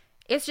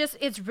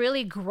it's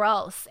really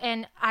gross.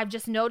 And I've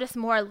just noticed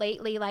more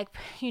lately, like,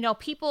 you know,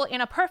 people in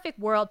a perfect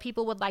world,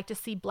 people would like to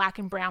see black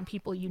and brown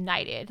people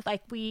united.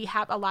 Like, we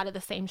have a lot of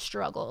the same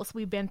struggles.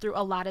 We've been through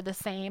a lot of the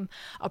same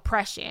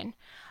oppression.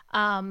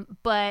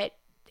 But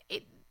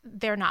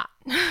they're not.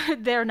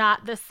 They're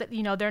not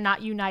they're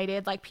not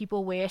united like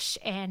people wish.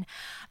 And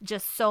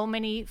just so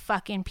many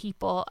fucking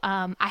people.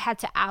 I had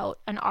to out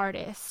an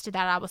artist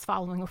that I was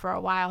following for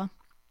a while.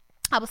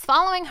 I was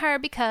following her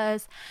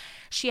because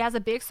she has a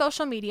big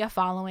social media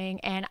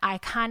following, and I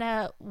kind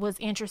of was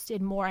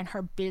interested more in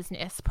her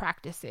business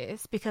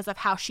practices because of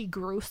how she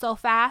grew so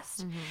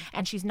fast.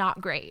 And she's not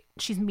great.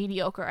 She's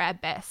mediocre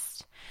at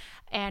best.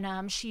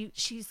 And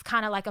she's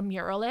kind of like a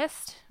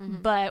muralist,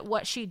 but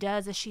what she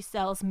does is she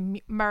sells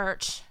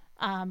merch,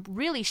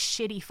 really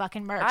shitty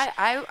fucking merch.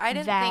 I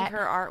didn't think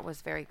her art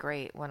was very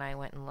great when I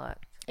went and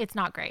looked. It's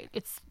not great.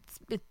 It's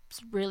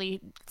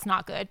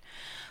not good.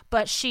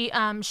 But she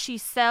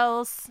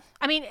sells,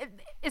 I mean,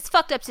 it's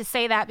fucked up to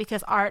say that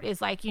because art is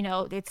like, you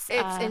know, it's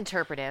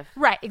interpretive.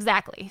 Right,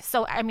 exactly.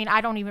 So, I mean, I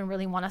don't even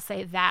really want to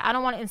say that. I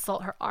don't want to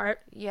insult her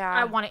art. Yeah.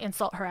 I want to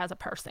insult her as a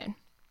person.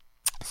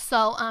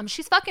 So,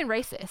 she's fucking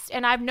racist.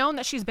 And I've known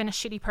that she's been a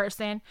shitty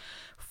person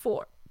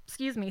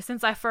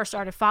since I first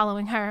started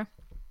following her.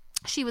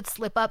 She would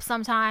slip up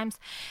sometimes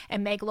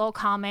and make little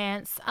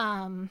comments.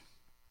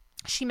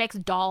 She makes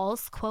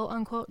dolls, quote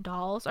unquote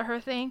dolls are her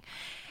thing.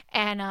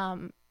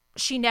 And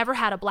she never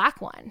had a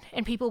black one.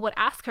 And people would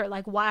ask her,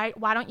 like, why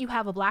don't you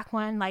have a black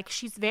one? Like,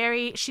 she's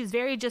very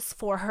just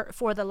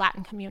for the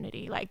Latin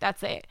community. Like,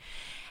 that's it.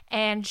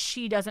 And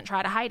she doesn't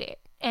try to hide it.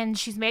 And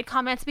she's made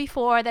comments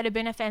before that have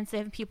been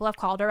offensive. People have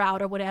called her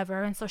out or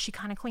whatever. And so she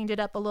kind of cleaned it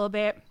up a little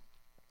bit.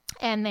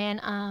 And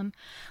then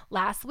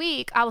last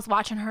week I was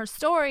watching her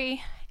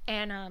story,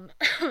 and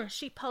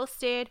she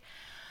posted,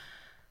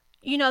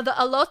 you know, the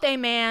elote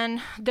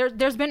man.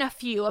 There's been a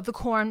few of the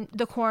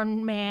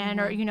corn man,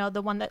 or, you know,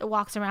 the one that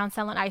walks around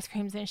selling ice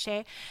creams and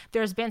shit.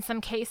 There's been some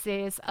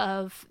cases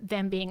of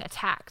them being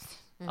attacked.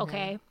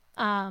 Okay.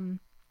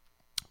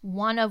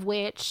 One of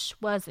which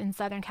was in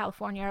Southern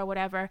California or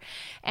whatever,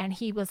 and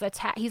he was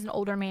attacked. He's an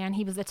older man.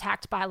 He was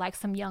attacked by like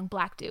some young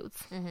black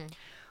dudes.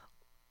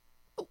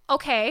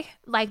 Okay,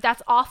 like,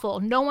 that's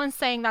awful. No one's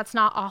saying that's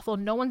not awful.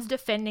 No one's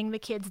defending the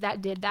kids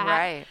that did that.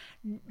 Right.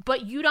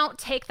 But you don't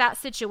take that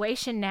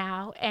situation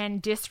now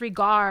and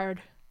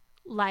disregard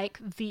like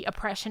the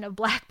oppression of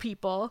black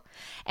people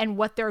and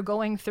what they're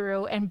going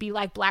through and be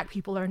like, black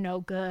people are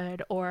no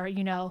good, or,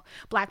 you know,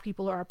 black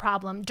people are a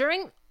problem.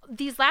 During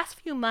these last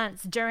few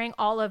months, during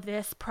all of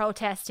this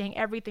protesting,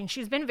 everything,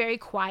 she's been very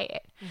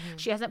quiet.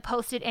 She hasn't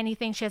posted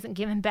anything. She hasn't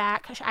given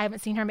back. I haven't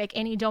seen her make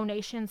any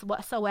donations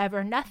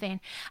whatsoever. Nothing.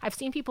 I've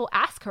seen people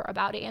ask her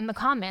about it in the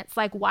comments,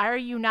 like, why are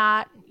you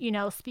not, you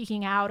know,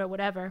 speaking out or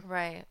whatever?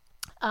 Right.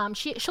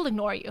 She'll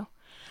ignore you.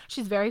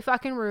 She's very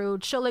fucking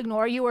rude. She'll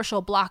ignore you, or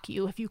she'll block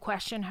you if you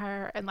question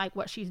her and like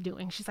what she's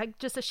doing. She's like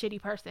just a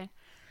shitty person.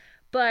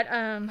 But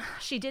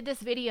she did this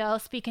video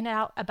speaking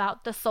out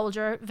about the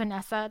soldier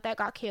Vanessa that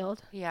got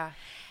killed. Yeah.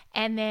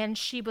 And then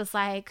she was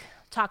like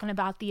talking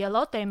about the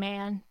elote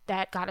man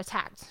that got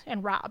attacked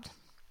and robbed.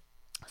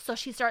 So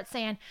she starts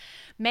saying,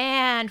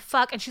 man,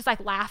 fuck. And she's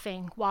like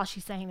laughing while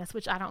she's saying this,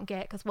 which I don't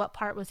get because what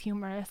part was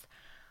humorous.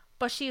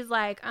 But she's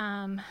like,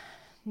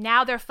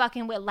 now they're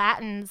fucking with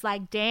Latins.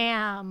 Like,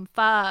 damn,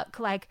 fuck.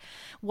 Like,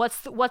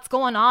 what's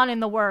going on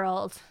in the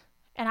world?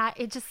 And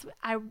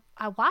I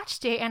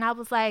watched it and I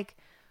was like,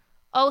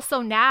 oh,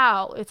 so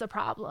now it's a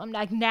problem.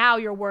 Like, now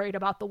you're worried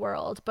about the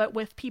world. But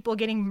with people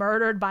getting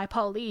murdered by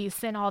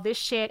police and all this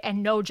shit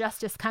and no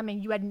justice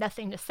coming, you had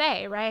nothing to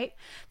say, right?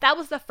 That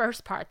was the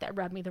first part that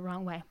rubbed me the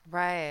wrong way.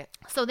 Right.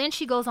 So then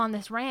she goes on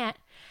this rant,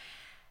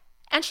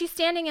 and she's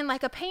standing in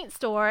like a paint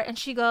store, and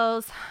she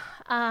goes,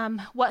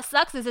 what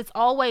sucks is it's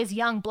always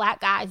young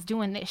black guys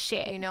doing this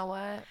shit. You know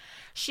what?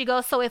 She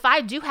goes, so if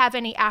I do have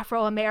any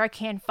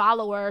Afro-American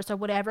followers or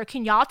whatever,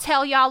 can y'all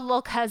tell y'all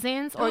little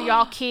cousins or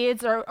y'all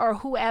kids or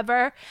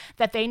whoever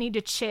that they need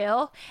to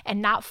chill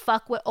and not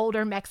fuck with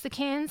older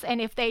Mexicans? And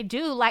if they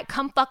do, like,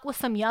 come fuck with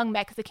some young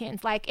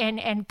Mexicans, like,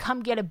 and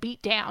come get a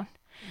beat down.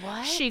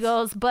 What? She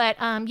goes, but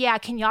yeah,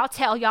 can y'all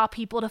tell y'all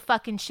people to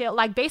fucking chill?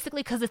 Like,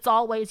 basically, because it's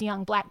always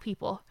young black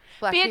people.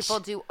 Black people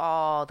do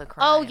all the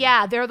crime. Oh,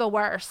 yeah, they're the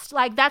worst.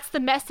 Like, that's the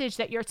message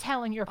that you're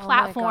telling your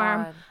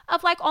platform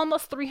of, like,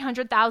 almost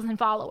 300,000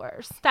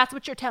 followers. That's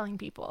what you're telling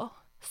people.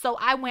 So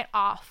I went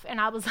off, and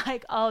I was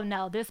like, oh,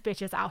 no, this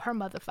bitch is out her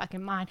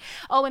motherfucking mind.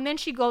 Oh, and then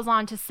she goes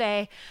on to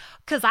say,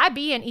 because I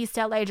be in East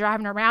LA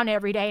driving around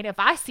every day, and if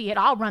I see it,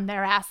 I'll run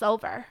their ass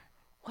over.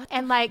 What?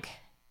 And, like,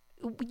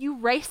 you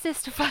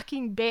racist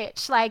fucking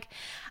bitch. Like,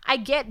 I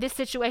get this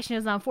situation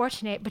is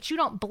unfortunate, but you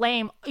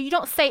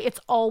don't say it's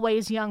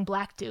always young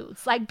black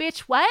dudes. Like, bitch,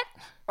 what?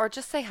 Or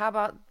just say, how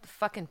about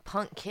fucking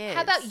punk kids?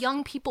 How about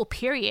young people,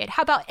 period?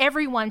 How about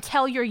everyone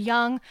tell your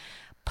young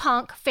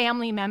punk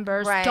family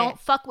members don't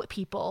fuck with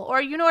people?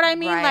 Or you know what I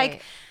mean? Right.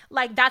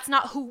 Like that's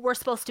not who we're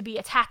supposed to be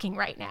attacking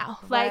right now.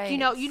 Like, you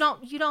know, you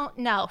don't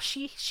know.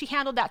 She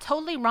handled that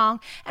totally wrong,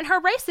 and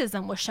her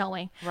racism was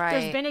showing. Right.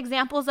 There's been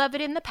examples of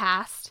it in the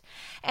past,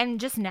 and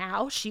just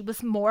now she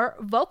was more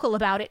vocal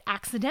about it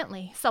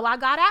accidentally. So I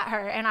got at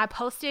her, and I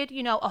posted,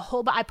 you know,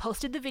 I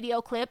posted the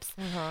video clips.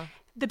 Mm-hmm.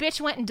 The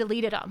bitch went and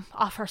deleted them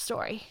off her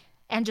story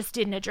and just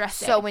didn't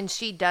address it. So when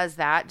she does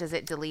that, does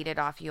it delete it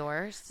off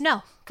yours?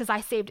 No, because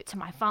I saved it to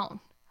my phone.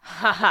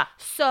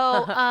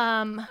 So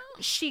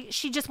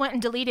she just went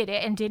and deleted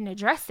it and didn't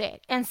address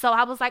it. And so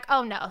I was like,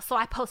 oh no. So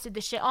I posted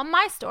the shit on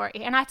my story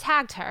and I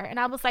tagged her and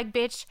I was like,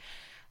 bitch,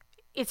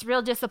 it's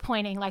real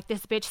disappointing. Like,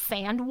 this bitch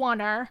sand won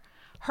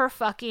her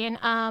fucking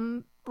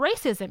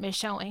racism is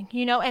showing,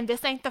 you know, and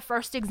this ain't the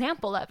first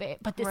example of it,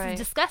 but this is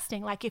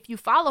disgusting. Like, if you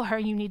follow her,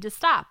 you need to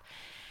stop.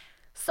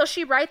 So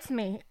she writes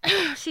me,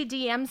 she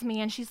DMs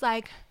me, and she's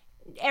like,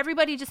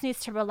 everybody just needs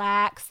to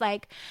relax.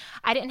 Like,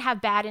 I didn't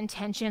have bad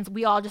intentions.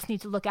 We all just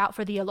need to look out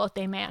for the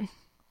elote man.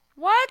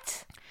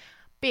 What?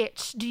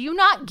 Bitch, do you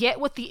not get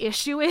what the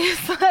issue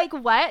is? Like,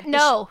 what?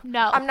 No.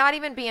 I'm not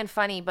even being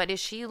funny, but is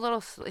she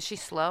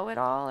slow at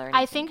all? Or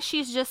anything? I think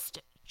she's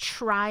just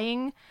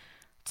trying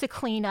to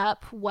clean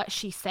up what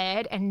she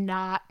said and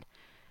not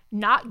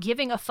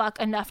giving a fuck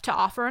enough to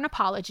offer an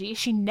apology.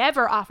 She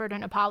never offered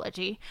an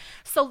apology.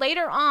 So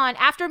later on,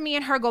 after me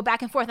and her go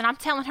back and forth, and I'm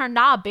telling her,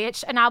 nah,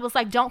 bitch. And I was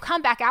like, don't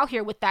come back out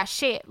here with that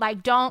shit.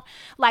 Like, don't,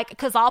 like,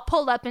 because I'll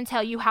pull up and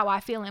tell you how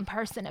I feel in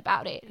person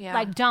about it. Yeah.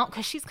 Like, don't,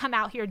 because she's come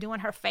out here doing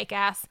her fake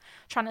ass,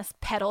 trying to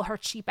peddle her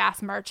cheap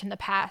ass merch in the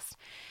past.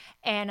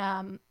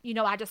 And, you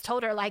know, I just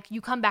told her, like, you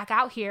come back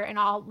out here and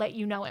I'll let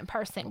you know in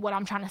person what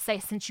I'm trying to say,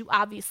 since you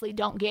obviously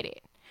don't get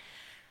it.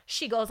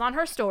 She goes on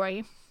her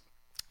story.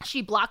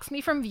 She blocks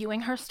me from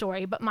viewing her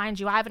story, but mind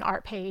you, I have an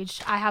art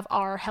page. I have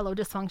our Hello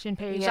Dysfunction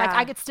page. Yeah. Like,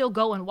 I could still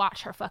go and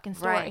watch her fucking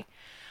story. Right.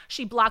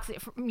 She blocks it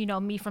from, you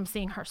know, me from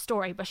seeing her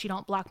story, but she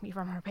don't block me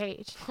from her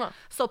page. Huh.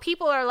 So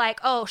people are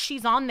like, oh,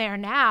 she's on there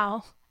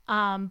now,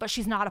 but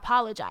she's not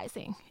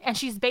apologizing. And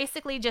she's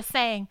basically just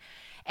saying,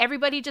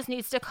 everybody just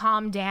needs to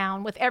calm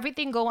down with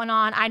everything going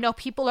on. I know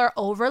people are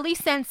overly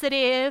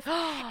sensitive.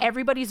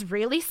 Everybody's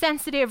really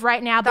sensitive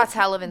right now. That's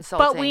hell of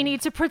insulting. But we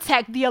need to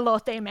protect the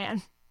elote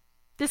man.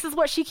 This is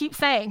what she keeps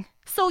saying.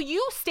 So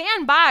you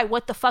stand by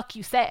what the fuck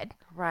you said.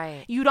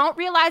 Right. You don't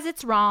realize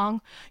it's wrong.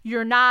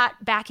 You're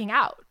not backing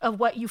out of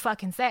what you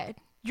fucking said.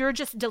 You're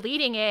just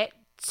deleting it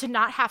to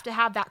not have to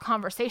have that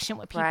conversation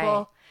with people.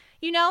 Right.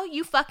 You know,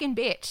 you fucking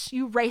bitch.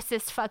 You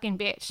racist fucking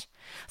bitch.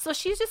 So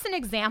she's just an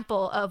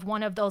example of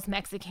one of those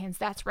Mexicans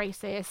that's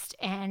racist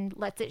and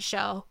lets it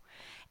show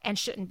and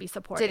shouldn't be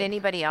supported. Did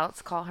anybody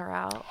else call her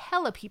out?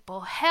 Hella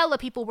people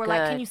were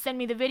like, can you send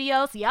me the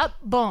videos? Yep.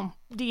 Boom.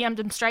 DM'd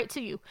them straight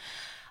to you.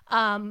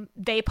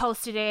 They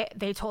posted it.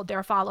 They told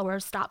their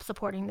followers, stop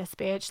supporting this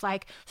bitch.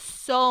 Like,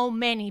 so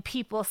many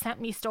people sent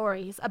me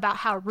stories about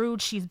how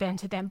rude she's been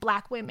to them,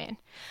 black women.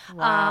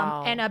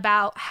 Wow. And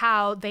about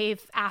how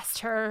they've asked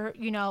her,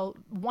 you know,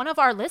 one of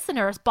our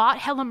listeners bought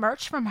hella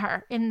merch from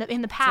her in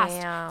the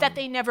past. Damn. That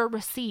they never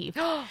received.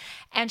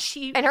 And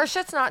her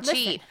shit's not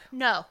cheap.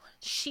 No.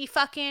 She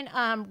fucking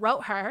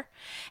wrote her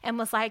and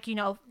was like, you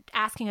know,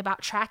 asking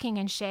about tracking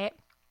and shit.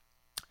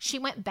 She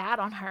went bad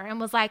on her and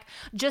was like,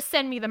 just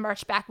send me the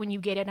merch back when you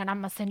get it and I'm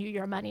going to send you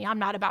your money. I'm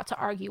not about to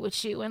argue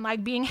with you. And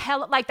like being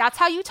hella, like, that's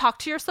how you talk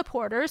to your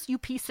supporters, you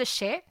piece of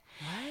shit.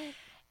 What?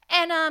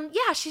 And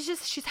yeah,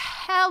 she's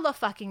hella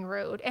fucking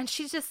rude. And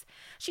she's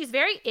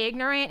very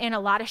ignorant in a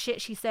lot of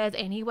shit she says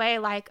anyway.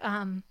 Like,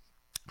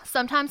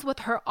 sometimes with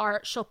her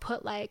art, she'll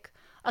put like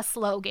a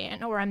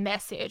slogan or a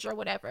message or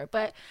whatever,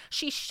 but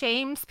she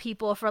shames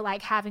people for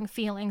like having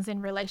feelings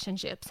in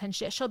relationships and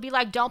shit. She'll be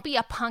like, don't be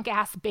a punk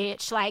ass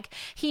bitch. Like,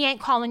 he ain't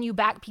calling you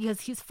back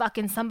because he's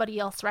fucking somebody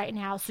else right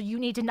now. So you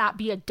need to not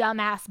be a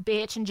dumbass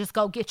bitch and just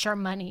go get your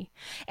money.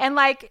 And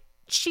like,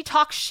 she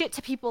talks shit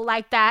to people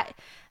like that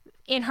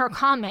in her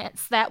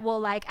comments that will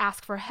like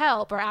ask for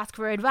help or ask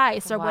for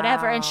advice or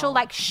whatever, and she'll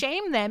like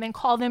shame them and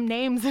call them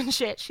names and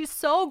shit. She's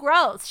so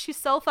gross. She's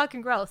so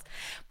fucking gross.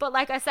 But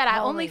like I said, I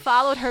only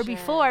followed her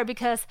before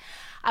because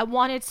I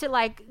wanted to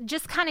like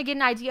just kind of get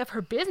an idea of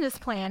her business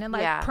plan and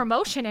like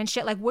promotion and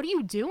shit. Like, what are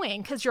you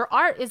doing? Because your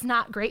art is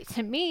not great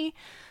to me.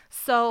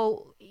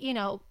 So, you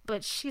know,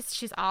 but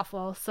she's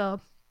awful. So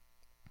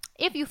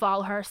if you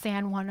follow her,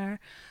 Sandwarner,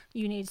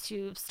 you need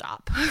to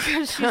stop.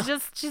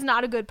 she's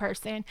not a good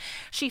person.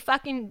 She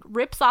fucking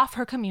rips off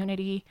her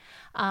community.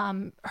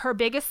 Her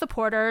biggest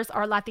supporters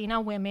are Latina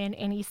women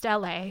in East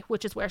LA,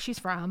 which is where she's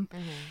from.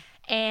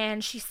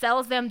 And she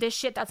sells them this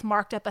shit that's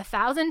marked up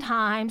 1,000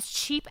 times,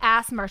 cheap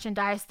ass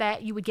merchandise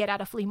that you would get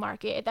at a flea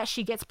market that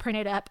she gets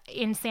printed up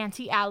in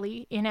Santee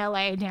Alley in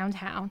LA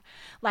downtown.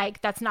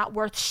 Like, that's not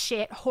worth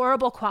shit,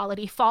 horrible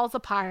quality, falls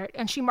apart,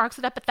 and she marks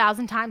it up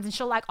 1,000 times and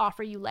she'll like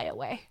offer you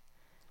layaway.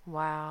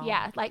 Wow.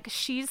 Yeah, like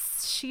she's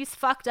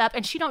fucked up,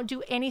 and she don't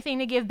do anything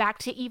to give back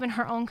to even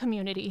her own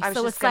community. I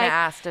was just going to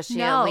ask, does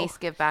she at least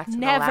give back to the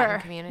Latin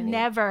community?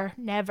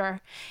 Never.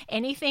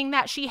 Anything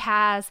that she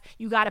has,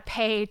 you got to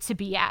pay to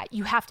be at.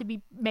 You have to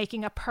be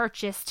making a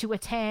purchase to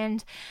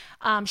attend.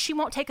 She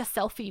won't take a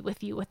selfie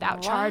with you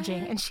without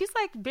charging. And she's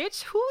like,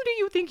 bitch, who do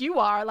you think you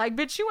are? Like,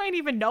 bitch, you ain't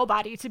even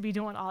nobody to be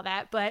doing all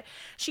that. But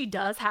she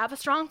does have a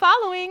strong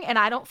following, and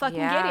I don't fucking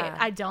get it.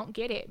 I don't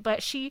get it.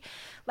 But she,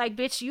 like,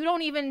 bitch, you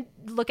don't even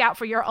look out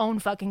for your own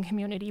fucking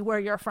community where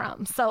you're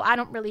from. So I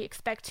don't really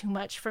expect too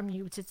much from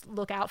you to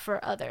look out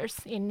for others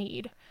in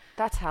need.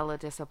 That's hella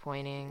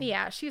disappointing.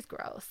 Yeah, she's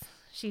gross.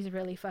 She's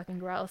really fucking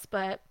gross.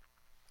 But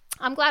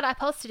I'm glad I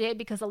posted it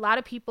because a lot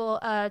of people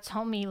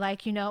told me,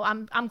 like, you know,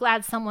 I'm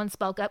glad someone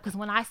spoke up, because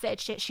when I said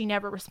shit, she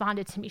never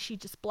responded to me. She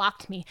just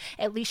blocked me.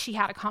 At least she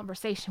had a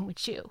conversation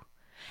with you.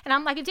 And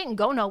I'm like, it didn't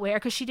go nowhere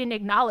because she didn't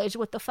acknowledge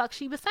what the fuck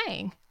she was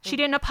saying. She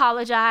didn't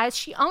apologize.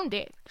 She owned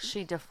it.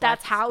 She deflects.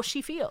 That's how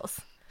she feels.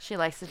 She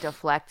likes to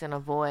deflect and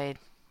avoid.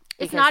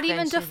 It's not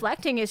even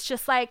deflecting. It's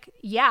just like,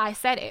 yeah, I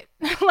said it.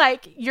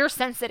 Like, you're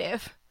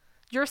sensitive.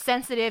 You're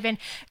sensitive, and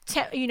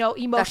you know,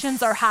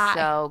 emotions are high.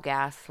 So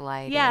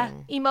gaslighting. Yeah,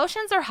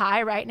 emotions are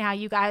high right now,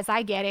 you guys.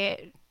 I get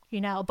it.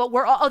 You know, but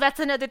we're all, oh, that's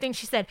another thing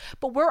she said,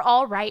 but we're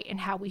all right in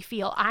how we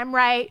feel. I'm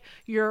right.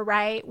 You're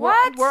right.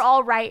 We're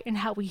all right in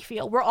how we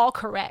feel. We're all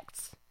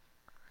correct.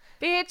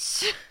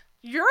 Bitch,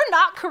 you're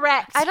not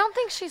correct. I don't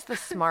think she's the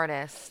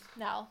smartest.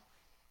 No,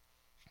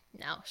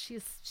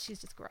 she's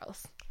just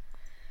gross.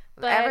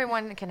 But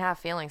everyone can have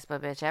feelings,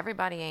 but bitch,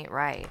 everybody ain't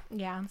right.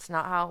 Yeah. It's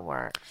not how it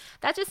works.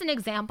 That's just an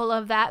example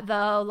of that,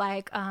 though.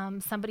 Like,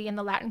 somebody in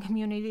the Latin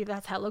community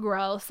that's hella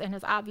gross and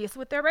is obvious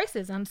with their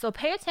racism. So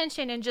pay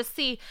attention and just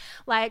see,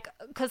 like,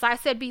 because I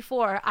said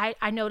before,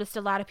 I noticed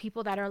a lot of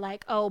people that are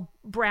like, oh,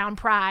 brown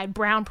pride,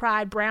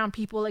 brown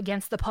people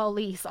against the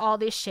police, all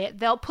this shit.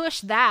 They'll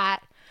push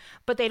that,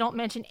 but they don't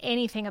mention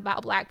anything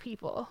about black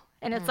people.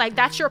 And it's like,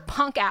 that's your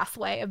punk ass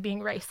way of being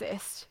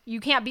racist. You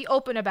can't be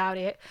open about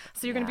it.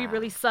 So you're going to be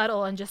really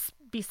subtle and just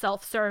be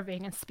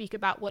self-serving and speak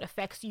about what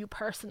affects you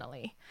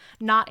personally,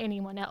 not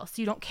anyone else.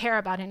 You don't care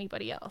about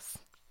anybody else.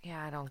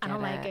 Yeah, I don't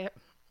like it.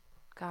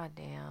 God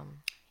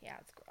damn. Yeah,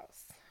 it's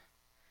gross.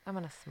 I'm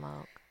going to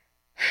smoke.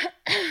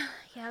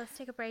 Yeah, let's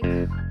take a break.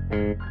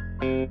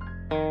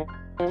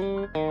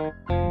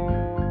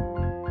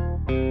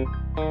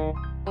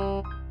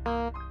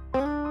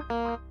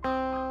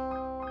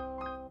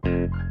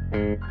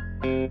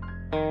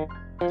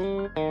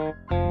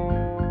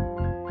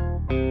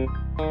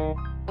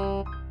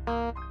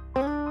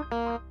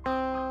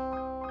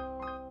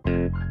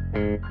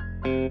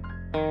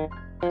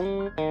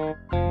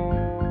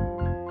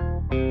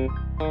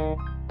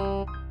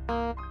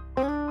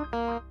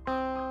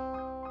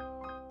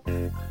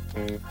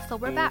 So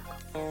we're back.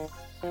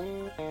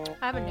 I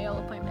have a nail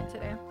appointment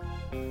today.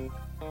 Where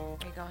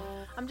you going?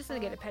 I'm just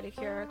going to get a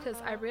pedicure because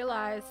I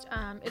realized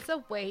it's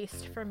a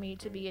waste for me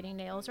to be getting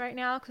nails right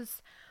now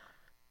because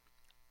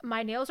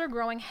my nails are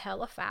growing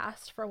hella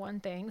fast, for one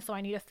thing. So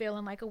I need to fill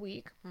in like a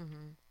week.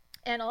 Mm-hmm.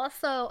 And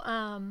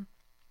also,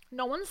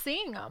 no one's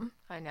seeing them.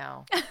 I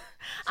know.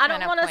 I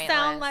don't want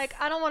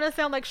to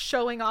sound like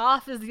showing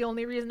off is the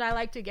only reason I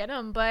like to get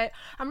them, but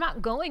I'm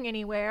not going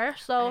anywhere.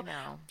 So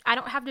I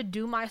don't have to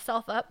do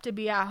myself up to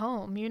be at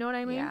home. You know what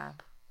I mean? Yeah.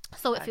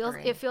 So it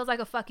feels like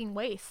a fucking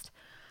waste.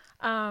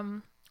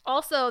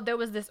 Also, there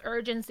was this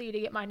urgency to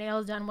get my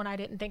nails done when I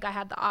didn't think I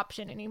had the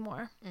option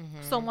anymore.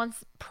 Mm-hmm. So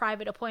once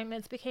private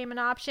appointments became an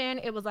option,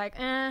 it was like,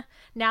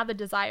 now the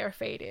desire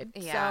faded.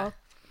 Yeah. So,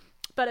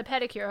 but a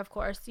pedicure, of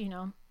course, you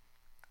know,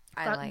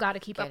 got to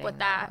keep up with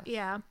that. Those.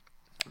 Yeah.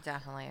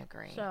 Definitely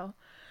agree. So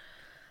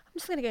I'm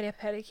just going to get a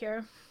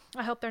pedicure.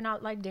 I hope they're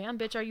not like, damn,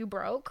 bitch, are you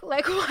broke?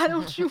 Like, why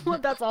don't you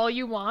want, that's all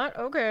you want?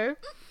 Okay.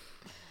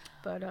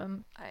 But, I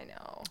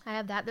know. I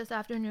have that this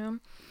afternoon.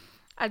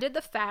 I did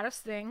the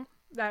fattest thing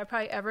that I've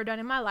probably ever done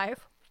in my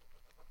life.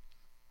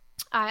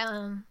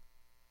 I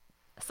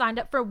signed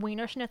up for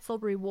Wiener Schnitzel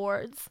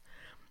rewards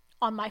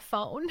on my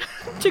phone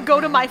to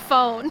go to my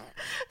phone.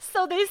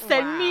 So they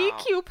send me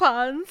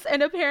coupons,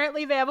 and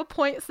apparently they have a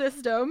point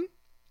system.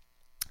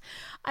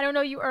 I don't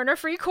know, you earn a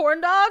free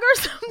corn dog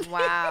or something.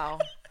 Wow.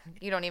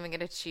 You don't even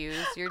get to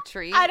choose your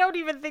treat. I don't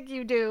even think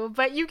you do,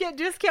 but you get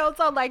discounts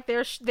on like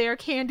their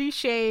candy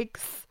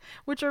shakes,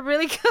 which are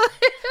really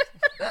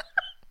good.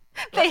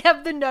 They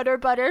have the Nutter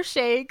Butter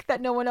shake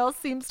that no one else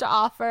seems to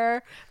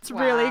offer. It's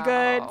really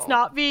good. It's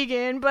not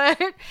vegan,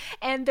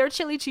 and their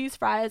chili cheese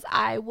fries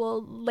I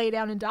will lay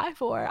down and die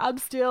for. I'm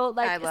still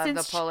like, I love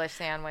the Polish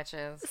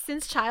sandwiches.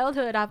 Since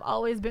childhood, I've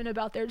always been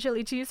about their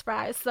chili cheese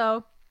fries.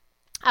 So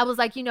I was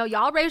like,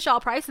 y'all raise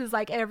y'all prices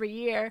like every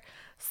year.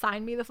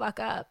 Sign me the fuck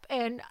up.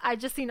 And I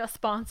just seen a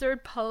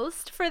sponsored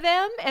post for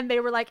them, and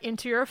they were like,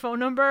 enter your phone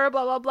number,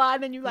 blah blah blah.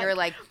 And then you were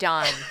like,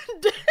 done.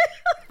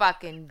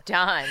 Fucking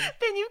done.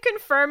 Then you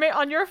confirm it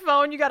on your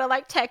phone. You gotta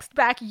like text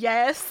back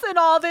yes and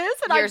all this.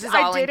 And yours is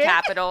all in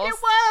capitals. It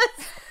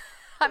was.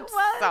 I'm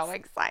so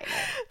excited.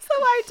 So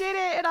I did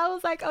it, and I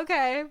was like,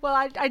 okay, well,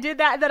 I did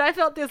that, and then I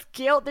felt this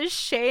guilt, this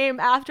shame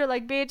after,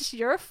 like, bitch,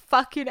 you're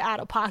fucking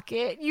out of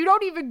pocket. You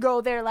don't even go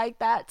there like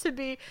that to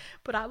be,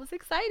 but I was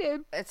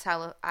excited. It's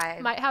hella, I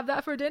might have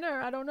that for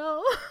dinner. I don't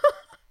know.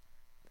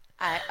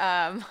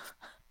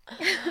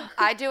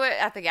 I do it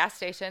at the gas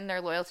station, their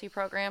loyalty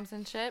programs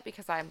and shit,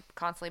 because I'm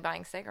constantly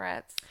buying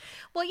cigarettes.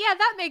 Well, yeah,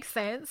 that makes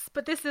sense,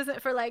 but this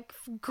isn't for like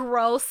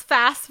gross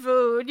fast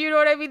food. You know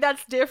what I mean?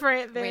 That's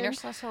different than... Wiener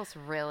Schnitzel's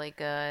really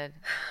good.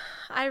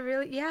 I'm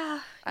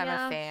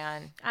a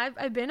fan.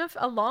 I've been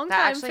a long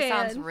that time fan. That actually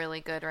sounds really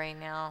good right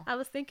now. I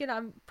was thinking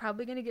I'm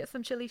probably going to get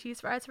some chili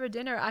cheese fries for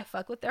dinner. I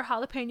fuck with their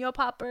jalapeno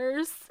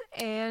poppers,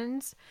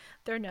 and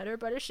their Nutter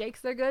Butter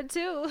shakes. They're good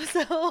too.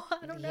 So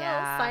I don't know.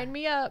 Sign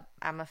me up.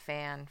 I'm a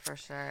fan for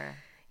sure.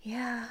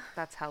 Yeah.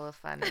 That's hella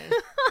funny.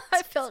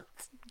 I felt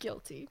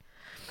guilty.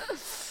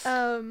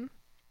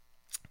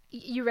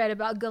 You read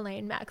about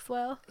Ghislaine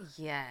Maxwell?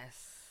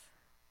 Yes.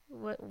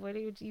 What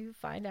did you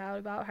find out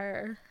about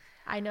her?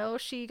 I know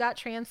she got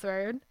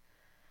transferred.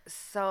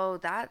 So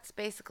that's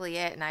basically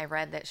it. And I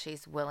read that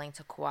she's willing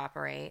to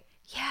cooperate.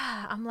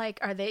 Yeah. I'm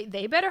like,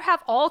 they better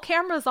have all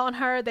cameras on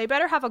her. They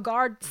better have a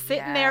guard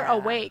sitting there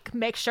awake.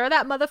 Make sure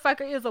that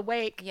motherfucker is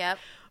awake. Yep.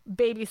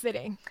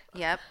 Babysitting.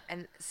 Yep.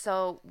 And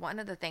so one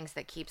of the things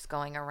that keeps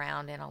going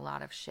around in a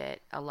lot of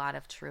shit, a lot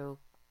of true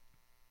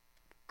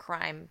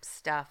crime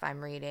stuff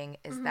I'm reading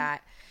is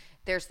that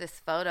there's this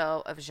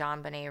photo of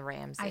JonBenet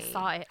Ramsey. I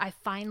saw it. I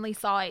finally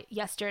saw it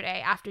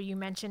yesterday after you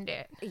mentioned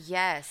it.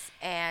 Yes.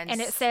 And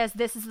it says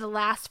this is the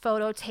last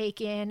photo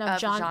taken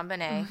of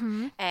JonBenet.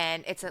 Mm-hmm.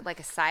 And it's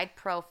like a side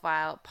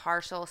profile,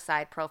 partial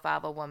side profile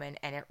of a woman.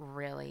 And it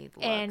really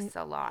looks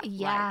a lot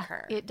like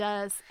her. Yeah, it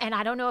does. And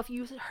I don't know if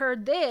you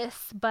heard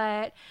this,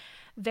 but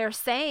they're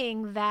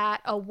saying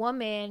that a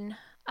woman...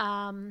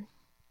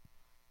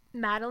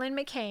 Madeleine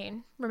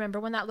McCann, remember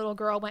when that little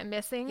girl went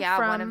missing? Yeah,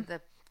 one of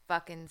the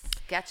fucking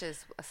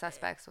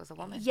suspects was a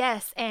woman.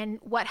 Yes, and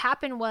what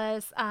happened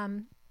was,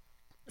 so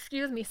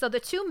the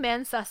two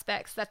men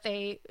suspects that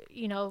they,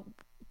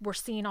 were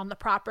seen on the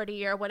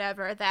property or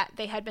whatever that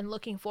they had been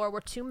looking for were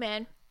two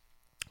men.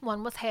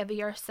 One was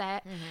heavier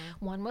set,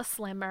 one was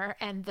slimmer,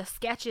 and the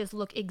sketches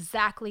look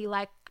exactly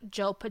like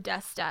Joe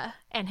Podesta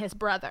and his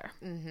brother,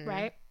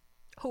 right?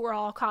 Who were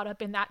all caught up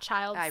in that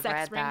child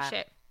sex ring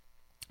shit.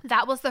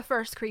 That was the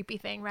first creepy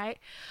thing, right?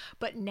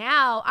 But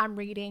now I'm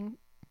reading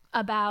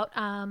about,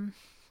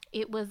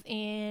 it was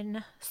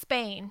in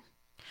Spain.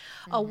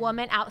 A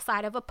woman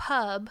outside of a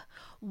pub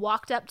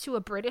walked up to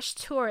a British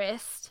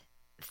tourist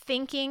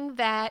thinking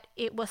that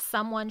it was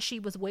someone she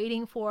was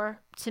waiting for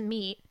to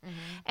meet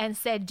and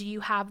said, "Do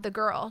you have the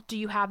girl? Do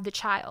you have the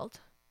child?"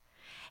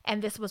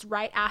 And this was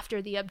right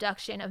after the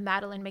abduction of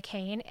Madeleine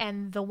McCann.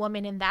 And the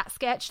woman in that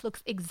sketch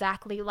looks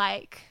exactly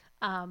like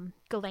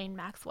Ghislaine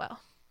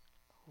Maxwell.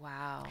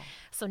 Wow.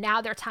 So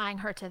now they're tying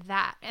her to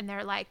that, and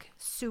they're like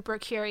super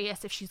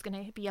curious if she's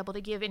going to be able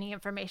to give any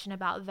information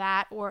about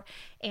that or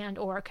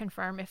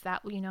confirm if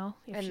that,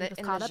 if she was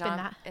caught up in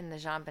that. In the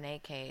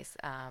JonBenet case,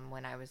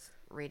 when I was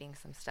reading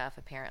some stuff,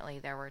 apparently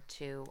there were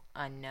 2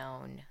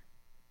 unknown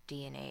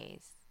DNA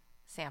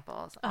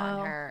samples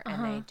on her,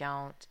 and they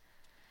don't,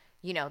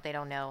 they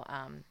don't know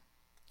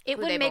it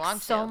would make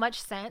so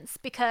much sense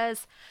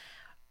because...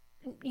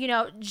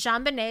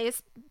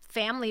 JonBenet's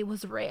family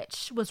was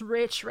rich,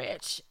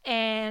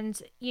 and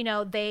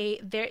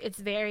it's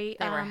very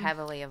they were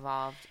heavily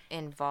involved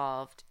in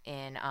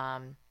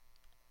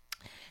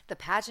the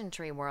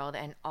pageantry world,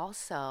 and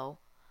also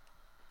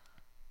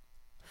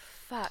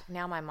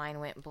now my mind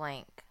went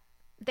blank.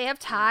 They have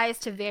ties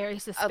to very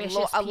suspicious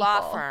people. A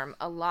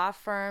law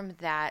firm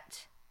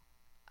that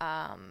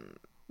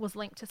was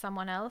linked to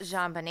someone else.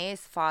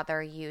 JonBenet's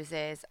father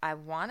uses, I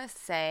want to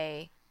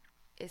say,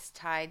 is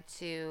tied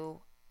to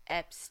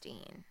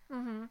Epstein.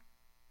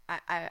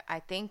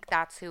 I think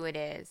that's who it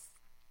is.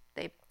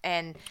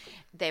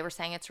 They were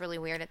saying it's really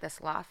weird at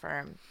this law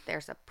firm.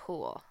 There's a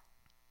pool.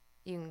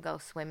 You can go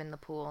swim in the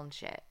pool and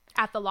shit.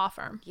 At the law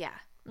firm? Yeah.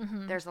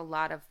 There's a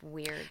lot of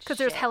weird because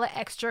there's hella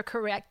extra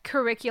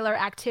curricular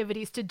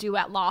activities to do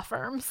at law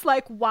firms.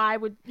 Like, why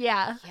would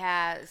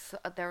so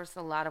there was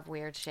a lot of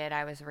weird shit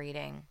I was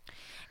reading.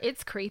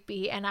 It's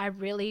creepy, and I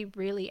really,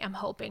 really am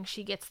hoping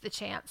she gets the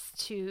chance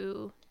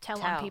to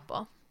tell on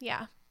people.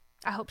 Yeah,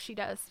 I hope she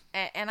does.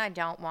 And I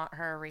don't want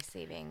her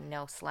receiving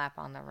no slap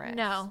on the wrist.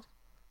 No.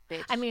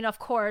 Bitch. I mean, of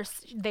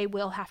course, they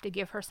will have to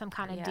give her some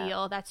kind of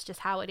deal. That's just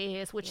how it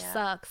is, which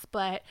sucks.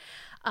 But,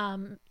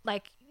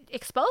 like,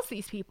 expose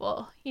these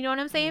people. You know what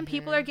I'm saying?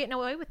 People are getting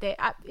away with it.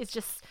 It's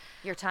just...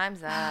 Your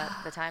time's up.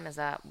 The time is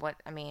up.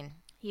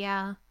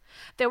 Yeah.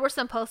 There were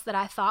some posts that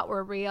I thought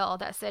were real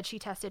that said she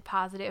tested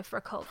positive for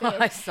COVID.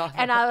 I saw that.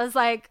 And I was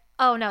like,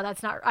 oh, no,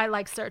 that's not... I,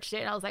 like, searched it,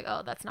 and I was like,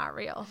 oh, that's not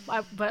real.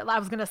 But I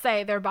was going to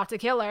say they're about to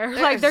kill her.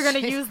 Like, they're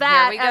going to use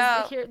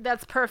that as...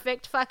 that's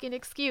perfect fucking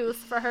excuse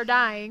for her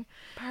dying.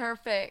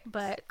 Perfect.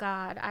 But,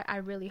 God, I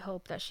really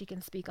hope that she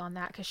can speak on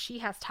that, because she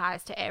has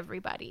ties to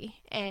everybody.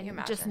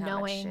 And just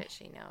knowing... how much shit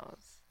she knows.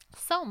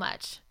 So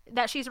much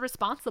that she's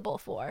responsible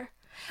for.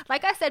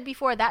 Like I said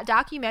before, that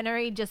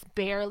documentary just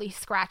barely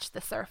scratched the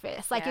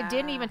surface. Like, it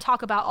didn't even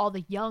talk about all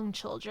the young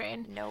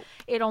children. Nope.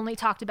 It only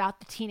talked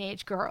about the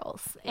teenage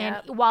girls.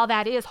 Yep. And while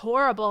that is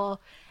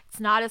horrible, it's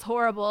not as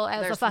horrible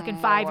as a fucking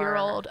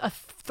 5-year-old, a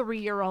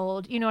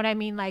 3-year-old. You know what I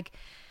mean? Like,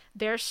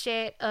 their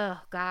shit, oh,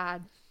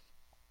 God.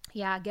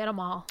 Yeah, get them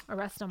all.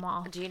 Arrest them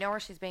all. Do you know where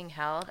she's being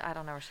held? I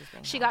don't know where she's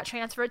being held. She got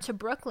transferred to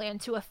Brooklyn,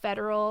 to a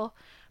federal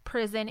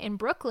prison in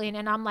Brooklyn,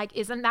 and I'm like,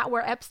 isn't that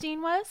where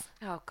Epstein was?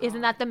 Oh, God. Isn't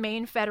that the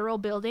main federal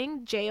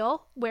building,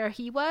 jail, where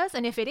he was?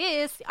 And if it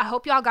is, I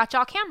hope y'all got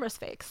y'all cameras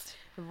fixed.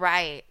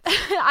 Right.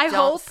 I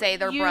hope say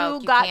they're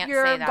broke. You got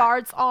your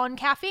guards on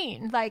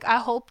caffeine. Like, I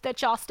hope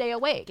that y'all stay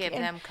awake. Give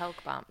them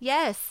Coke bumps.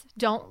 Yes.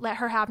 Don't let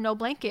her have no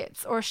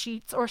blankets or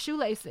sheets or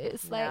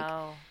shoelaces. Like,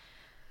 no.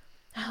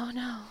 Oh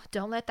no,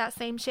 don't let that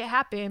same shit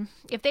happen.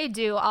 If they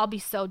do, I'll be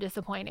so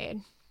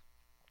disappointed.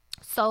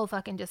 So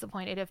fucking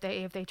disappointed if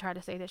they try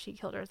to say that she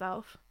killed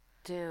herself.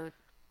 Dude.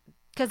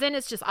 Because then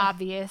it's just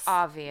obvious.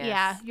 Obvious.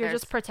 Yeah, you're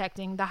just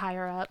protecting the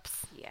higher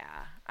ups.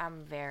 Yeah,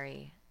 I'm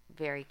very,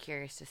 very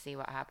curious to see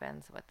what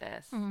happens with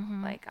this.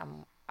 Like,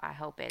 I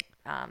hope it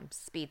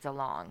speeds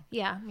along.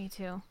 Yeah, me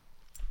too.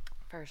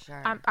 For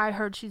sure. I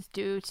heard she's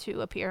due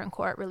to appear in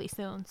court really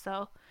soon,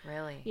 so.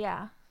 Really?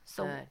 Yeah.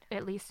 So Good.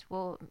 At least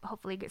we'll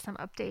hopefully get some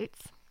updates.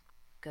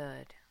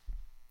 Good.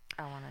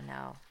 I want to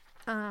know.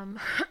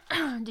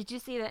 Did you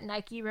see that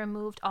Nike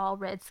removed all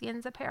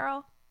Redskins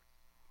apparel?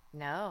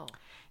 No.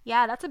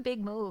 Yeah, that's a big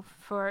move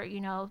for,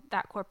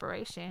 that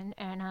corporation.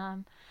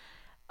 And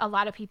a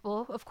lot of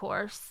people, of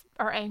course,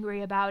 are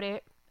angry about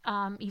it.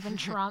 Even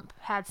Trump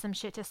had some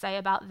shit to say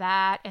about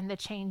that, and the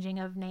changing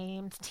of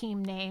names,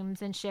 team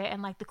names and shit,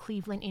 and like the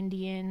Cleveland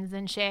Indians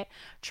and shit.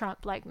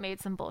 Trump like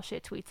made some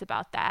bullshit tweets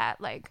about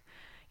that. Like,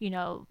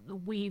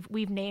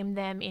 we've named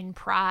them in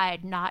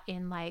pride, not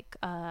in like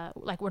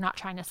we're not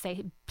trying to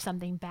say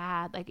something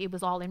bad. Like, it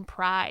was all in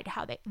pride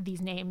how these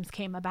names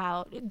came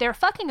about. They're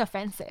fucking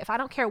offensive. I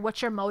don't care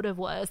what your motive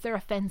was. They're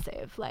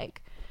offensive.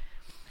 Like,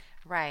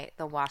 right.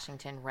 The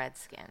Washington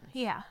Redskins.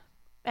 Yeah.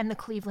 And the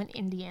Cleveland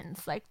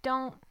Indians. Like,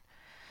 don't.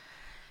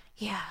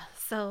 Yeah.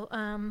 So,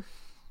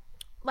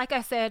 like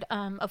I said,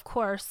 of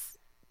course,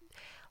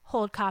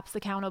 hold cops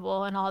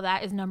accountable and all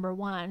that is number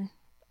one.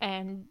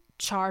 And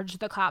charge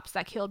the cops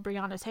that killed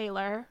Breonna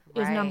Taylor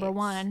is number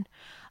one.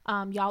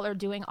 Y'all are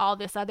doing all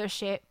this other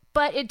shit,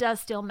 but it does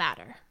still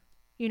matter.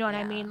 You know what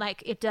I mean?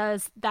 Like, it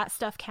does, that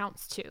stuff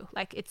counts too.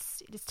 Like,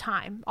 it's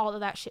time. All of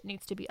that shit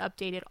needs to be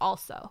updated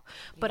also.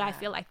 But I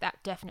feel like that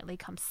definitely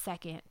comes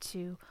second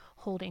to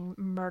holding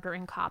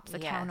murdering cops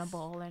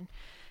accountable. And,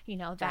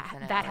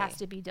 that has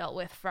to be dealt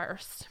with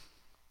first.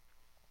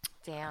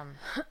 Damn.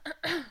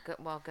 Good.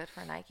 Well, good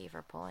for Nike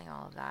for pulling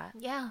all of that.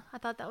 Yeah, I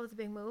thought that was a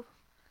big move.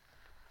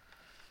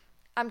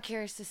 I'm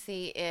curious to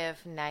see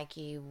if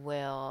Nike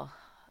will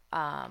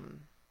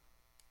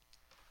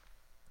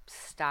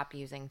stop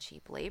using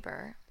cheap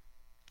labor.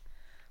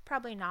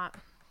 Probably not.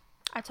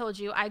 I told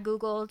you, I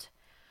Googled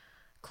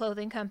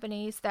clothing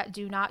companies that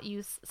do not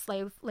use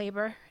slave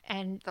labor,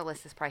 and the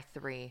list is probably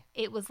 3.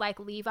 It was like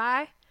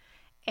Levi,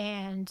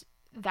 and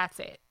that's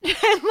it.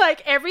 And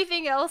like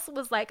everything else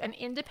was like an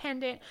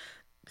independent,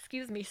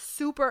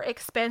 super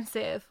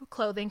expensive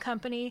clothing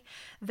company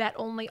that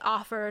only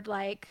offered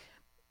like,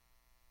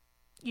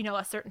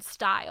 a certain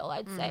style,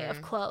 I'd say,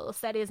 of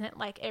clothes that isn't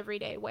like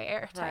everyday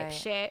wear type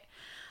shit.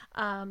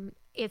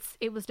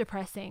 It was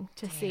depressing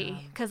to see,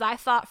 because I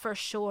thought for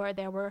sure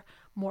there were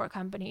more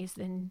companies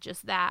than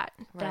just that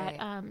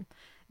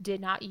did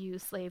not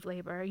use slave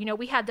labor.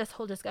 We had this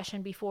whole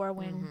discussion before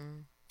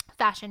when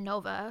Fashion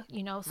Nova,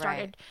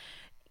 started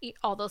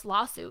all those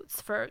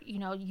lawsuits for,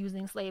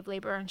 using slave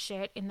labor and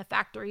shit in the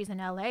factories in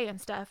LA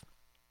and stuff.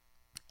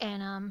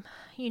 And,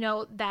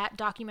 that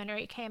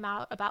documentary came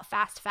out about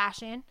fast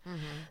fashion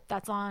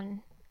that's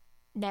on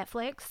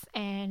Netflix,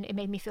 and it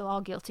made me feel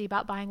all guilty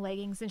about buying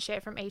leggings and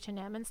shit from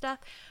H&M and stuff.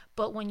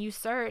 But when you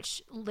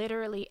search,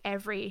 literally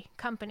every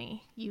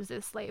company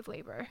uses slave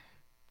labor.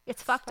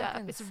 It's fucked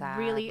up. It's sad.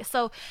 Really,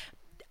 so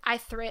I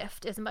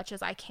thrift as much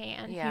as I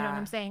can. Yeah. You know what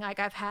I'm saying? Like,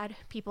 I've had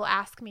people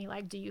ask me,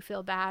 like, do you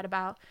feel bad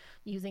about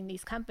using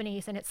these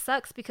companies? And it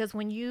sucks because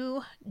when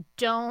you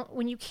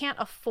can't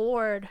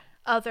afford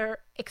other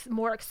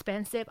more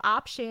expensive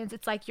options,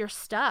 it's like you're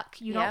stuck.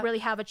 You don't really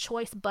have a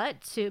choice but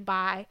to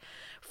buy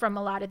from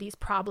a lot of these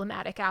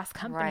problematic ass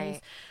companies.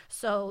 Right.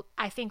 So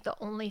I think the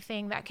only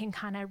thing that can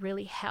kind of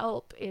really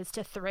help is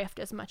to thrift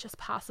as much as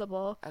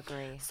possible.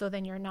 Agree. So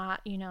then you're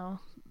not,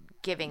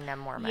 giving them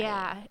more money.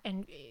 Yeah,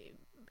 and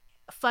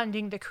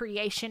funding the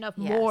creation of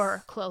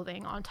more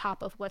clothing on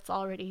top of what's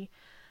already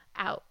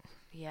out.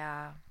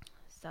 Yeah.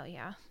 So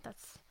yeah,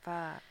 that's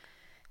fuck.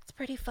 It's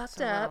pretty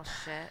fucked up.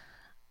 Shit.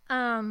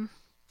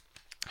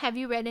 Have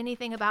you read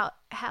anything about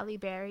Halle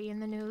Berry in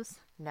the news?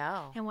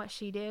 No. And what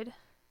she did?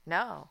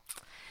 No.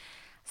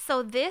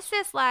 So this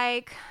is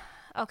like,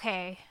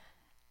 okay,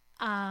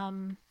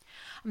 I'm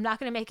not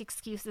going to make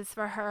excuses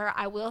for her.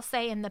 I will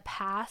say in the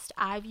past,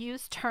 I've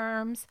used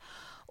terms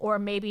or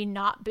maybe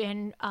not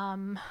been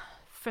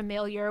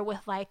familiar with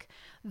like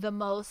the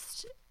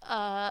most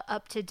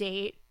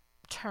up-to-date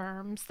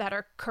terms that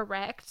are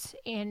correct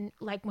in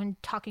like when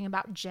talking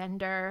about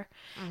gender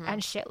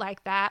and shit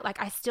like that.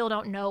 Like I still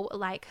don't know what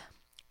like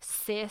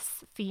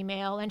cis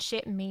female and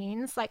shit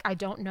means. Like I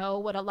don't know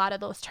what a lot of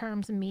those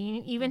terms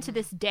mean even to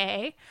this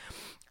day.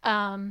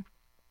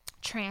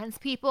 Trans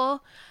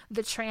people,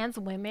 the trans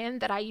women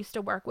that I used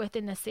to work with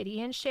in the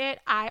city and shit,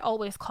 I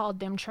always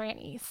called them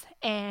trannies.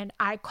 And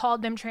I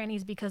called them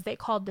trannies because they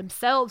called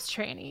themselves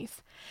trannies.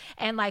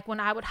 And like when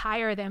I would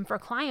hire them for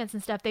clients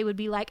and stuff, they would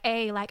be like,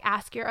 hey, like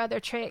ask your other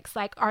tricks.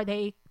 Like, are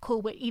they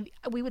cool with,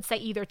 we would say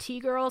either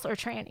T-girls or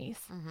trannies.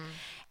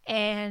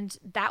 And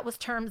that was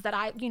terms that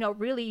I,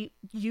 really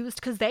used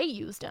because they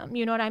used them.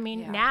 You know what I mean?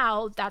 Yeah.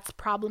 Now that's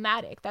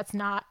problematic. That's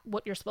not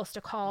what you're supposed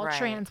to call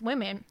trans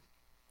women.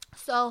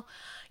 So,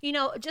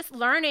 just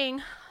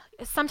learning,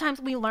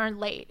 sometimes we learn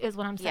late is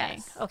what I'm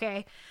saying. Yes.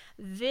 Okay.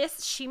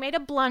 She made a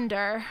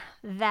blunder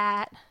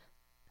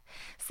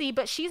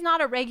but she's not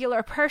a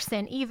regular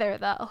person either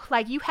though.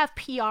 Like you have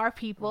PR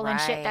people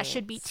and shit that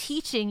should be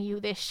teaching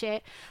you this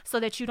shit so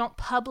that you don't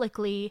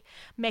publicly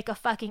make a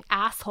fucking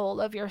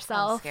asshole of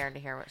yourself. I'm scared to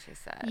hear what she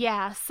said.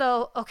 Yeah.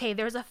 So, okay,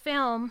 there's a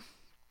film.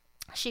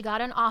 She got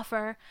an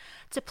offer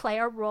to play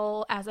a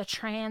role as a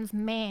trans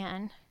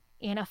man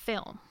in a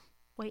film.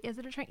 Wait, is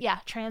it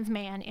a trans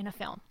man in a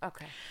film?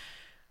 Okay.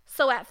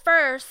 So at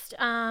first,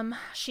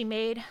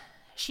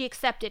 she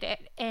accepted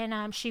it,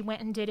 and she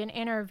went and did an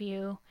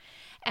interview,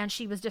 and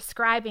she was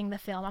describing the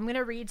film. I'm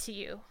gonna read to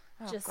you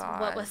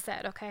what was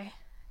said, okay?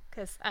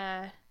 Because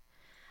I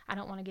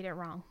don't want to get it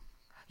wrong.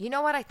 You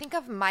know what? I think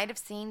I might have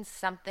seen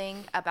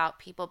something about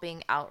people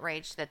being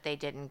outraged that they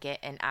didn't get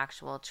an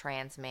actual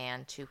trans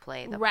man to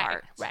play the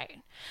part.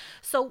 Right.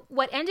 So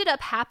what ended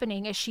up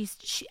happening is she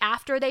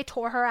after they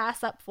tore her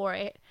ass up for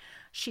it,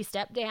 she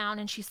stepped down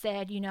and she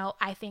said,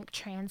 I think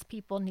trans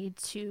people need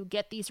to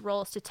get these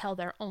roles to tell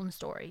their own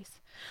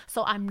stories.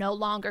 So I'm no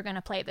longer going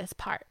to play this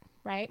part,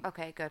 right?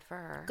 Okay, good for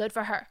her. Good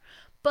for her.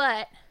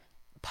 But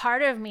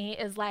part of me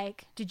is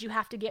like, did you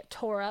have to get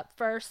tore up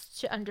first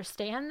to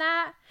understand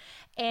that?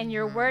 And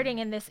your wording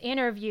in this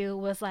interview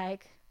was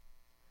like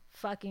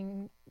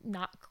fucking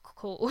not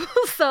cool.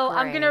 So great.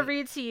 I'm going to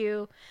read to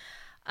you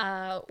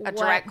a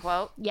direct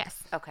quote?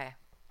 Yes. Okay.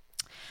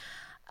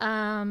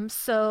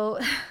 So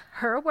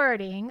her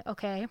wording,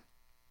 okay,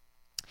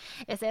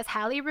 it says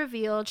Halle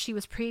revealed she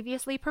was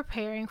previously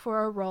preparing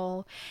for a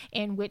role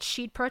in which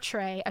she'd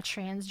portray a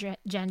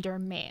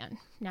transgender man.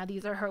 Now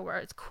these are her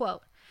words,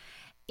 quote,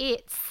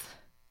 it.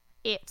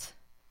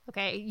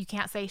 Okay, you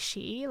can't say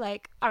she,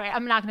 like, all right,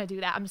 I'm not going to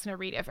do that. I'm just going to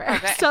read it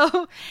first. Okay.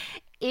 So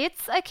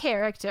it's a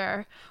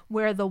character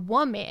where the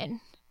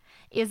woman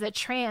is a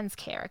trans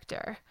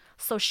character.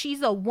 So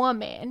she's a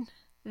woman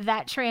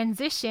that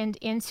transitioned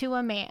into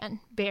a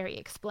man, Berry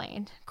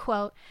explained.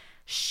 Quote,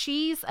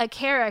 she's a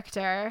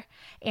character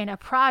in a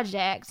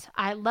project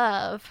I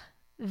love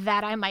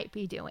that I might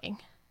be doing.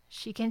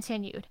 She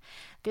continued,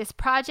 this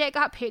project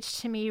got pitched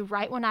to me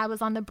right when I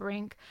was on the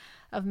brink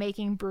of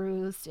making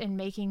Bruised and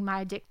making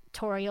my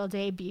directorial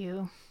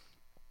debut.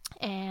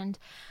 And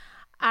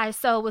I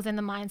was in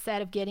the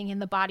mindset of getting in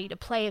the body to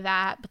play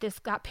that, but this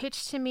got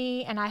pitched to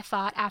me and I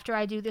thought after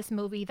I do this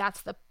movie,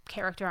 that's the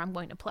character I'm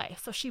going to play.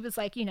 So she was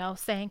like,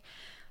 saying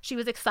she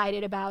was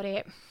excited about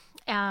it.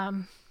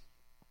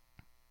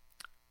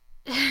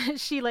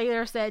 She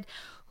later said,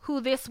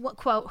 this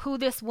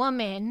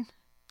woman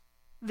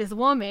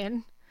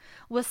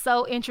was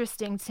so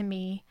interesting to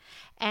me,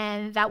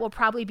 and that will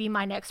probably be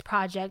my next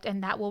project,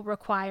 and that will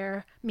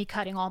require me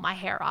cutting all my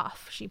hair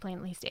off, she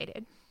plainly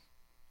stated.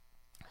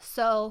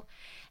 So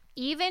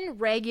even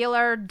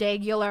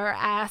degular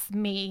ass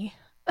me,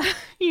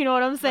 you know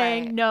what I'm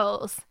saying,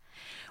 knows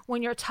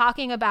when you're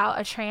talking about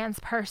a trans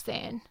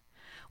person,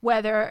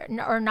 whether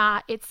or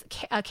not it's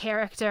a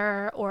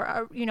character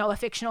or a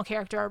fictional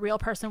character, a real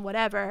person,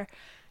 whatever,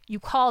 you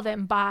call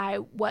them by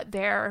what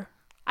they're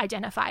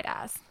identified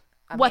as,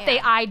 they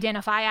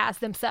identify as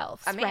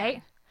themselves,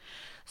 right?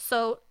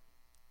 So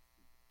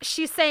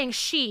she's saying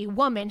she,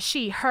 woman,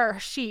 she, her,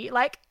 she.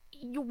 Like,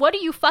 what are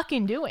you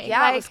fucking doing?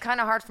 Yeah, like, it was kind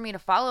of hard for me to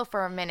follow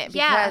for a minute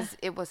because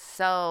it was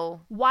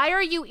so... Why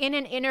are you in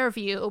an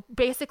interview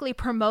basically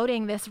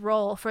promoting this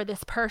role for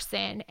this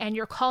person and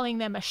you're calling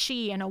them a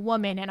she and a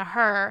woman and a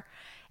her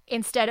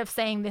instead of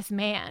saying this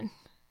man?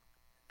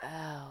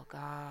 Oh,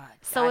 God.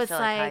 So I it's feel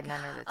like, hiding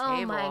under the oh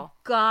table. my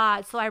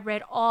God. So I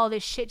read all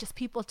this shit, just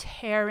people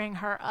tearing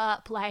her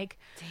up. Like,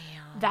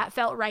 damn, that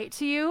felt right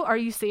to you? Are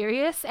you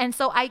serious? And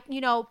so I,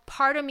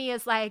 part of me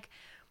is like,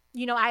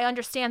 I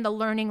understand the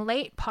learning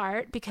late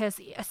part because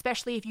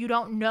especially if you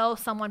don't know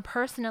someone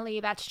personally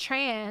that's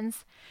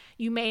trans,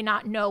 you may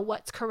not know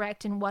what's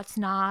correct and what's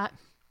not.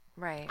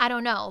 Right. I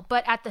don't know.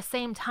 But at the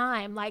same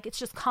time, like, it's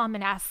just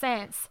common ass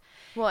sense.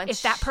 Well,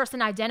 if that person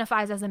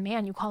identifies as a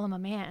man, you call him a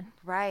man.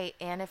 Right.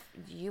 And if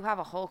you have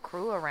a whole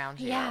crew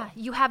around you. Yeah.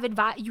 You have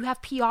you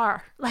have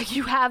PR. Like,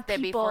 you have that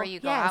people. Before you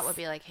go out would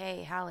be like,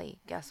 hey, Hallie,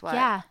 guess what?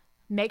 Yeah.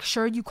 Make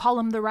sure you call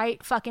them the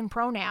right fucking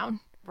pronoun.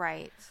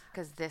 Right.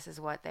 Because this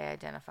is what they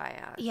identify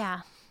as.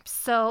 Yeah.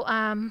 So,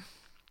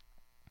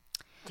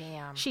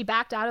 damn. She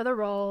backed out of the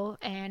role,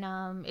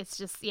 and it's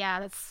just,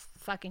 that's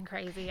fucking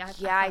crazy. I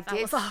thought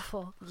that was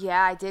awful.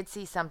 Yeah, I did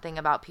see something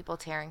about people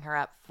tearing her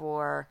up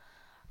for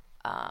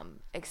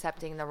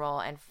accepting the role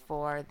and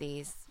for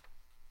these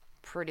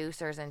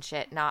producers and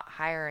shit not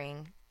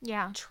hiring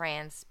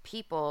trans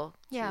people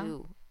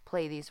to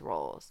play these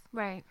roles.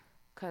 Right.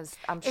 Because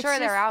I'm sure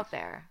they're out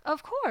there.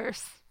 Of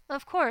course.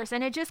 Of course.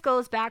 And it just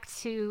goes back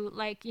to,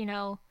 like,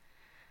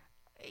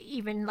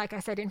 even like I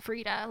said in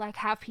Frida, like,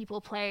 have people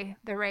play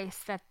the race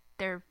that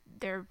they're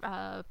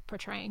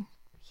portraying.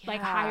 Yeah.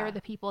 Like, hire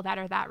the people that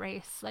are that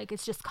race. Like,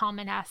 it's just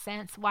common ass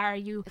sense. Why are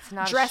you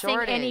dressing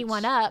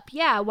anyone up?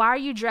 Yeah, why are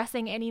you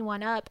dressing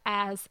anyone up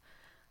as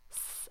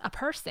a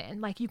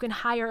person? Like, you can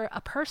hire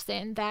a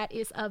person that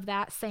is of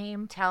that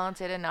same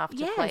talented enough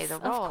to play the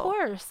role.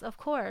 Of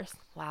course.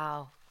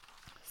 Wow.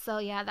 So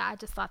yeah, I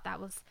just thought that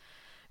was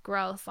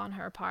gross on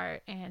her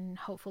part, and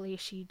hopefully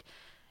she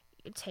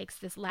takes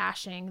this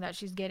lashing that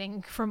she's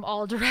getting from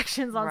all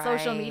directions on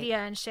social media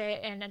and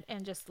shit,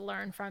 and just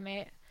learn from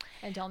it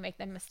and don't make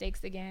them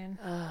mistakes again.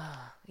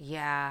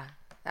 Yeah,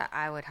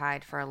 I would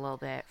hide for a little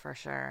bit for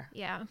sure.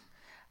 Yeah.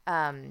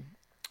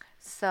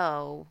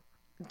 So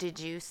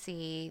did you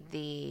see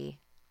the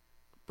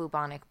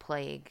bubonic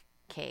plague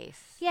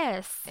case?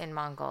 Yes. In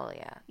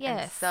Mongolia.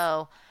 Yes. And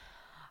so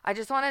I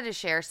just wanted to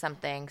share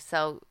something.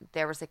 So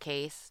there was a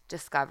case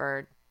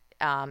discovered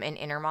in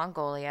Inner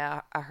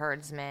Mongolia, a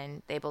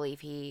herdsman. They believe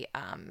he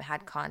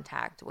had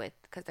contact with,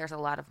 because there's a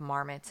lot of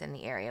marmots in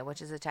the area,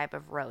 which is a type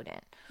of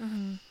rodent.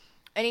 Mm-hmm.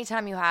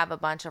 Anytime you have a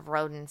bunch of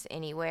rodents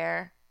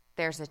anywhere,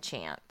 there's a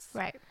chance.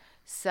 Right.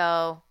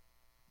 So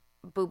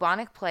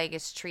bubonic plague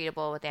is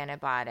treatable with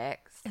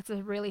antibiotics. It's a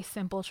really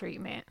simple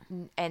treatment.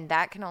 And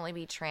that can only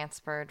be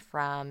transferred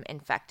from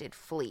infected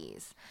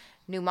fleas.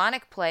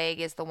 Pneumonic plague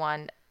is the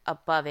one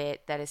above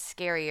it that is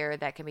scarier,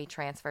 that can be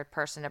transferred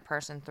person to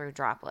person through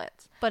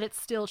droplets. But it's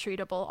still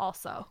treatable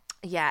also.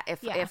 Yeah,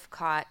 if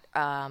caught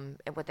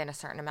within a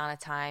certain amount of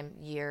time,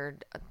 your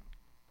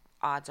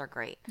odds are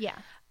great. Yeah.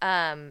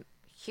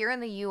 Here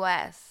in the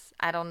U.S.,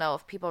 I don't know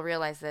if people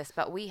realize this,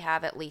 but we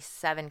have at least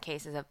 7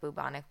 cases of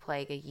bubonic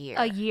plague a year.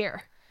 A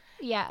year.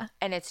 Yeah.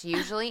 And it's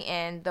usually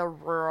in the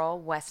rural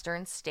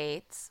western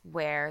states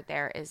where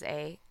there is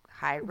a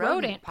high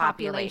rodent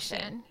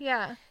population.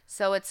 Yeah.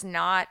 So it's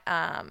not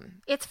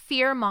it's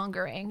fear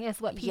mongering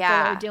is what people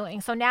are doing.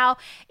 So now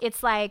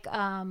it's like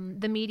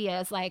the media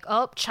is like,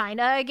 oh,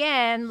 China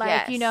again,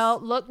 like,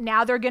 look,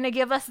 now they're gonna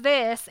give us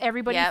this.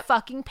 Everybody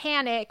fucking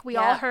panic. We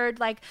all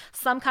heard like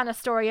some kind of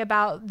story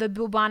about the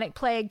bubonic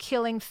plague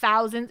killing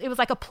thousands. It was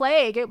like a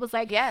plague. It was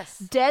like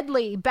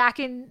deadly back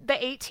in the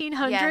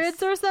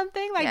 1800s or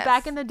something, like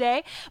back in the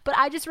day. But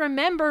I just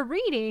remember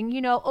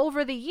reading,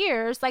 over the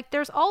years, like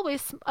there's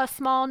always a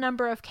small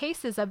number of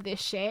cases of this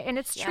shit, and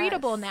it's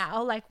treatable now.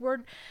 Like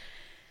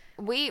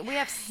we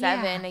have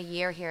 7 a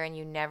year here, and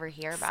you never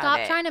hear about it.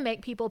 Stop trying to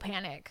make people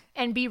panic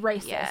and be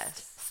racist.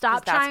 Yes.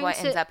 Stop trying to. That's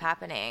what ends up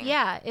happening.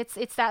 Yeah,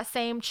 it's that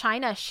same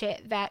China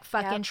shit that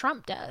fucking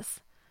Trump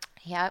does.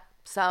 Yep.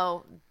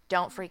 So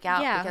don't freak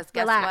out because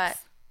guess what?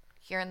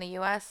 Here in the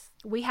U.S.,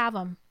 we have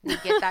them. We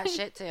get that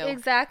shit too.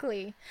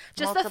 Exactly.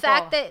 Just the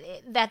fact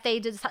that they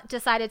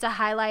decided to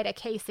highlight a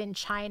case in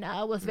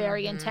China was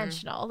very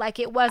intentional. Like,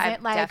 it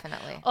wasn't like,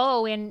 definitely.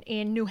 Oh,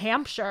 in New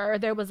Hampshire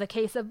there was a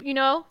case of,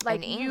 like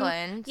in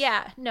England.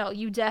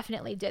 You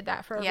definitely did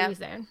that for a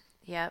reason.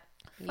 Yep.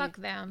 Fuck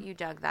them. You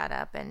dug that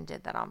up and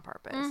did that on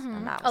purpose. Mm-hmm.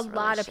 And that was a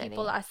lot of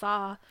people I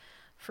saw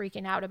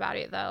freaking out about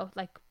it though.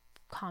 Like,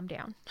 calm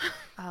down.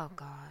 Oh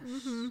gosh.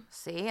 Mm-hmm.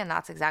 See, and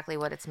that's exactly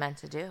what it's meant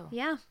to do.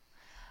 Yeah.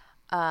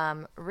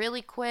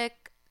 Really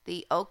quick,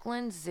 the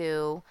Oakland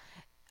Zoo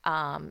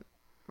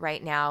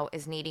right now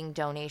is needing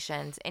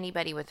donations.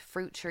 Anybody with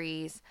fruit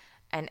trees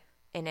and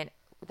that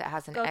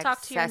has an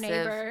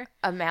excessive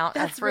amount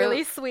of fruit. That's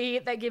really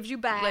sweet. That gives you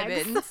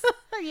bags. Ribbons.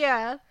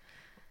 Yeah.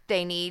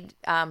 They need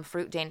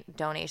fruit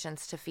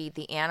donations to feed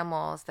the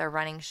animals. They're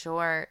running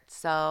short.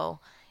 So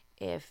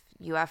if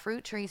you have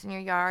fruit trees in your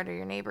yard or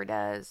your neighbor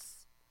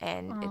does,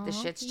 and the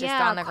shit's just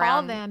yeah, on the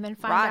ground call them and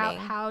find rotting.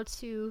 out how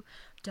to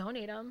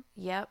donate them.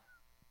 Yep.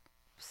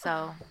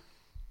 So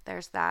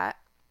there's that.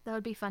 That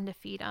would be fun to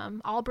feed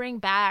them. I'll bring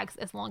bags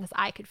as long as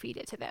I could feed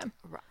it to them.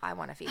 I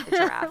want to feed the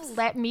giraffes.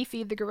 Let me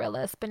feed the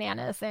gorillas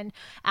bananas and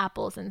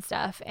apples and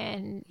stuff,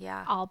 and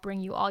yeah, I'll bring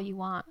you all you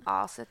want.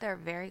 I'll sit there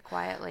very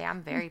quietly.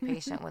 I'm very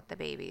patient with the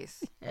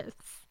babies. Yes.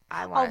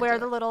 I'll wear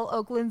the little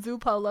Oakland Zoo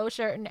polo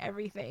shirt and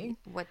everything.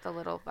 With the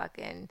little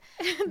fucking,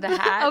 the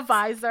hat. A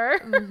visor.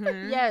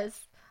 Mm-hmm.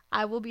 Yes.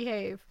 I will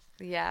behave.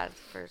 Yeah,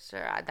 for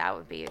sure. That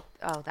would be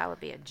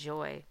a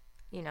joy.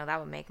 You know, that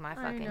would make my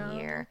fucking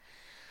year.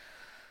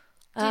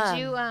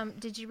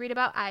 Did you read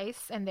about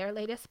ICE and their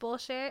latest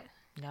bullshit?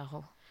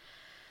 No.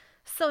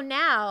 So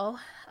now,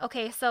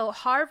 okay, so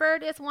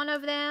Harvard is one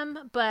of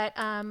them, but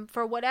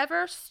for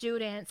whatever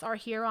students are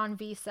here on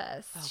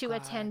visas to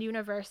attend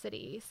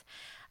universities,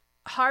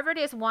 Harvard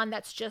is one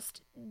that's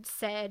just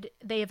said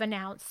they've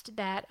announced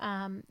that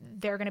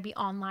they're going to be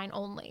online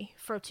only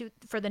for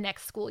the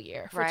next school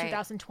year, for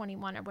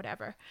 2021 or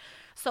whatever.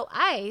 So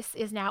ICE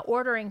is now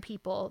ordering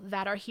people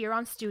that are here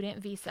on student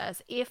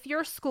visas. If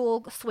your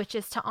school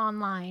switches to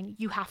online,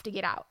 you have to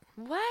get out.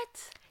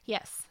 What?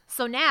 Yes.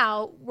 So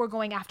now we're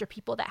going after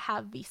people that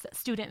have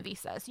student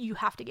visas. You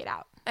have to get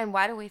out. And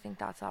why do we think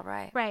that's all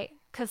right? Right.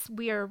 Because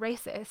we are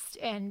racist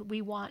and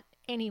we want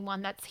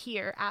anyone that's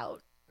here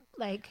out.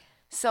 Like...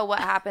 So what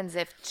happens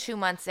if 2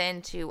 months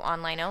into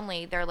online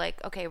only, they're like,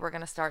 okay, we're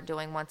going to start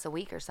doing once a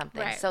week or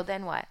something. Right. So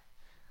then what?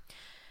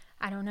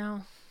 I don't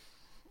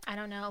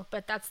know,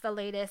 but that's the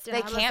latest. And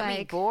they can't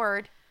be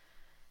bored.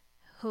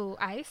 Who,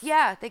 ICE?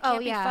 Yeah, they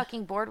can't be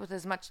fucking bored with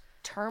as much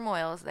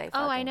turmoil as they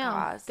fucking I know.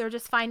 cause. They're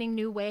just finding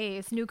new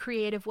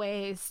creative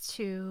ways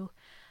to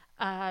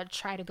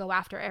try to go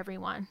after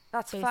everyone.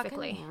 That's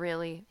basically fucking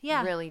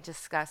really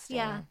disgusting.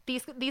 Yeah,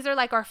 these are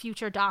like our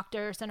future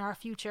doctors and our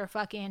future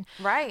fucking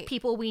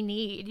people we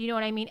need. You know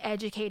what I mean?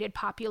 Educated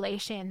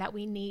population that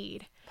we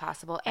need.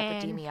 Possible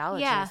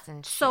epidemiologists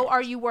and shit. So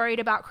are you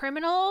worried about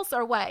criminals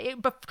or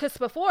what? Because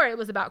before it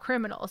was about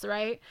criminals,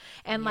 right?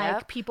 And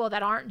like people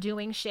that aren't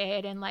doing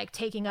shit and like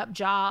taking up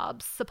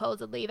jobs,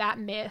 supposedly, that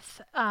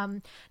myth.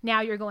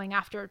 Now you're going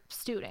after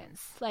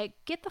students. Like,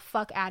 get the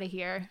fuck out of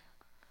here.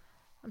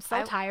 I'm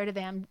so tired of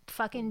them.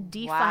 Fucking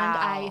defund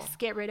ICE.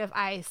 Get rid of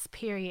ICE,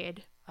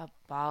 period.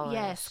 Abolish.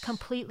 Yes,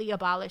 completely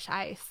abolish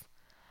ICE.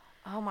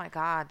 Oh my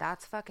God,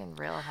 that's fucking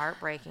real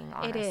heartbreaking,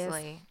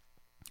 honestly.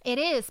 It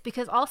is,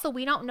 because also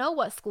we don't know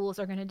what schools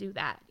are going to do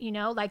that. You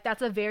know, like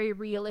that's a very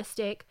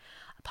realistic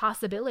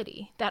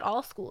possibility that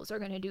all schools are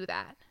going to do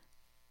that.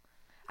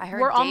 I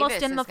heard we're Davis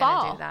almost in the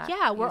fall.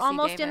 Yeah, we're UC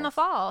almost Davis. in the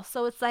fall.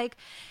 So it's like,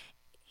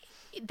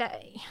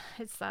 that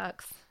it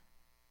sucks.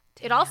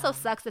 Damn. It also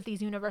sucks that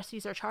these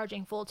universities are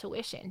charging full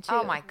tuition too.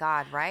 Oh my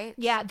God, right?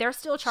 Yeah, they're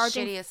still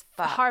charging. Shitty as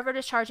fuck. Harvard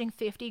is charging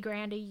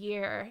 $50,000 a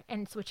year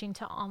and switching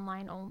to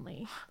online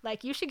only.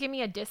 Like, you should give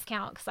me a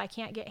discount because I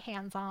can't get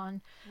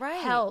hands-on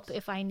help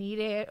if I need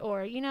it,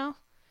 or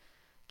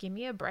give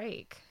me a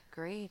break.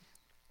 Greed,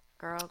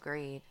 girl,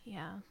 greed.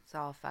 Yeah, it's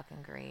all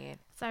fucking greed.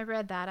 So I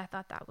read that. I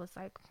thought that was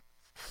like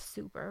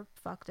super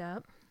fucked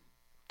up.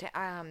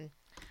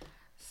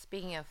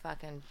 Speaking of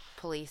fucking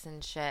police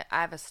and shit,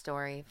 I have a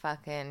story.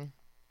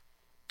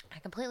 I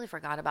completely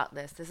forgot about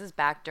this. This is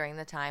back during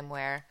the time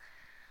where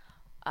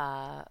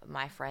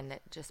my friend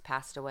that just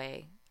passed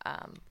away,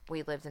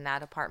 we lived in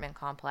that apartment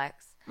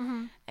complex,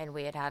 and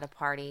we had a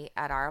party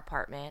at our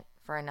apartment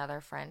for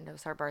another friend. It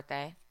was her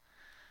birthday,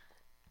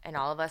 and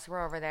all of us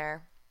were over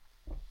there,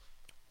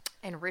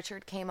 and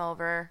Richard came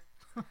over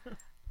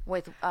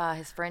with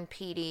his friend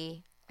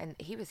Petey, and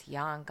he was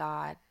young.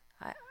 God,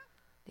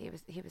 he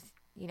was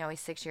he's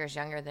 6 years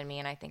younger than me,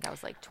 and I think I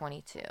was like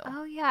 22.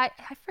 Oh, yeah.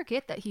 I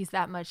forget that he's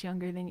that much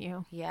younger than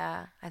you.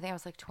 Yeah. I think I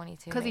was like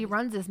 22. Because he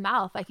runs his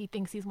mouth like he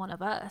thinks he's one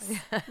of us.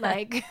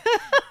 Like,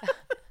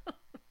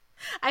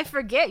 I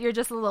forget you're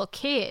just a little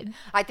kid.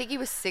 I think he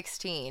was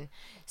 16.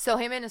 So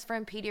him and his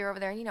friend Petey are over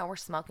there. We're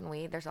smoking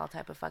weed. There's all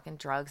type of fucking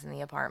drugs in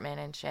the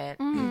apartment and shit.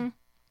 Mm-hmm.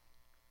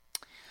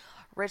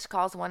 Rich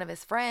calls one of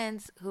his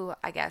friends who,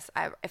 I guess,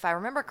 if I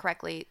remember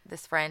correctly,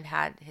 this friend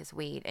had his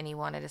weed, and he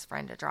wanted his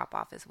friend to drop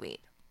off his weed.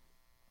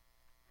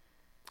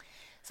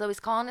 So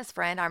he's calling his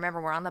friend. I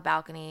remember we're on the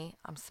balcony.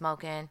 I'm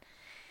smoking.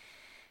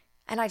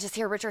 And I just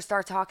hear Richard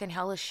start talking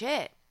hella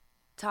shit.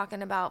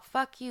 Talking about,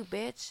 fuck you,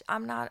 bitch.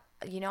 I'm not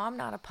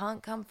a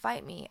punk. Come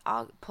fight me.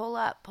 I'll pull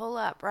up,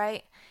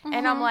 right? Mm-hmm.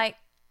 And I'm like,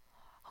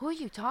 who are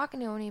you talking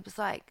to? And he was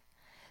like,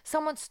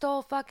 someone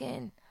stole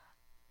fucking,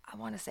 I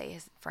want to say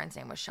his friend's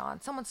name was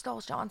Sean. Someone stole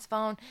Sean's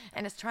phone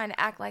and is trying to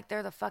act like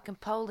they're the fucking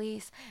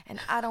police, and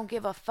I don't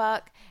give a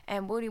fuck,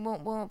 and woody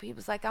won't whoop. He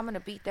was like, I'm going to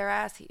beat their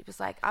ass. He was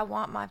like, I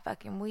want my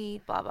fucking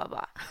weed, blah, blah,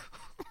 blah.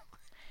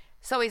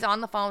 So he's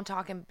on the phone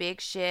talking big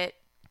shit,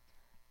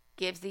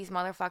 gives these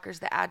motherfuckers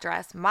the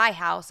address, my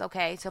house,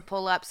 okay, to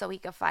pull up so he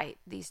could fight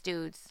these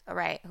dudes, all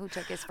right, who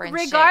took his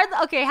friend's shit.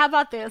 Okay, how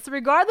about this?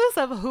 Regardless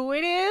of who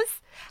it is,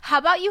 how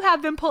about you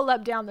have them pull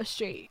up down the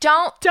street?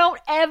 Don't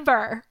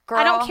ever. Girl,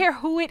 I don't care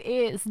who it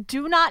is.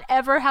 Do not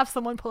ever have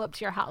someone pull up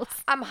to your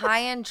house. I'm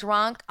high and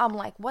drunk. I'm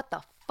like, what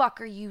the fuck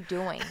are you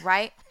doing,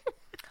 right?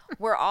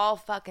 We're all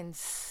fucking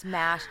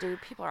smashed,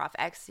 dude. People are off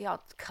ecstasy,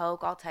 all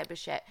coke, all type of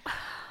shit.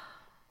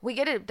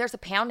 There's a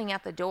pounding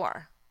at the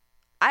door.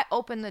 I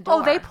open the door.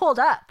 Oh, they pulled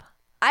up.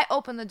 I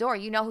open the door.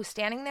 You know who's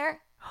standing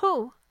there?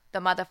 Who? The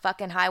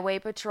motherfucking highway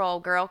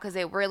patrol, girl, because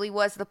it really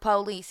was the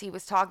police he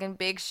was talking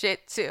big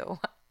shit to.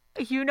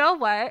 You know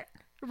what?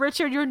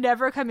 Richard, you're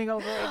never coming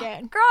over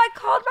again. Girl, I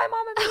called my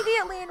mom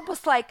immediately and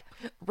was like,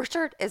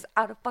 Richard is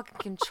out of fucking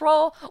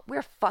control.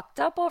 We're fucked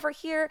up over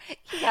here.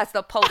 He has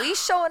the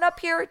police showing up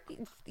here.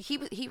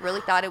 He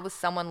really thought it was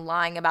someone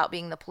lying about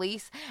being the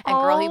police. And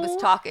girl, he was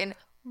talking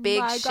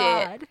big shit.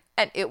 God.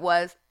 And it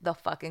was the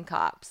fucking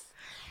cops.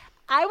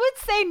 I would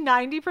say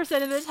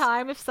 90% of the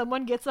time, if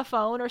someone gets a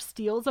phone or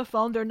steals a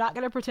phone, they're not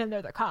going to pretend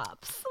they're the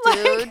cops.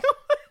 Dude.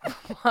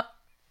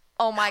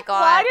 Oh my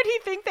God. Why did he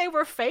think they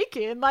were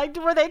faking? Like,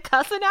 were they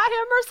cussing at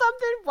him or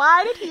something?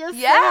 Why did he assume?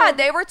 Yeah,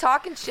 they were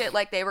talking shit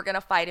like they were going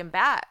to fight him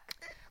back.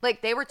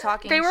 Like, they were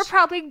talking They were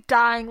probably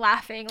dying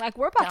laughing. Like,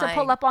 we're about to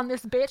pull up on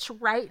this bitch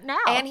right now.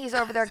 And he's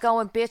over there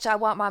going, bitch, I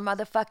want my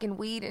motherfucking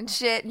weed and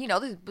shit. You know,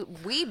 this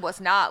weed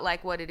was not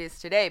like what it is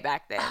today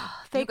back then.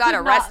 You got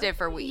arrested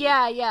for weed.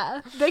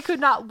 Yeah. They could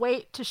not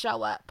wait to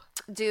show up.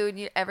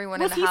 Dude, everyone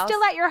in the house. Was he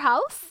still at your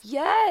house?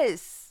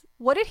 Yes.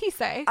 What did he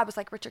say? I was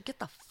like, Richard, get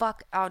the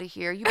fuck out of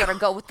here. You better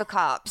go with the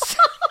cops.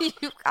 You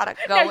gotta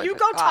go with the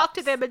cops. Talk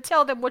to them and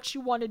tell them what you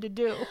wanted to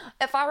do.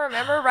 If I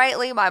remember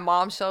rightly, my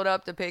mom showed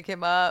up to pick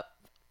him up.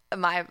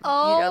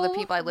 The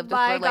people I lived with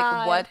were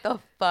like, what the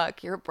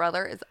fuck? Your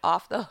brother is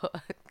off the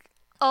hook.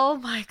 Oh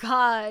my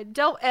God.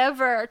 Don't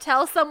ever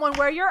tell someone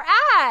where you're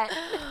at.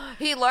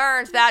 He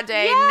learns that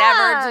day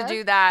never to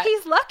do that.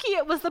 He's lucky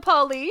it was the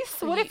police.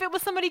 What if it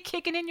was somebody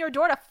kicking in your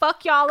door to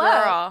fuck y'all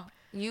up? Girl,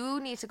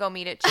 you need to go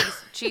meet at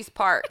Cheese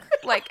Park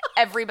like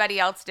everybody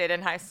else did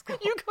in high school.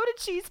 You go to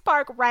Cheese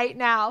Park right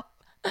now.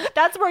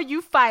 That's where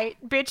you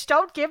fight. Bitch,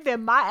 don't give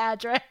them my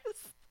address.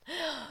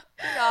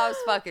 I was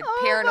fucking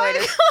paranoid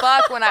as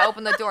fuck when I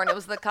opened the door and it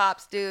was the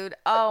cops, dude.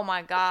 Oh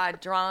my God.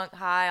 Drunk,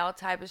 high, all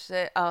type of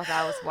shit. Oh,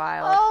 that was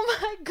wild. Oh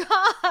my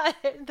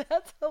God.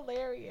 That's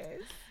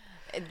hilarious.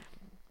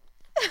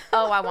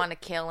 I want to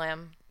kill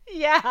him.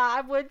 Yeah,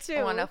 I would too.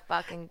 I want to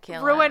fucking kill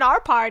him. Ruin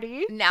our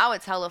party. Now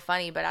it's hella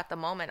funny, but at the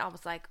moment I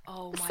was like,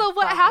 oh my So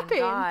what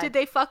happened? God. Did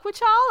they fuck with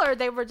y'all or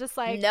they were just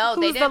like, no,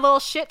 who's the little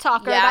shit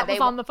talker that was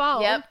on the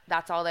phone? Yep,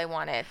 that's all they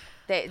wanted.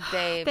 They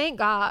Thank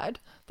God.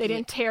 They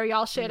didn't tear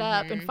y'all shit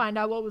up and find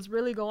out what was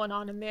really going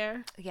on in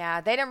there. Yeah,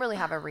 they didn't really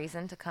have a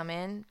reason to come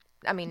in.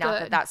 I mean,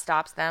 not that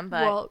stops them,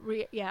 but...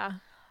 yeah.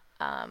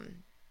 Oh,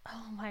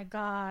 my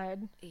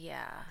God.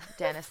 Yeah,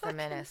 Dennis the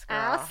Menace, girl.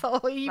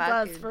 Asshole, he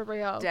was for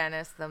real.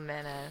 Dennis the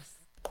Menace.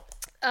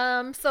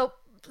 So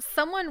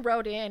someone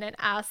wrote in and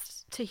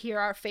asked to hear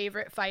our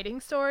favorite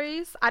fighting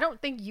stories. I don't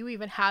think you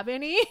even have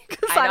any.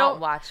 I don't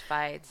watch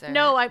fights.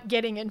 No, I'm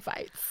getting in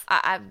fights.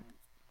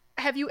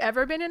 Have you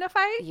ever been in a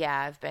fight? Yeah,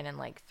 I've been in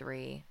like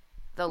 3.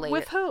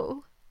 With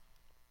who?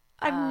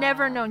 I've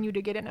never known you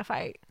to get in a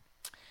fight.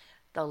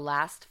 The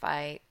last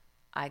fight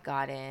I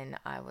got in,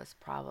 I was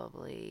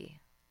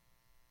probably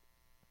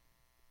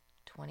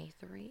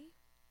 23.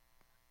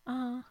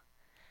 And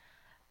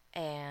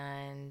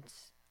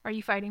are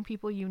you fighting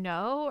people you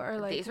know, or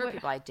like these were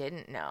people I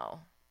didn't know?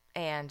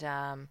 And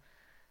I'm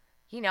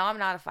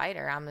not a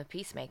fighter. I'm a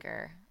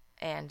peacemaker.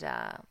 And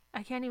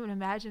I can't even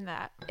imagine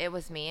that. It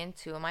was me and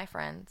 2 of my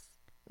friends,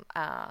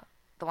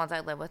 the ones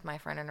I live with, my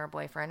friend and her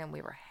boyfriend, and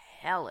we were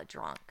hella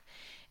drunk.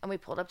 And we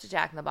pulled up to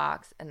Jack in the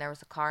Box, and there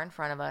was a car in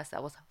front of us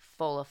that was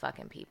full of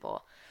fucking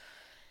people.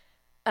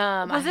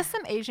 Was this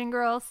some Asian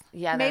girls?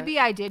 Yeah. Maybe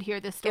I did hear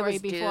this story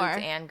before. It was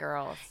dudes and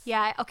girls.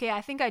 Yeah, okay,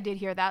 I think I did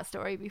hear that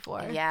story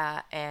before.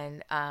 Yeah,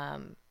 and...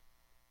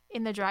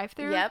 in the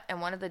drive-thru? Yep,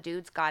 and one of the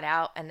dudes got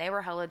out, and they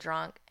were hella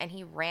drunk, and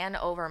he ran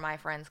over my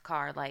friend's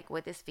car, like,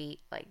 with his feet,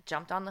 like,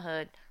 jumped on the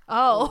hood.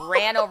 Oh.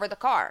 Ran over the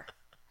car.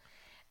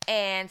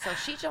 And so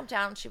she jumped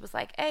out, and she was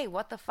like, hey,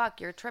 what the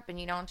fuck, you're tripping,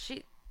 you know, and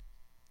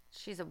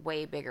she's a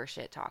way bigger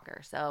shit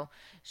talker, so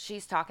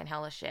she's talking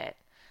hella shit.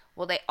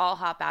 Well, they all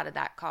hop out of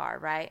that car,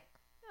 right?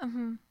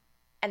 Mm-hmm.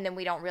 And then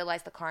we don't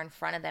realize the car in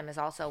front of them is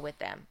also with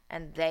them,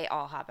 and they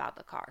all hop out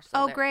the car.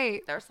 So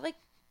great. There's like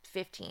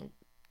 15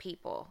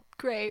 people.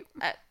 Great.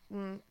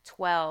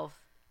 12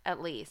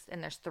 at least,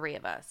 and there's 3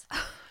 of us.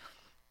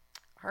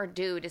 Her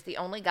dude is the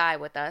only guy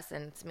with us,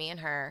 and it's me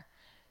and her.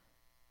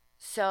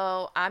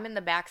 So I'm in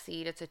the back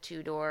seat. It's a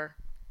 2-door.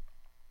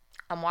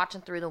 I'm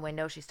watching through the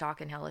window. She's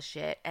talking hella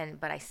shit,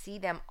 but I see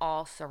them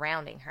all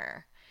surrounding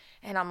her,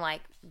 and I'm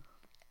like,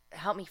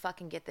 help me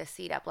fucking get this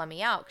seat up. Let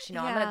me out. Because,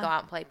 I'm going to go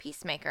out and play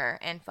peacemaker.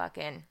 And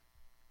fucking,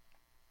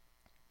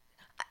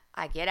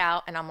 I get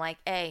out and I'm like,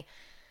 hey,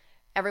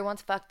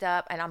 everyone's fucked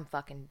up and I'm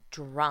fucking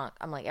drunk.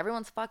 I'm like,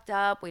 everyone's fucked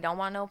up. We don't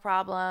want no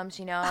problems,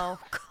 you know,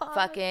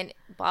 fucking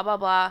blah, blah,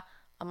 blah.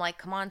 I'm like,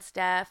 come on,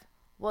 Steph.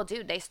 Well,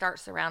 dude, they start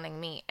surrounding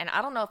me. And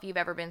I don't know if you've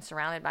ever been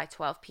surrounded by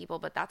 12 people,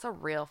 but that's a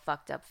real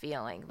fucked up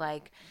feeling.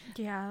 Like,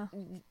 yeah.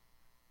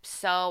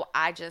 So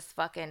I just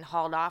fucking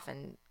hauled off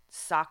and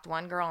socked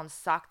one girl and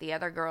socked the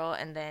other girl.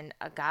 And then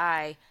a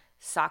guy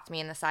socked me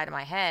in the side of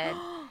my head.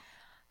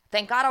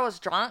 Thank God I was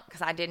drunk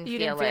because I didn't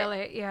feel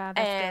it. Yeah,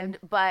 that's good.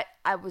 But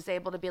I was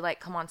able to be like,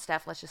 come on,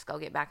 Steph, let's just go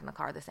get back in the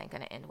car. This ain't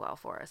going to end well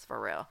for us,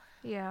 for real.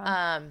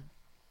 Yeah.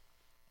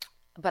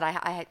 But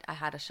I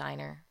had a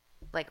shiner,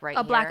 like right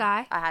here. A black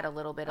eye? I had a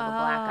little bit of a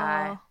black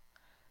eye.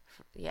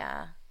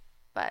 Yeah.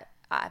 But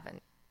I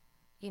haven't,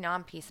 you know,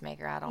 I'm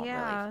peacemaker. I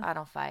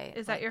don't fight.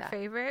 Is that your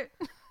favorite?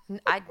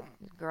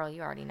 Girl,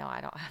 you already know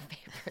I don't have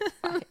favorite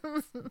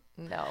fights.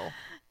 No.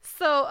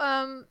 So,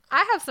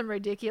 I have some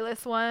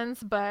ridiculous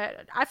ones,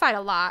 but I fight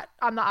a lot.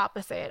 I'm the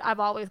opposite. I've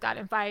always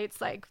gotten fights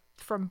like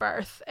from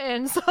birth.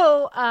 And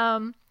so,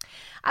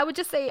 I would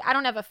just say I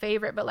don't have a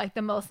favorite, but like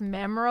the most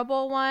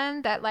memorable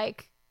one that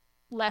like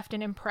left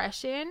an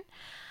impression.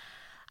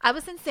 I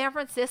was in San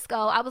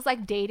Francisco. I was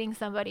like dating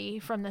somebody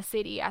from the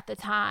city at the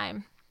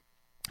time,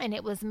 and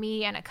it was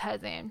me and a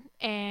cousin,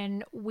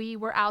 and we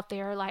were out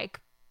there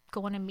like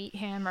going to meet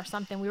him or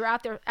something. We were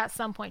out there at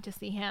some point to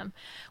see him.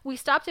 We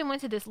stopped and went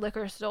to this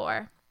liquor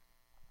store,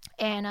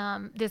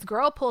 and this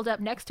girl pulled up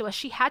next to us.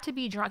 She had to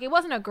be drunk. It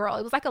wasn't a girl.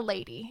 It was like a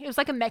lady. It was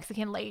like a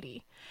Mexican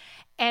lady.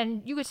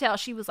 And you could tell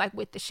she was like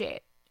with the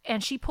shit.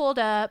 And she pulled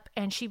up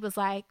and she was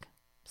like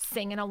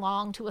singing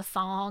along to a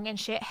song and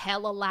shit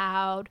hella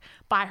loud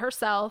by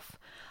herself.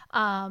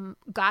 Got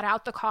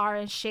out the car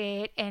and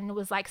shit and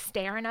was like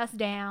staring us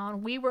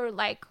down. We were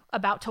like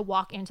about to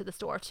walk into the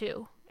store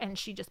too. And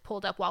she just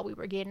pulled up while we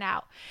were getting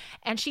out.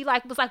 And she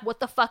like was like, what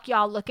the fuck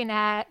y'all looking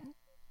at?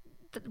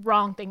 The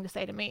wrong thing to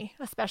say to me,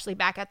 especially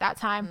back at that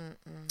time.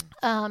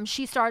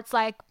 She starts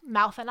like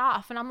mouthing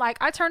off. And I'm like,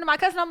 I turn to my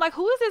cousin. I'm like,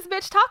 who is this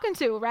bitch talking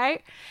to?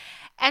 Right.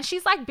 And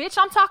she's like, bitch,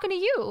 I'm talking to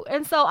you.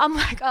 And so I'm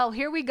like, oh,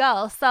 here we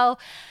go. So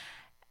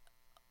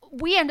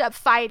we end up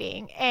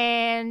fighting.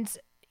 And,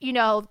 you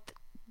know,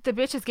 the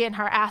bitch is getting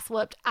her ass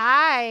whooped.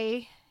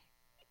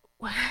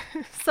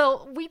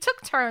 So we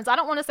took turns. I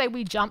don't want to say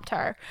we jumped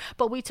her,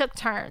 but we took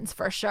turns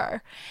for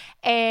sure.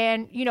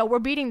 And, you know, we're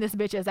beating this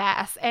bitch's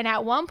ass. And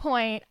at one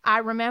point, I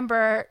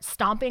remember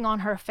stomping on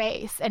her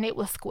face and it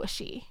was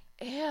squishy.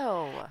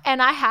 Ew.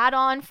 And I had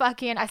on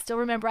I still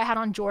remember I had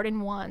on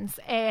Jordan 1s.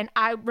 And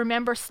I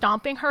remember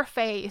stomping her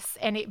face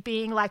and it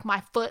being like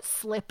my foot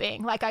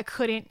slipping. Like I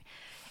couldn't.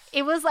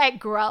 It was like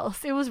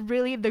gross. It was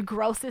really the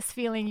grossest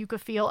feeling you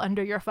could feel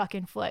under your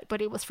fucking foot, but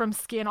it was from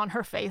skin on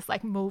her face,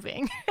 like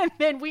moving. And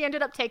then we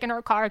ended up taking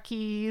her car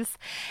keys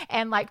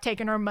and like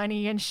taking her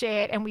money and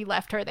shit. And we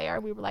left her there.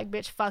 We were like,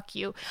 bitch, fuck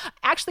you.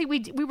 Actually,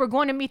 we were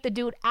going to meet the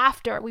dude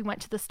after we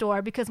went to the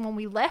store because when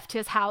we left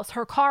his house,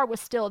 her car was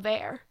still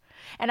there.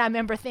 And I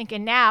remember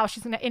thinking now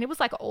she's going to, and it was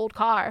like an old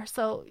car.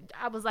 So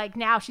I was like,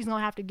 now she's going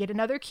to have to get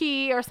another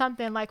key or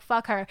something, like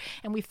fuck her.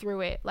 And we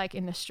threw it like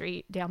in the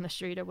street, down the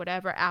street or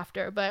whatever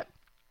after. But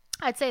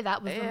I'd say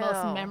that was the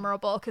most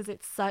memorable because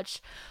it's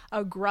such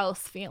a gross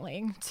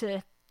feeling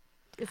to,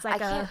 it's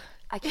like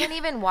I can't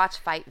even watch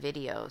fight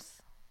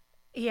videos.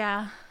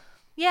 Yeah.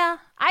 Yeah,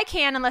 I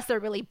can unless they're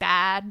really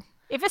bad.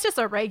 If it's just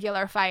a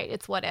regular fight,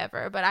 it's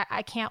whatever. But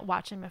I can't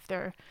watch them if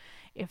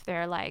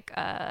they're like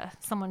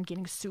someone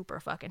getting super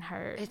fucking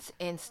hurt. It's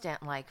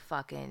instant like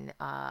fucking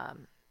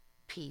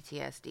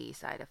PTSD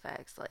side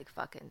effects, like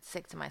fucking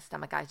sick to my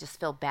stomach. I just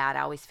feel bad.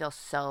 I always feel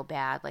so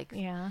bad. Like,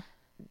 yeah.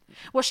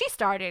 Well, she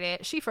started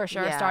it. She for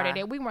sure started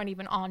it. We weren't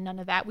even on none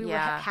of that. We were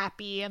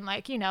happy and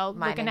like, you know,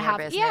 looking to have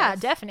business. Yeah,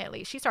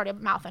 definitely. She started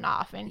mouthing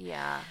off and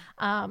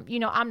you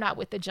know, I'm not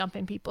with the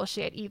jumping people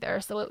shit either.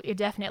 So it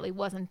definitely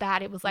wasn't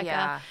that. It was like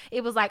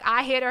it was like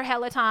I hit her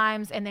hella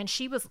times and then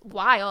she was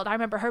wild. I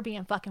remember her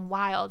being fucking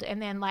wild.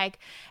 And then like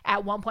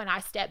at one point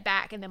I stepped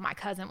back and then my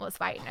cousin was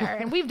fighting her.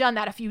 And we've done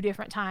that a few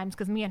different times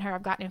because me and her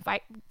have gotten in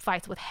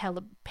fights with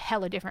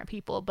hella different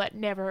people, but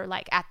never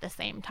like at the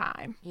same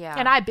time. Yeah.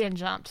 And I've been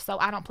jumped, so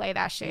I don't play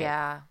that shit.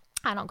 Yeah.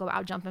 I don't go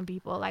out jumping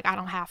people. Like I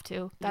don't have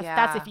to.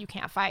 That's if you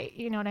can't fight.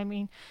 You know what I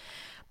mean?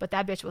 But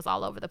that bitch was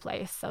all over the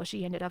place. So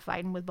she ended up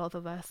fighting with both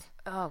of us.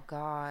 Oh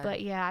God.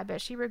 But yeah, I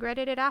bet she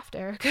regretted it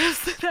after because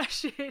that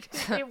shit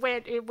it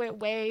went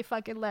way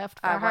fucking left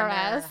for her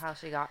ass. How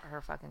she got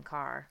her fucking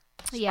car.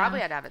 She probably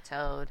had to have it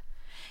towed.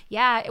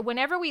 Yeah.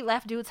 Whenever we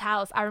left dude's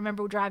house, I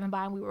remember driving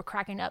by and we were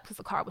cracking up because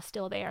the car was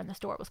still there and the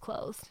store was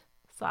closed.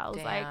 So I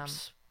was like,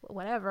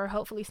 whatever,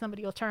 hopefully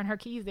somebody will turn her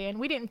keys in.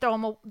 We didn't throw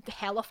them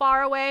hella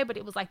far away, but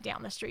it was like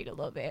down the street a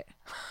little bit.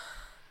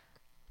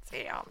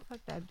 Damn. Fuck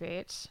that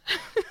bitch.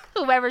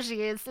 Whoever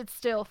she is, it's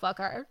still fuck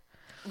her.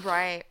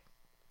 Right.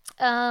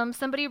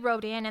 Somebody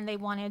wrote in and they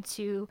wanted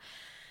to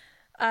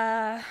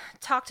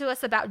talk to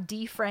us about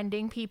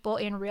defriending people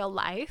in real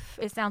life.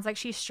 It sounds like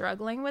she's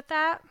struggling with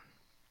that.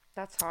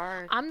 That's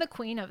hard. I'm the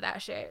queen of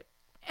that shit.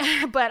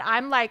 But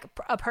I'm like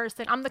a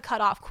person, I'm the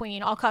cutoff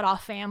queen. I'll cut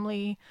off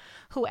family,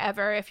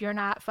 whoever. If you're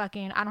not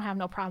fucking, I don't have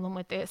no problem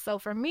with this. So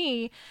for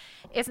me,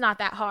 it's not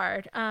that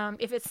hard.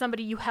 If it's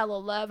somebody you hella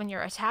love and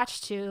you're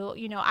attached to,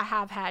 you know, I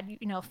have had,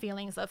 you know,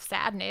 feelings of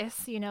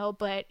sadness, you know,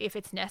 but if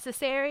it's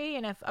necessary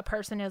and if a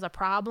person is a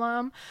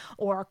problem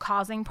or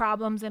causing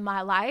problems in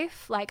my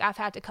life, like I've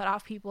had to cut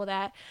off people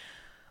that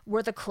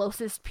were the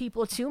closest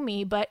people to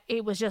me, but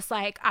it was just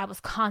like I was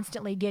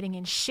constantly getting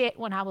in shit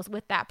when I was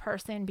with that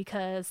person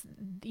because,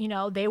 you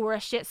know, they were a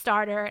shit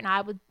starter and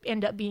I would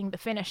end up being the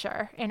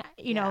finisher. And,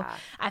 you know,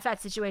 I've had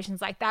situations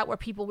like that where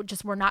people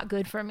were not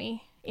good for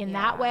me in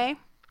that way.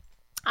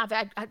 I've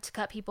had to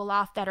cut people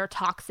off that are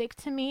toxic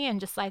to me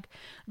and just like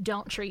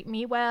don't treat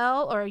me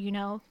well, or, you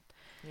know,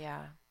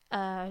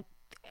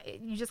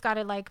 you just got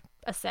to like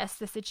assess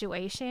the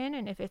situation,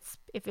 and if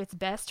it's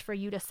best for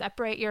you to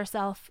separate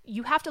yourself,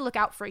 you have to look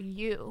out for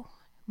you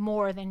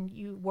more than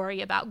you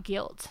worry about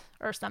guilt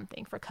or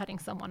something for cutting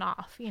someone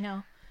off, you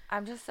know.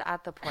 I'm just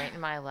at the point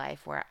in my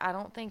life where I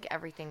don't think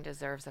everything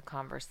deserves a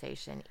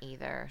conversation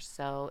either.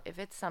 So if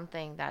it's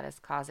something that is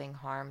causing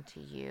harm to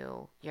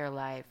you, your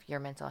life, your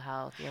mental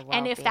health, your well-being,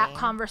 and if that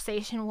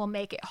conversation will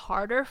make it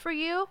harder for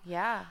you,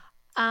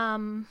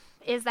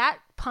 is that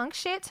punk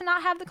shit to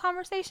not have the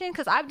conversation?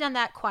 Because I've done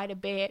that quite a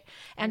bit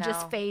and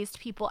just phased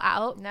people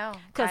out. No,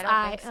 because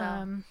I don't think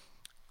so.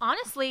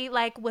 Honestly,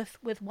 like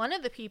with one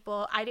of the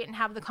people, I didn't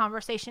have the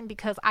conversation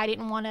because I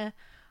didn't want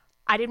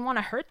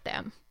to hurt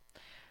them.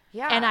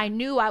 Yeah. And I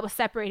knew I was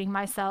separating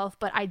myself,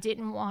 but I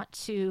didn't want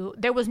to.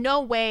 There was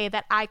no way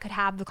that I could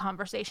have the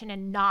conversation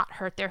and not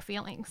hurt their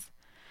feelings.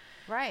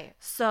 Right.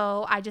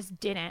 So I just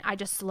didn't. I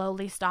just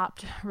slowly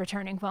stopped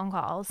returning phone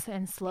calls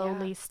and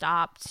slowly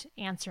stopped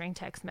answering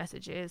text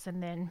messages.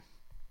 And then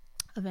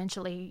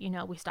eventually, you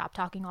know, we stopped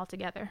talking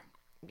altogether.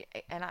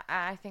 And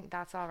I think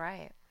that's all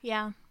right.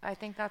 Yeah. I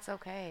think that's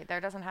okay. There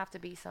doesn't have to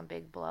be some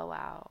big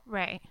blowout.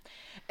 Right.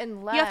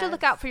 Unless... You have to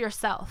look out for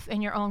yourself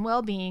and your own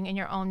well-being and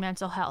your own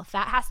mental health.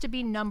 That has to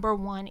be number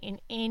one in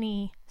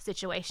any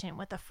situation,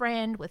 with a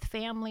friend, with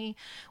family,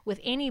 with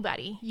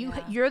anybody.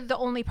 You're the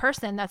only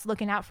person that's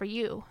looking out for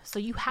you. So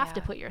you have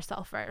to put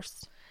yourself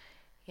first.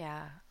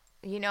 Yeah.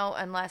 You know,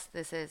 unless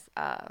this is,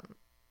 are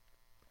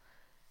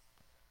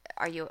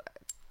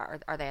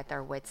they at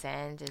their wit's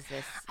end? Is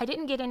this... I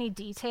didn't get any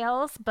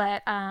details,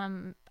 but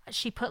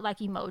she put like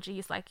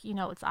emojis, like, you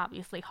know, it's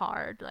obviously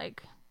hard,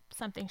 like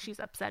something she's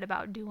upset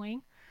about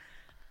doing.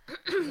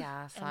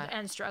 Yeah. So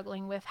and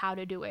struggling with how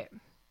to do it.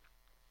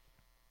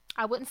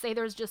 I wouldn't say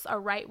there's just a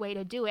right way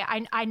to do it.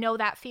 I know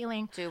that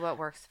feeling. Do what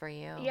works for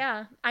you.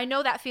 Yeah. I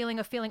know that feeling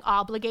of feeling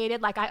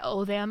obligated, like I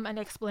owe them an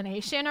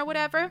explanation or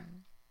whatever.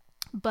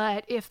 Mm-hmm.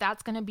 But if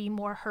that's going to be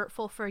more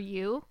hurtful for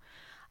you,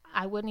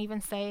 I wouldn't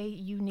even say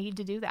you need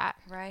to do that.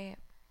 Right.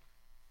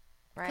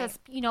 Because,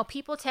 you know,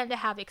 people tend to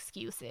have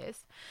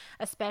excuses,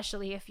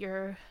 especially if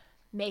you're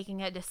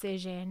making a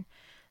decision.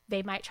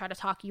 They might try to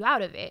talk you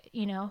out of it,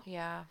 you know?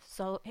 Yeah.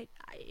 So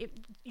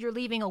you're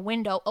leaving a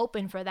window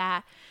open for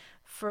that,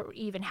 for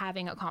even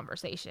having a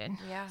conversation.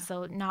 Yeah.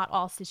 So not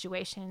all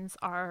situations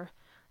are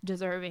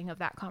deserving of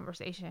that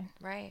conversation.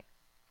 Right.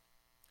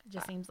 It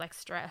just seems like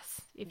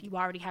stress if you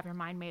already have your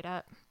mind made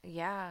up.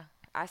 Yeah.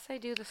 I say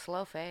do the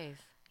slow phase.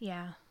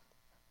 Yeah.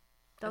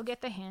 They'll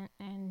get the hint.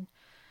 And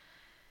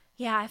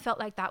yeah, I felt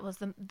like that was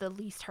the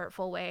least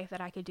hurtful way that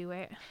I could do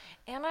it.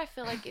 And I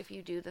feel like if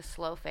you do the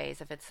slow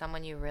phase, if it's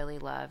someone you really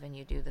love and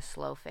you do the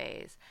slow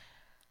phase,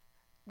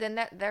 then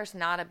there's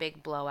not a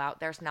big blowout.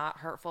 There's not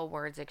hurtful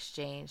words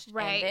exchanged.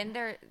 Right. And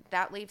then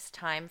that leaves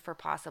time for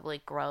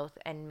possibly growth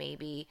and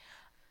maybe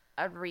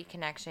a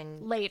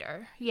reconnection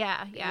later.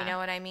 Yeah. You know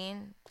what I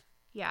mean?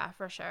 Yeah,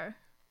 for sure.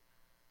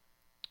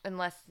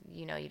 Unless,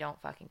 you know, you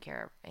don't fucking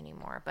care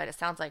anymore. But it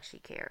sounds like she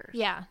cares.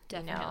 Yeah,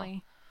 definitely. You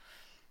know?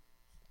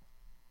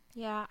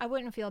 Yeah, I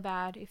wouldn't feel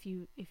bad if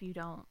you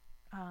don't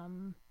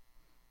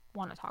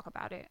want to talk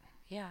about it.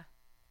 Yeah.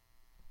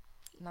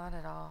 Not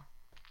at all.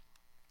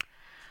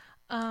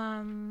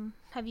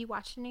 Have you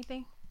watched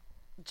anything?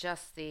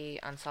 Just the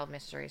Unsolved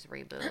Mysteries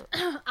reboot.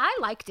 I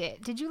liked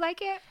it. Did you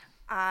like it?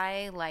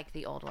 I like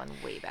the old one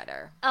way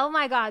better. Oh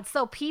my God.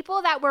 So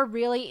people that were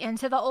really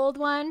into the old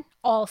one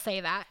all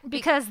say that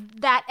because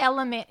that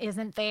element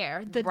isn't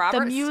there. Robert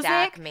the music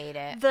Stack made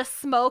it. The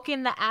smoke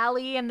in the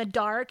alley in the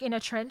dark in a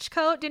trench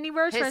coat. Didn't he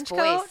wear a trench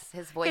coat?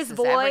 His voice is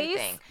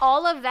everything.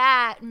 All of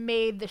that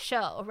made the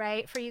show,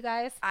 right? For you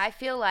guys? I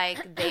feel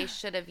like they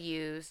should have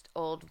used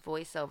old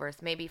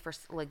voiceovers. Maybe for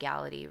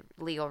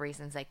legal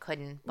reasons they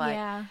couldn't. But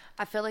yeah.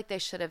 I feel like they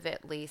should have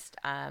at least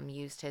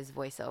used his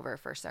voiceover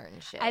for certain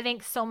shit. I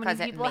think so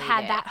many people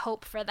had that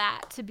hope for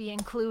that to be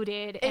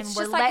included, and it's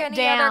were just let like any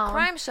down. other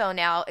crime show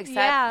now,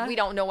 except we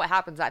don't know what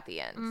happens at the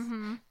end.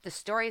 Mm-hmm. The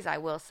stories, I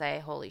will say,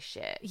 holy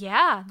shit.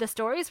 Yeah, the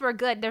stories were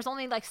good. There's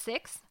only like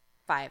 5,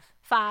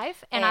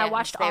 and I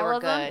watched all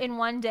of them in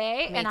one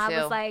day. Me and too.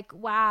 I was like,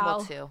 wow.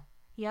 Well, too.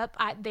 Yep,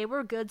 they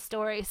were good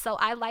stories. So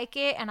I like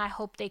it, and I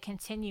hope they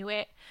continue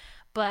it.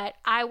 But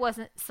I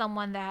wasn't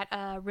someone that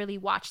really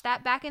watched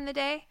that back in the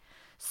day.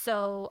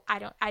 So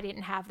I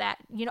didn't have that,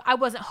 you know, I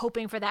wasn't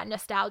hoping for that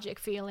nostalgic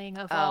feeling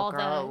of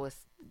it was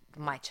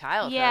my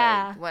childhood.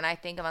 Yeah. When I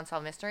think of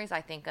Unsolved Mysteries,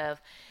 I think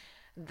of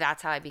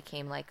that's how I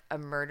became like a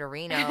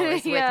murderino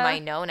is with my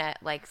Nona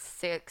at like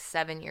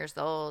 6-7 years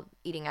old,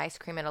 eating ice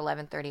cream at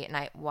 11:30 at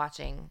night,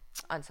 watching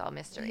Unsolved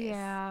Mysteries.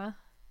 Yeah.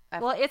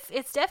 Well,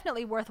 it's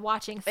definitely worth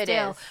watching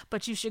still,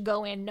 but you should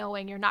go in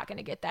knowing you're not going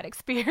to get that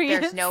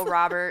experience. There's no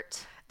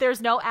Robert. There's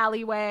no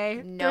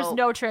alleyway. There's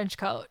no trench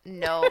coat.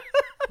 Nope.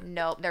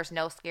 There's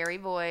no scary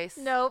voice.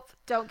 Nope.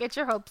 Don't get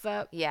your hopes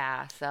up.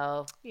 Yeah.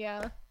 So.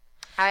 Yeah.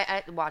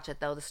 I watch it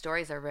though. The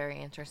stories are very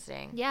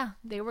interesting. Yeah,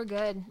 they were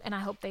good, and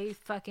I hope they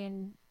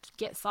fucking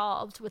get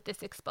solved with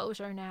this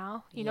exposure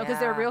now. You know, because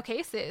they're real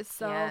cases.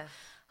 So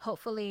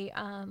hopefully,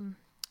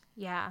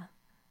 yeah,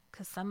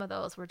 because some of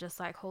those were just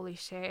like, holy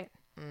shit.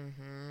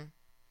 Mm-hmm.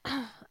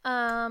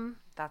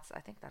 I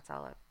think that's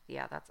all.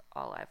 That's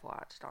all I've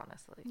watched,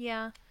 honestly.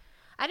 Yeah,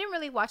 I didn't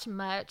really watch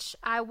much.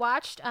 I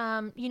watched,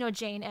 you know,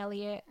 Jane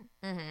Elliott,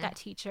 that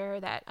teacher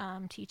that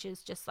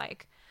teaches just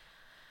like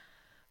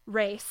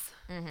race.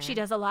 She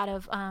does a lot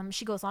of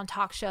she goes on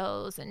talk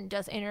shows and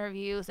does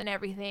interviews and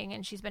everything,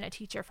 and she's been a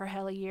teacher for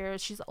hella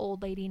years. She's an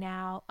old lady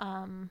now.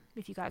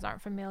 If you guys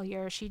aren't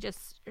familiar,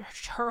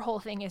 her whole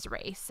thing is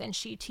race, and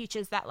she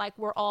teaches that like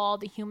we're all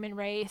the human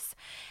race,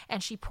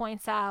 and she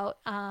points out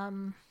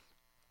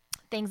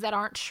things that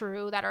aren't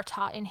true that are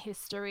taught in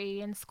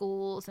history in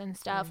schools and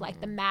stuff,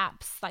 like the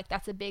maps. Like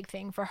that's a big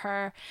thing for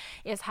her,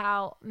 is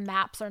how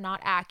maps are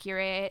not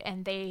accurate,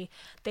 and they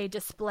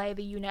display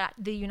the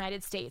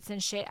United States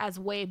and shit as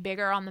way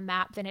bigger on the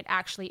map than it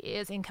actually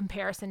is in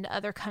comparison to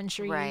other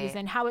countries,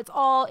 and how it's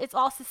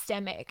all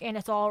systemic, and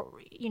it's all,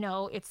 you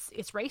know,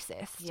 it's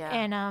racist.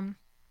 And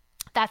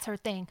that's her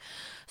thing.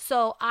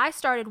 So I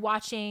started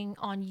watching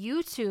on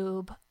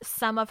YouTube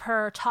some of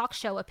her talk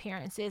show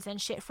appearances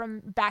and shit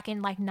from back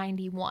in like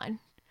 91.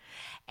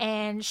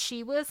 And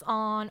she was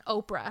on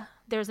Oprah.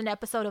 There's an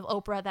episode of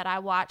Oprah that I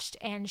watched,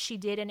 and she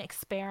did an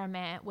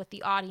experiment with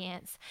the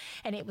audience.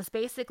 And it was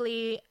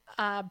basically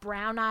a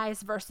brown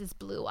eyes versus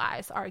blue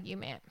eyes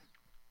argument.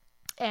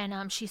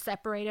 And she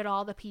separated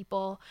all the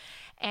people,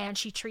 and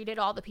she treated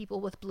all the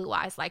people with blue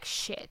eyes like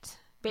shit.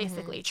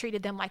 Basically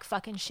treated them like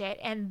fucking shit,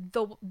 and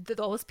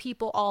those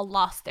people all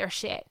lost their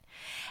shit.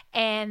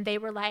 And they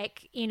were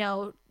like, you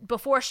know,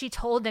 before she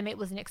told them it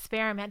was an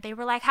experiment, they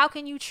were like, how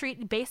can you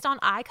treat based on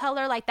eye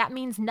color? Like that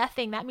means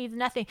nothing.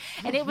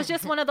 And it was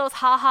just one of those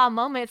haha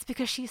moments,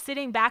 because she's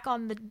sitting back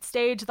on the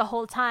stage the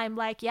whole time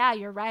like, yeah,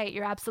 you're right,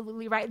 you're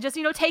absolutely right, just,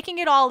 you know, taking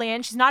it all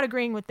in. She's not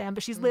agreeing with them,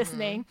 but she's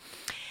listening.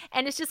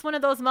 And it's just one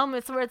of those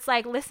moments where it's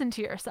like, listen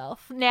to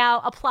yourself.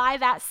 Now apply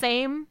that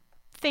same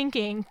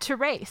thinking to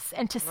race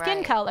and to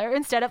skin color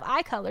instead of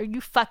eye color, you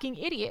fucking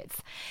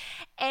idiots.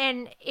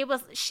 And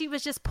she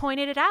was just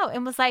pointed it out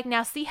and was like,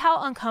 now see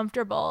how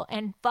uncomfortable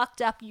and fucked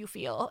up you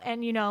feel.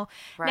 And, you know,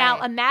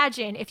 now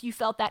imagine if you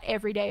felt that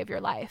every day of your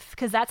life,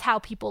 because that's how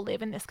people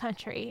live in this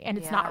country, and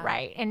it's not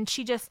right. And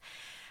she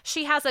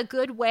has a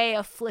good way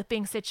of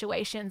flipping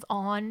situations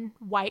on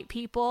white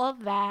people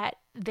that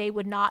they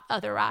would not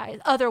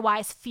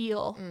otherwise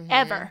feel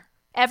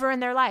ever in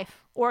their life,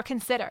 or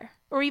consider,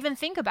 or even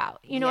think about,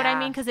 you know what I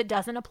mean? Because it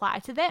doesn't apply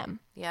to them.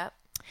 Yep.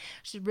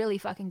 She's really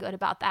fucking good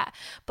about that.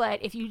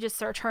 But if you just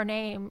search her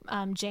name,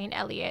 Jane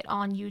Elliott,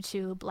 on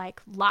YouTube,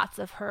 like lots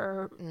of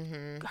her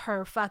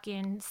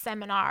fucking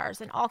seminars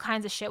and all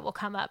kinds of shit will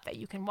come up that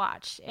you can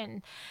watch,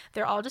 and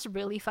they're all just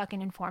really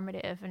fucking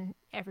informative, and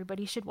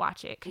everybody should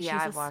watch it, because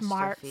she's a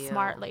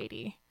smart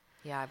lady.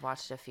 Yeah, I've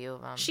watched a few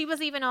of them. She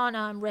was even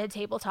on Red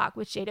Table Talk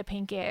with Jada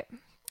Pinkett,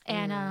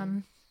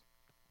 and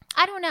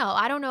I don't know.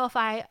 I don't know if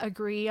I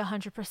agree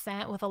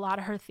 100% with a lot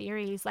of her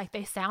theories. Like,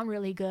 they sound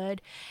really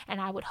good,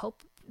 and I would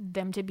hope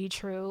them to be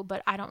true,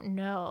 but I don't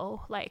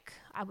know. Like,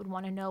 I would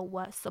want to know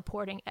what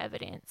supporting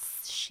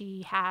evidence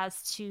she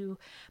has to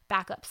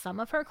back up some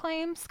of her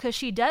claims, because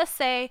she does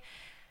say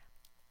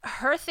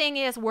her thing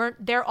is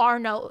there are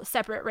no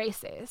separate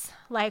races.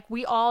 Like,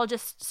 we all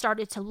just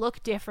started to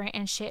look different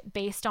and shit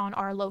based on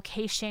our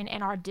location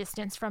and our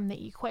distance from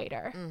the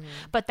equator.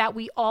 But that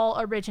we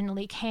all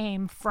originally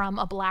came from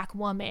a black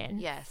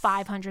woman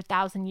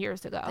 500,000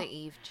 years ago. The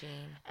Eve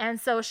gene. And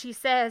so she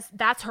says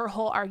that's her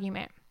whole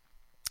argument.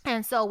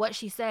 And so what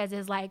she says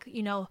is like,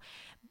 you know,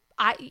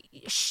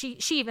 she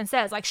even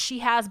says like she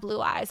has blue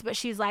eyes, but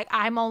she's like,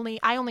 I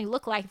only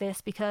look like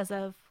this because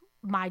of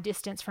my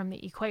distance from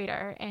the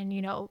equator, and,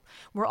 you know,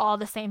 we're all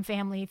the same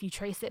family if you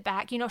trace it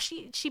back. You know,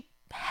 she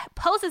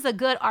poses a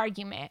good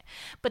argument,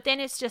 but then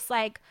it's just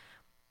like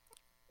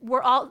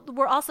we're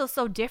also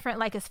so different,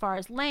 like as far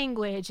as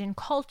language and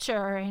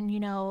culture and, you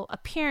know,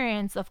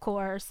 appearance, of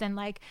course, and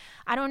like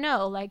I don't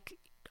know, like,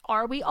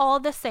 are we all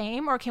the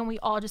same, or can we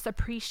all just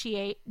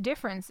appreciate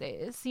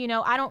differences? You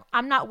know,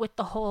 I'm not with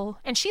the whole,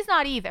 and she's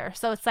not either.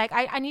 So it's like,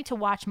 I need to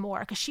watch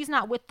more, because she's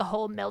not with the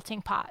whole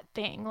melting pot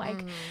thing.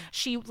 Like,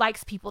 she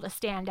likes people to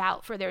stand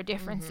out for their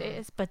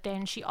differences, but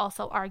then she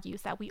also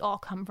argues that we all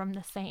come from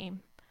the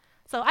same.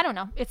 So I don't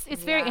know.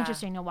 It's very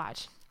interesting to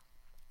watch.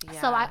 Yeah.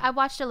 So I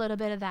watched a little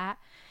bit of that.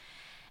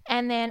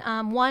 And then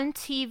one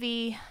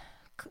TV,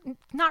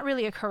 not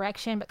really a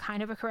correction, but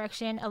kind of a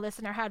correction. A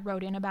listener had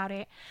wrote in about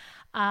it.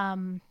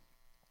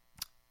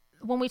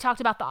 When we talked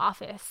about The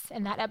Office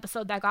and that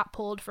episode that got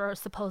pulled for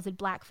supposed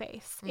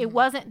blackface, it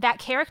wasn't, that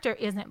character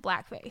isn't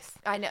blackface.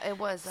 I know it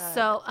was.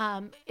 So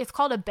it's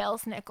called a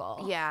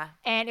Belsnickel. Yeah.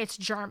 And it's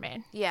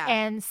German. Yeah.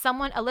 And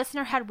a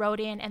listener had wrote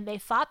in and they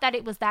thought that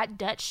it was that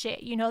Dutch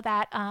shit. You know,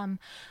 that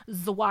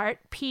Zwart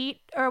Piet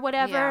or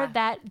whatever,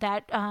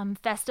 that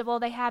festival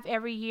they have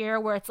every year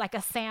where it's like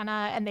a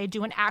Santa and they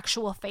do an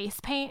actual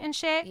face paint and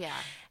shit. Yeah.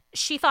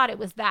 She thought it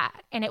was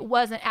that, and it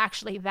wasn't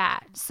actually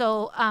that.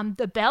 So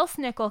the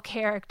Belsnickel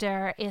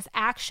character is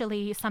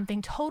actually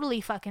something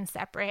totally fucking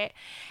separate,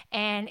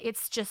 and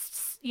it's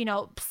just, you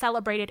know,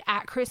 celebrated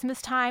at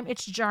Christmas time.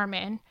 It's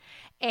German,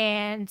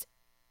 and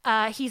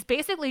he's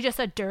basically just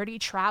a dirty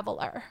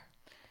traveler.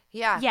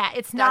 Yeah. Yeah,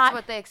 it's That's not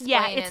what they explain.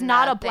 Yeah, it's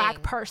not a black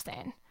thing.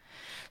 person.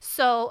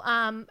 So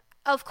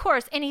of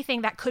course,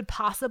 anything that could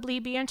possibly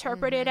be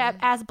interpreted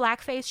as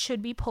blackface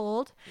should be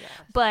pulled. Yes.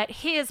 But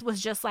his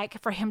was just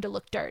like for him to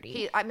look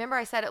dirty. I remember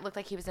I said it looked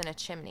like he was in a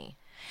chimney.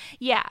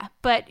 Yeah,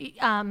 but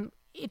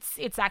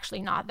it's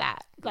actually not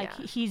that. Like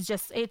he's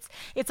just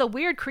it's a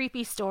weird,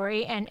 creepy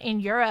story. And in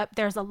Europe,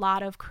 there's a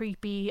lot of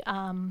creepy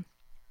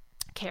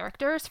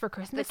characters for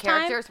Christmas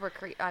time. The characters were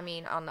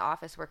on The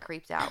Office were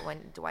creeped out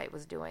when Dwight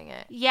was doing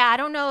it. Yeah, I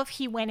don't know if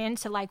he went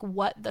into like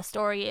what the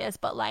story is,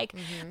 but like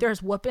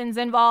there's whoopings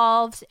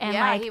involved, and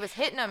like he was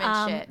hitting them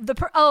and shit.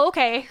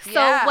 Okay.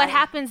 So what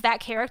happens?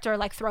 That character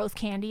like throws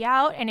candy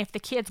out, and if the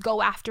kids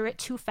go after it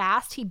too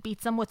fast, he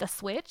beats them with a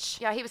switch.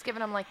 Yeah, he was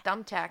giving them like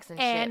thumbtacks and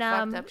shit,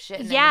 fucked up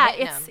shit.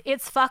 And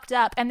it's fucked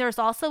up. And there's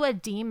also a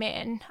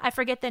demon. I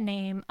forget the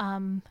name.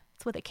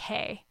 It's with a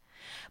K.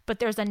 But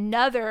there's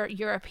another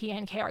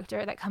European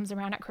character that comes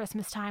around at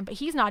Christmas time, but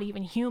he's not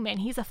even human.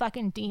 He's a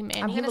fucking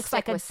demon. He looks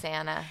like with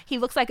Santa. He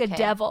looks like a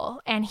devil,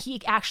 and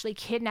he actually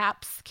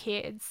kidnaps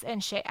kids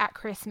and shit at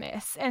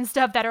Christmas and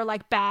stuff that are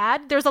like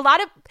bad. There's a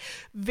lot of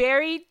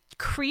very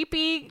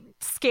creepy,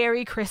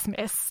 scary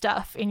Christmas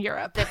stuff in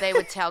Europe that they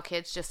would tell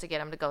kids just to get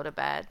them to go to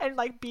bed and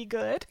like be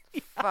good.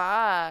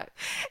 Fuck.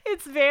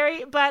 It's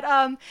very, but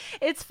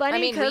it's funny.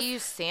 I mean, we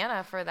use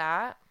Santa for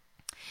that.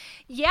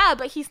 Yeah,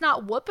 but he's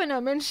not whooping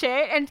them and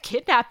shit and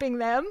kidnapping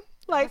them.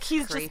 Like, That's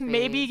he's creepy. just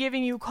maybe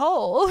giving you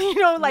coal, you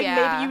know, like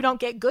maybe you don't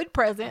get good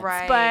presents.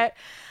 Right. But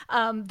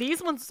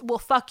these ones will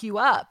fuck you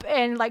up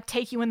and like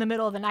take you in the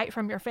middle of the night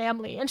from your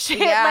family and shit.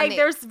 Yeah, like,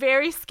 there's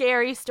very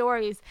scary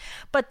stories.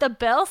 But the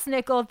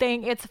Belsnickel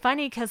thing, it's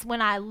funny because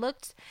when I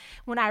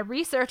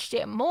researched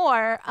it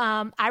more,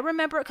 I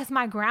remember because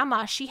my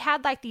grandma, she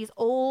had like these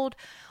old,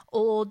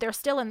 they're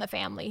still in the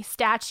family,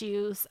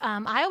 statues.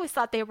 I always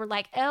thought they were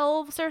like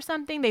elves or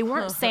something. They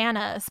weren't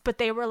Santas, but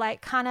they were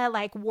like kind of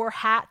like wore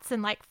hats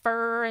and like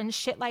fur and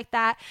shit like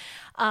that.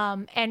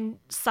 And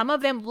some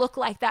of them look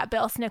like that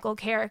Belsnickel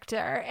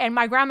character. And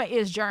my grandma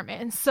is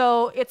German,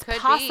 so it's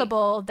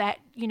possible that,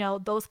 you know,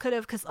 those could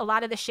have, because a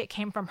lot of the shit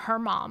came from her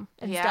mom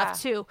and stuff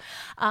too.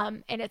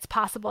 And it's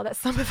possible that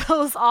some of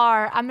those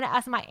are. I'm gonna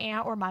ask my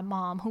aunt or my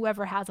mom,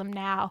 whoever has them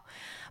now.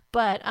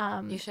 But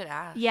you should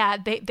ask. Yeah,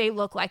 they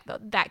look like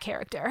that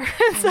character.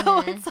 So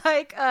it's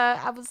like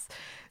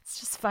it's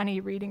just funny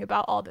reading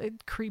about all the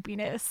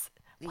creepiness.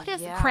 What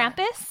is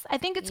Krampus? I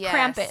think it's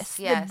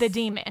Krampus, the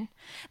demon.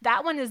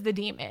 That one is the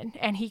demon,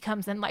 and he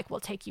comes in like will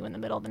take you in the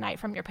middle of the night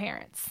from your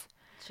parents.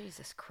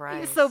 Jesus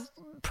Christ. So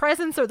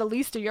presents are the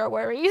least of your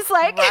worries.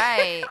 Like,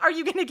 are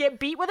you going to get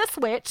beat with a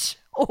switch,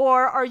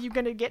 or are you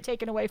going to get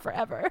taken away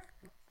forever?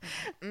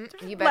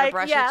 You better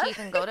brush your teeth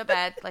and go to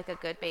bed like a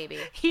good baby.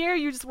 Here,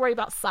 you just worry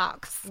about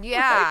socks.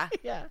 Yeah.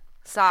 Like, yeah.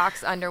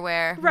 Socks,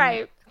 underwear.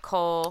 Right.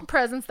 Coal.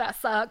 Presents that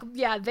suck.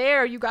 Yeah,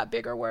 there you got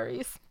bigger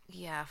worries.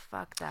 Yeah,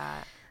 fuck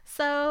that.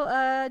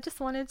 So, just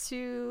wanted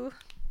to,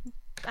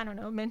 I don't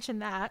know, mention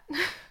that.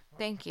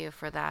 Thank you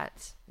for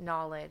that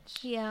knowledge.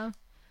 Yeah.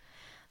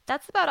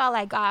 That's about all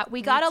I got.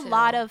 We got a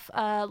lot of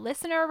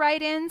listener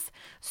write-ins.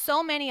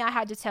 So many I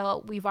had to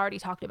tell we've already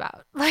talked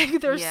about.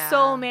 Like, there's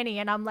so many.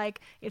 And I'm like,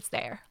 it's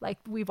there. Like,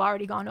 we've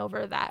already gone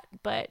over that.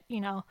 But,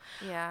 you know,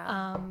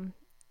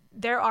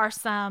 there are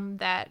some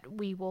that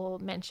we will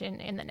mention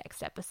in the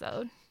next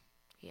episode.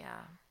 Yeah.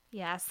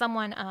 Yeah.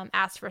 Someone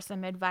asked for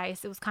some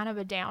advice. It was kind of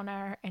a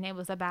downer. And it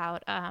was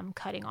about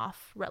cutting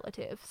off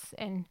relatives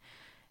and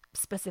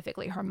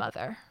specifically her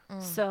mother.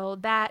 So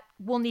that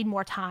we'll need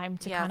more time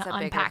to kind of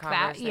unpack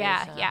that.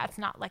 Yeah, it's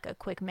not like a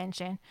quick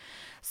mention.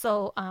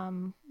 So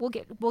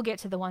we'll get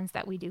to the ones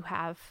that we do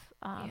have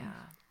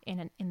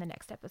in the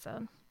next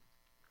episode.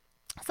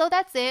 So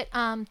that's it.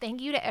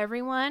 Thank you to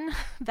everyone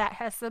that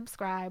has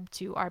subscribed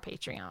to our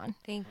Patreon.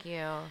 Thank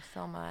you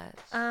so much.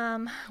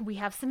 We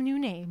have some new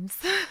names.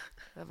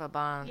 We have a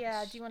bunch.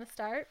 Yeah, do you want to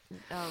start?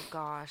 Oh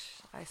gosh,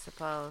 I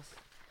suppose.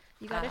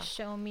 You got to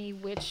show me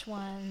which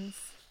ones.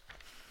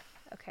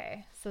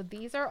 Okay, so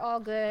these are all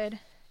good,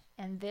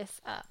 and this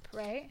up,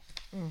 right?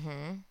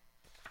 Mm-hmm.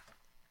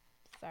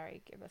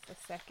 Sorry, give us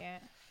a second.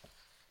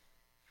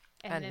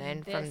 And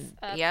then this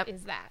from up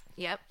is that.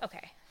 Yep.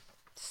 Okay.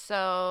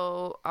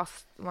 So I'll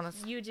want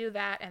to. You do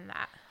that and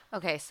that.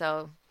 Okay,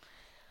 so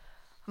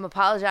I'm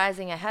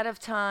apologizing ahead of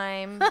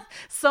time.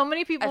 So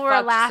many people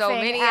were laughing. So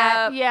many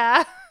up.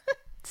 Yeah.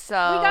 So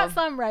we got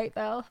some right,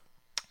 though.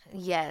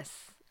 Yes.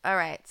 All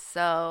right.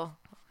 So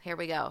here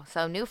we go.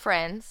 So new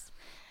friends.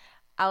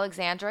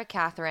 Alexandra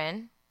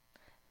Catherine.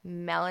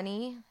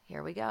 Melanie.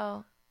 Here we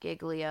go.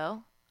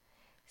 Giglio.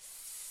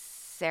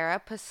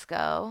 Sarah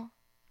Pisco.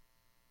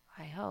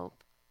 I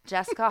hope.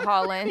 Jessica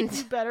Holland.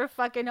 You better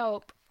fucking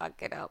hope.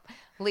 Fucking hope.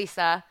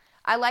 Lisa.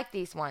 I like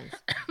these ones.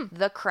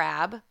 The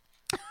Crab.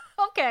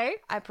 Okay.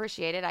 I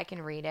appreciate it. I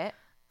can read it.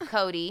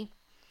 Cody.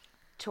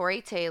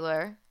 Tori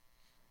Taylor.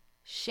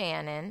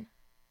 Shannon.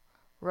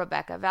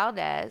 Rebecca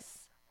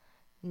Valdez.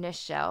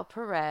 Nichelle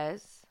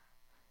Perez.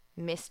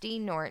 Misty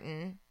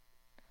Norton.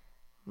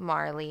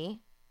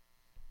 Marley.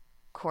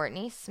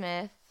 Courtney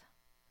Smith.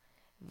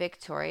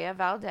 Victoria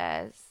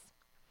Valdez.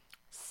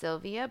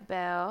 Sylvia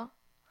Bell.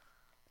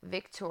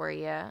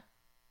 Victoria.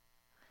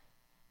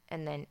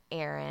 And then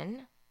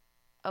Erin.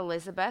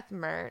 Elizabeth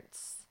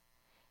Mertz.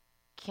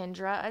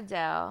 Kendra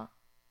Adele.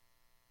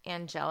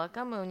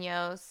 Angelica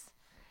Munoz.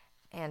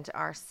 And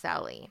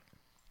Arceli.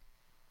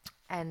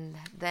 And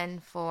then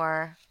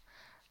for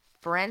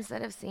friends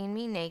that have seen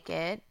me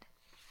naked,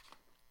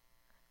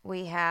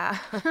 we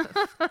have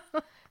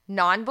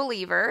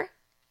Non-Believer,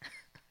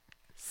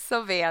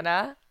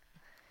 Savannah,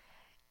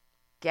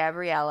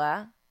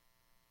 Gabriella,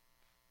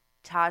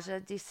 Taja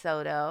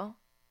DeSoto.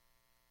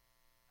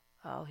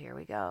 Oh, here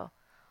we go.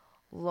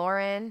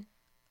 Lauren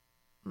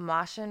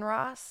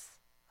Moshenross.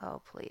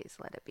 Oh, please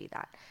let it be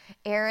that.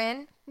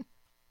 Aaron,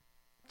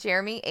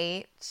 Jeremy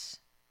H.,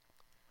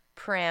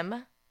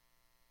 Prim,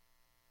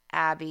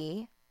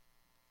 Abby,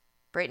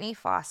 Brittany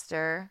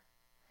Foster,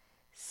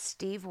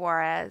 Steve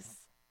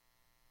Juarez,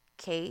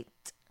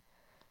 Kate,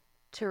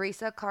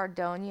 Teresa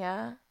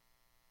Cardona,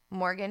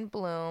 Morgan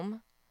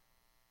Bloom,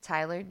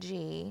 Tyler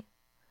G.,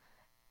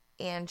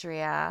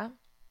 Andrea,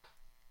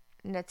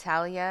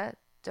 Natalia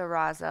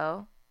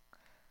Durazo,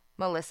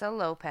 Melissa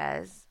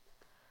Lopez,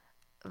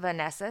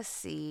 Vanessa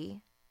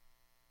C.,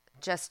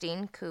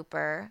 Justine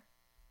Cooper,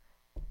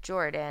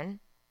 Jordan,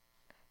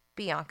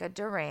 Bianca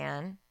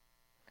Duran,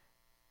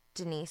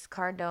 Denise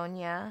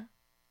Cardona,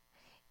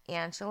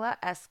 Angela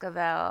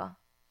Esquivel,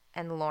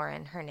 and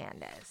Lauren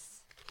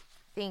Hernandez.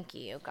 Thank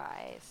you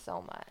guys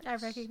so much. I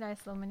recognize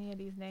so many of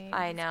these names.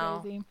 I know.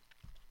 It's crazy.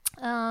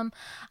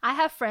 I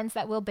have friends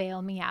that will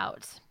bail me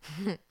out.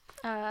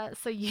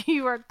 So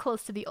you are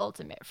close to the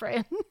ultimate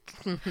friend.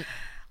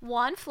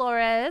 Juan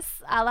Flores,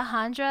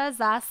 Alejandra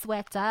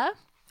Zazueta,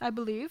 I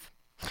believe.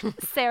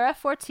 Sarah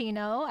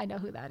Fortino, I know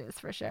who that is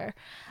for sure.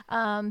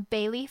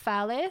 Bailey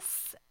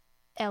Fallis,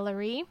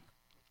 Ellery,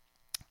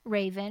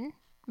 Raven,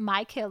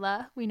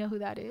 Mykilla, we know who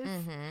that is.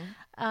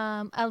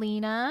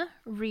 Alina,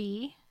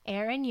 Ree,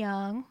 Aaron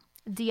Young,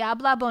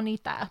 Diabla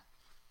Bonita,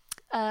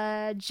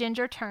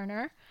 Ginger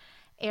Turner,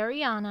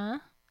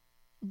 Ariana,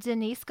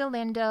 Denise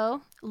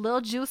Galindo, Lil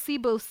Juicy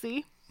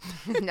Boosie.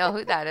 Know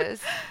who that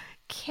is.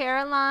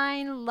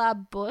 Caroline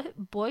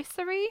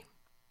LaBoisserie,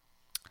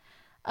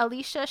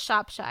 Alicia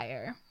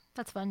Shropshire.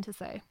 That's fun to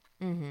say.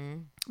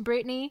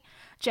 Brittany,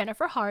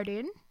 Jennifer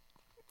Harden,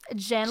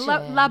 Jen.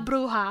 La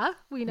Bruja.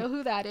 We know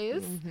who that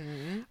is.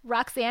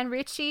 Roxanne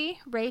Ritchie,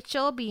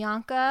 Rachel,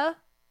 Bianca,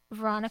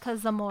 Veronica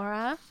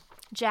Zamora,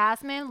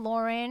 Jasmine,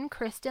 Lauren,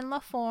 Kristen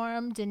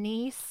LaForme,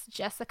 Denise,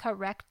 Jessica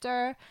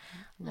Rector,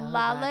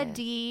 Lala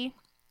D,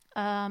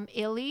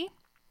 Illy,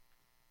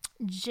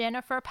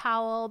 Jennifer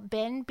Powell,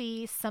 Ben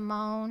B,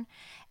 Simone,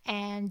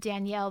 and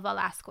Danielle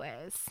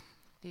Velasquez.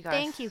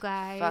 Thank you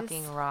guys.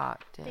 Fucking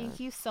rock, dude. Thank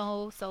you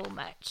so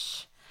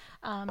much.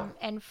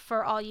 And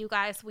for all you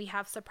guys, we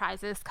have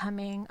surprises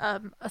coming.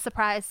 A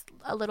surprise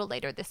a little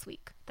later this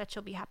week that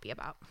you'll be happy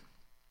about.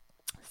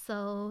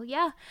 So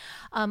yeah,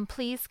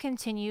 please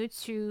continue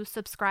to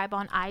subscribe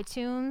on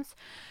iTunes,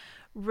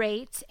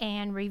 rate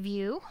and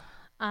review.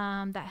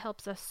 That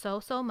helps us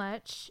so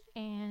much.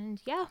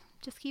 And yeah,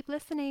 just keep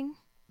listening.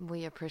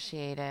 We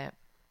appreciate it.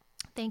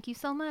 Thank you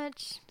so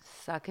much.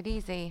 Suck it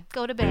easy.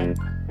 Go to bed.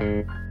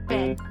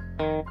 Bed.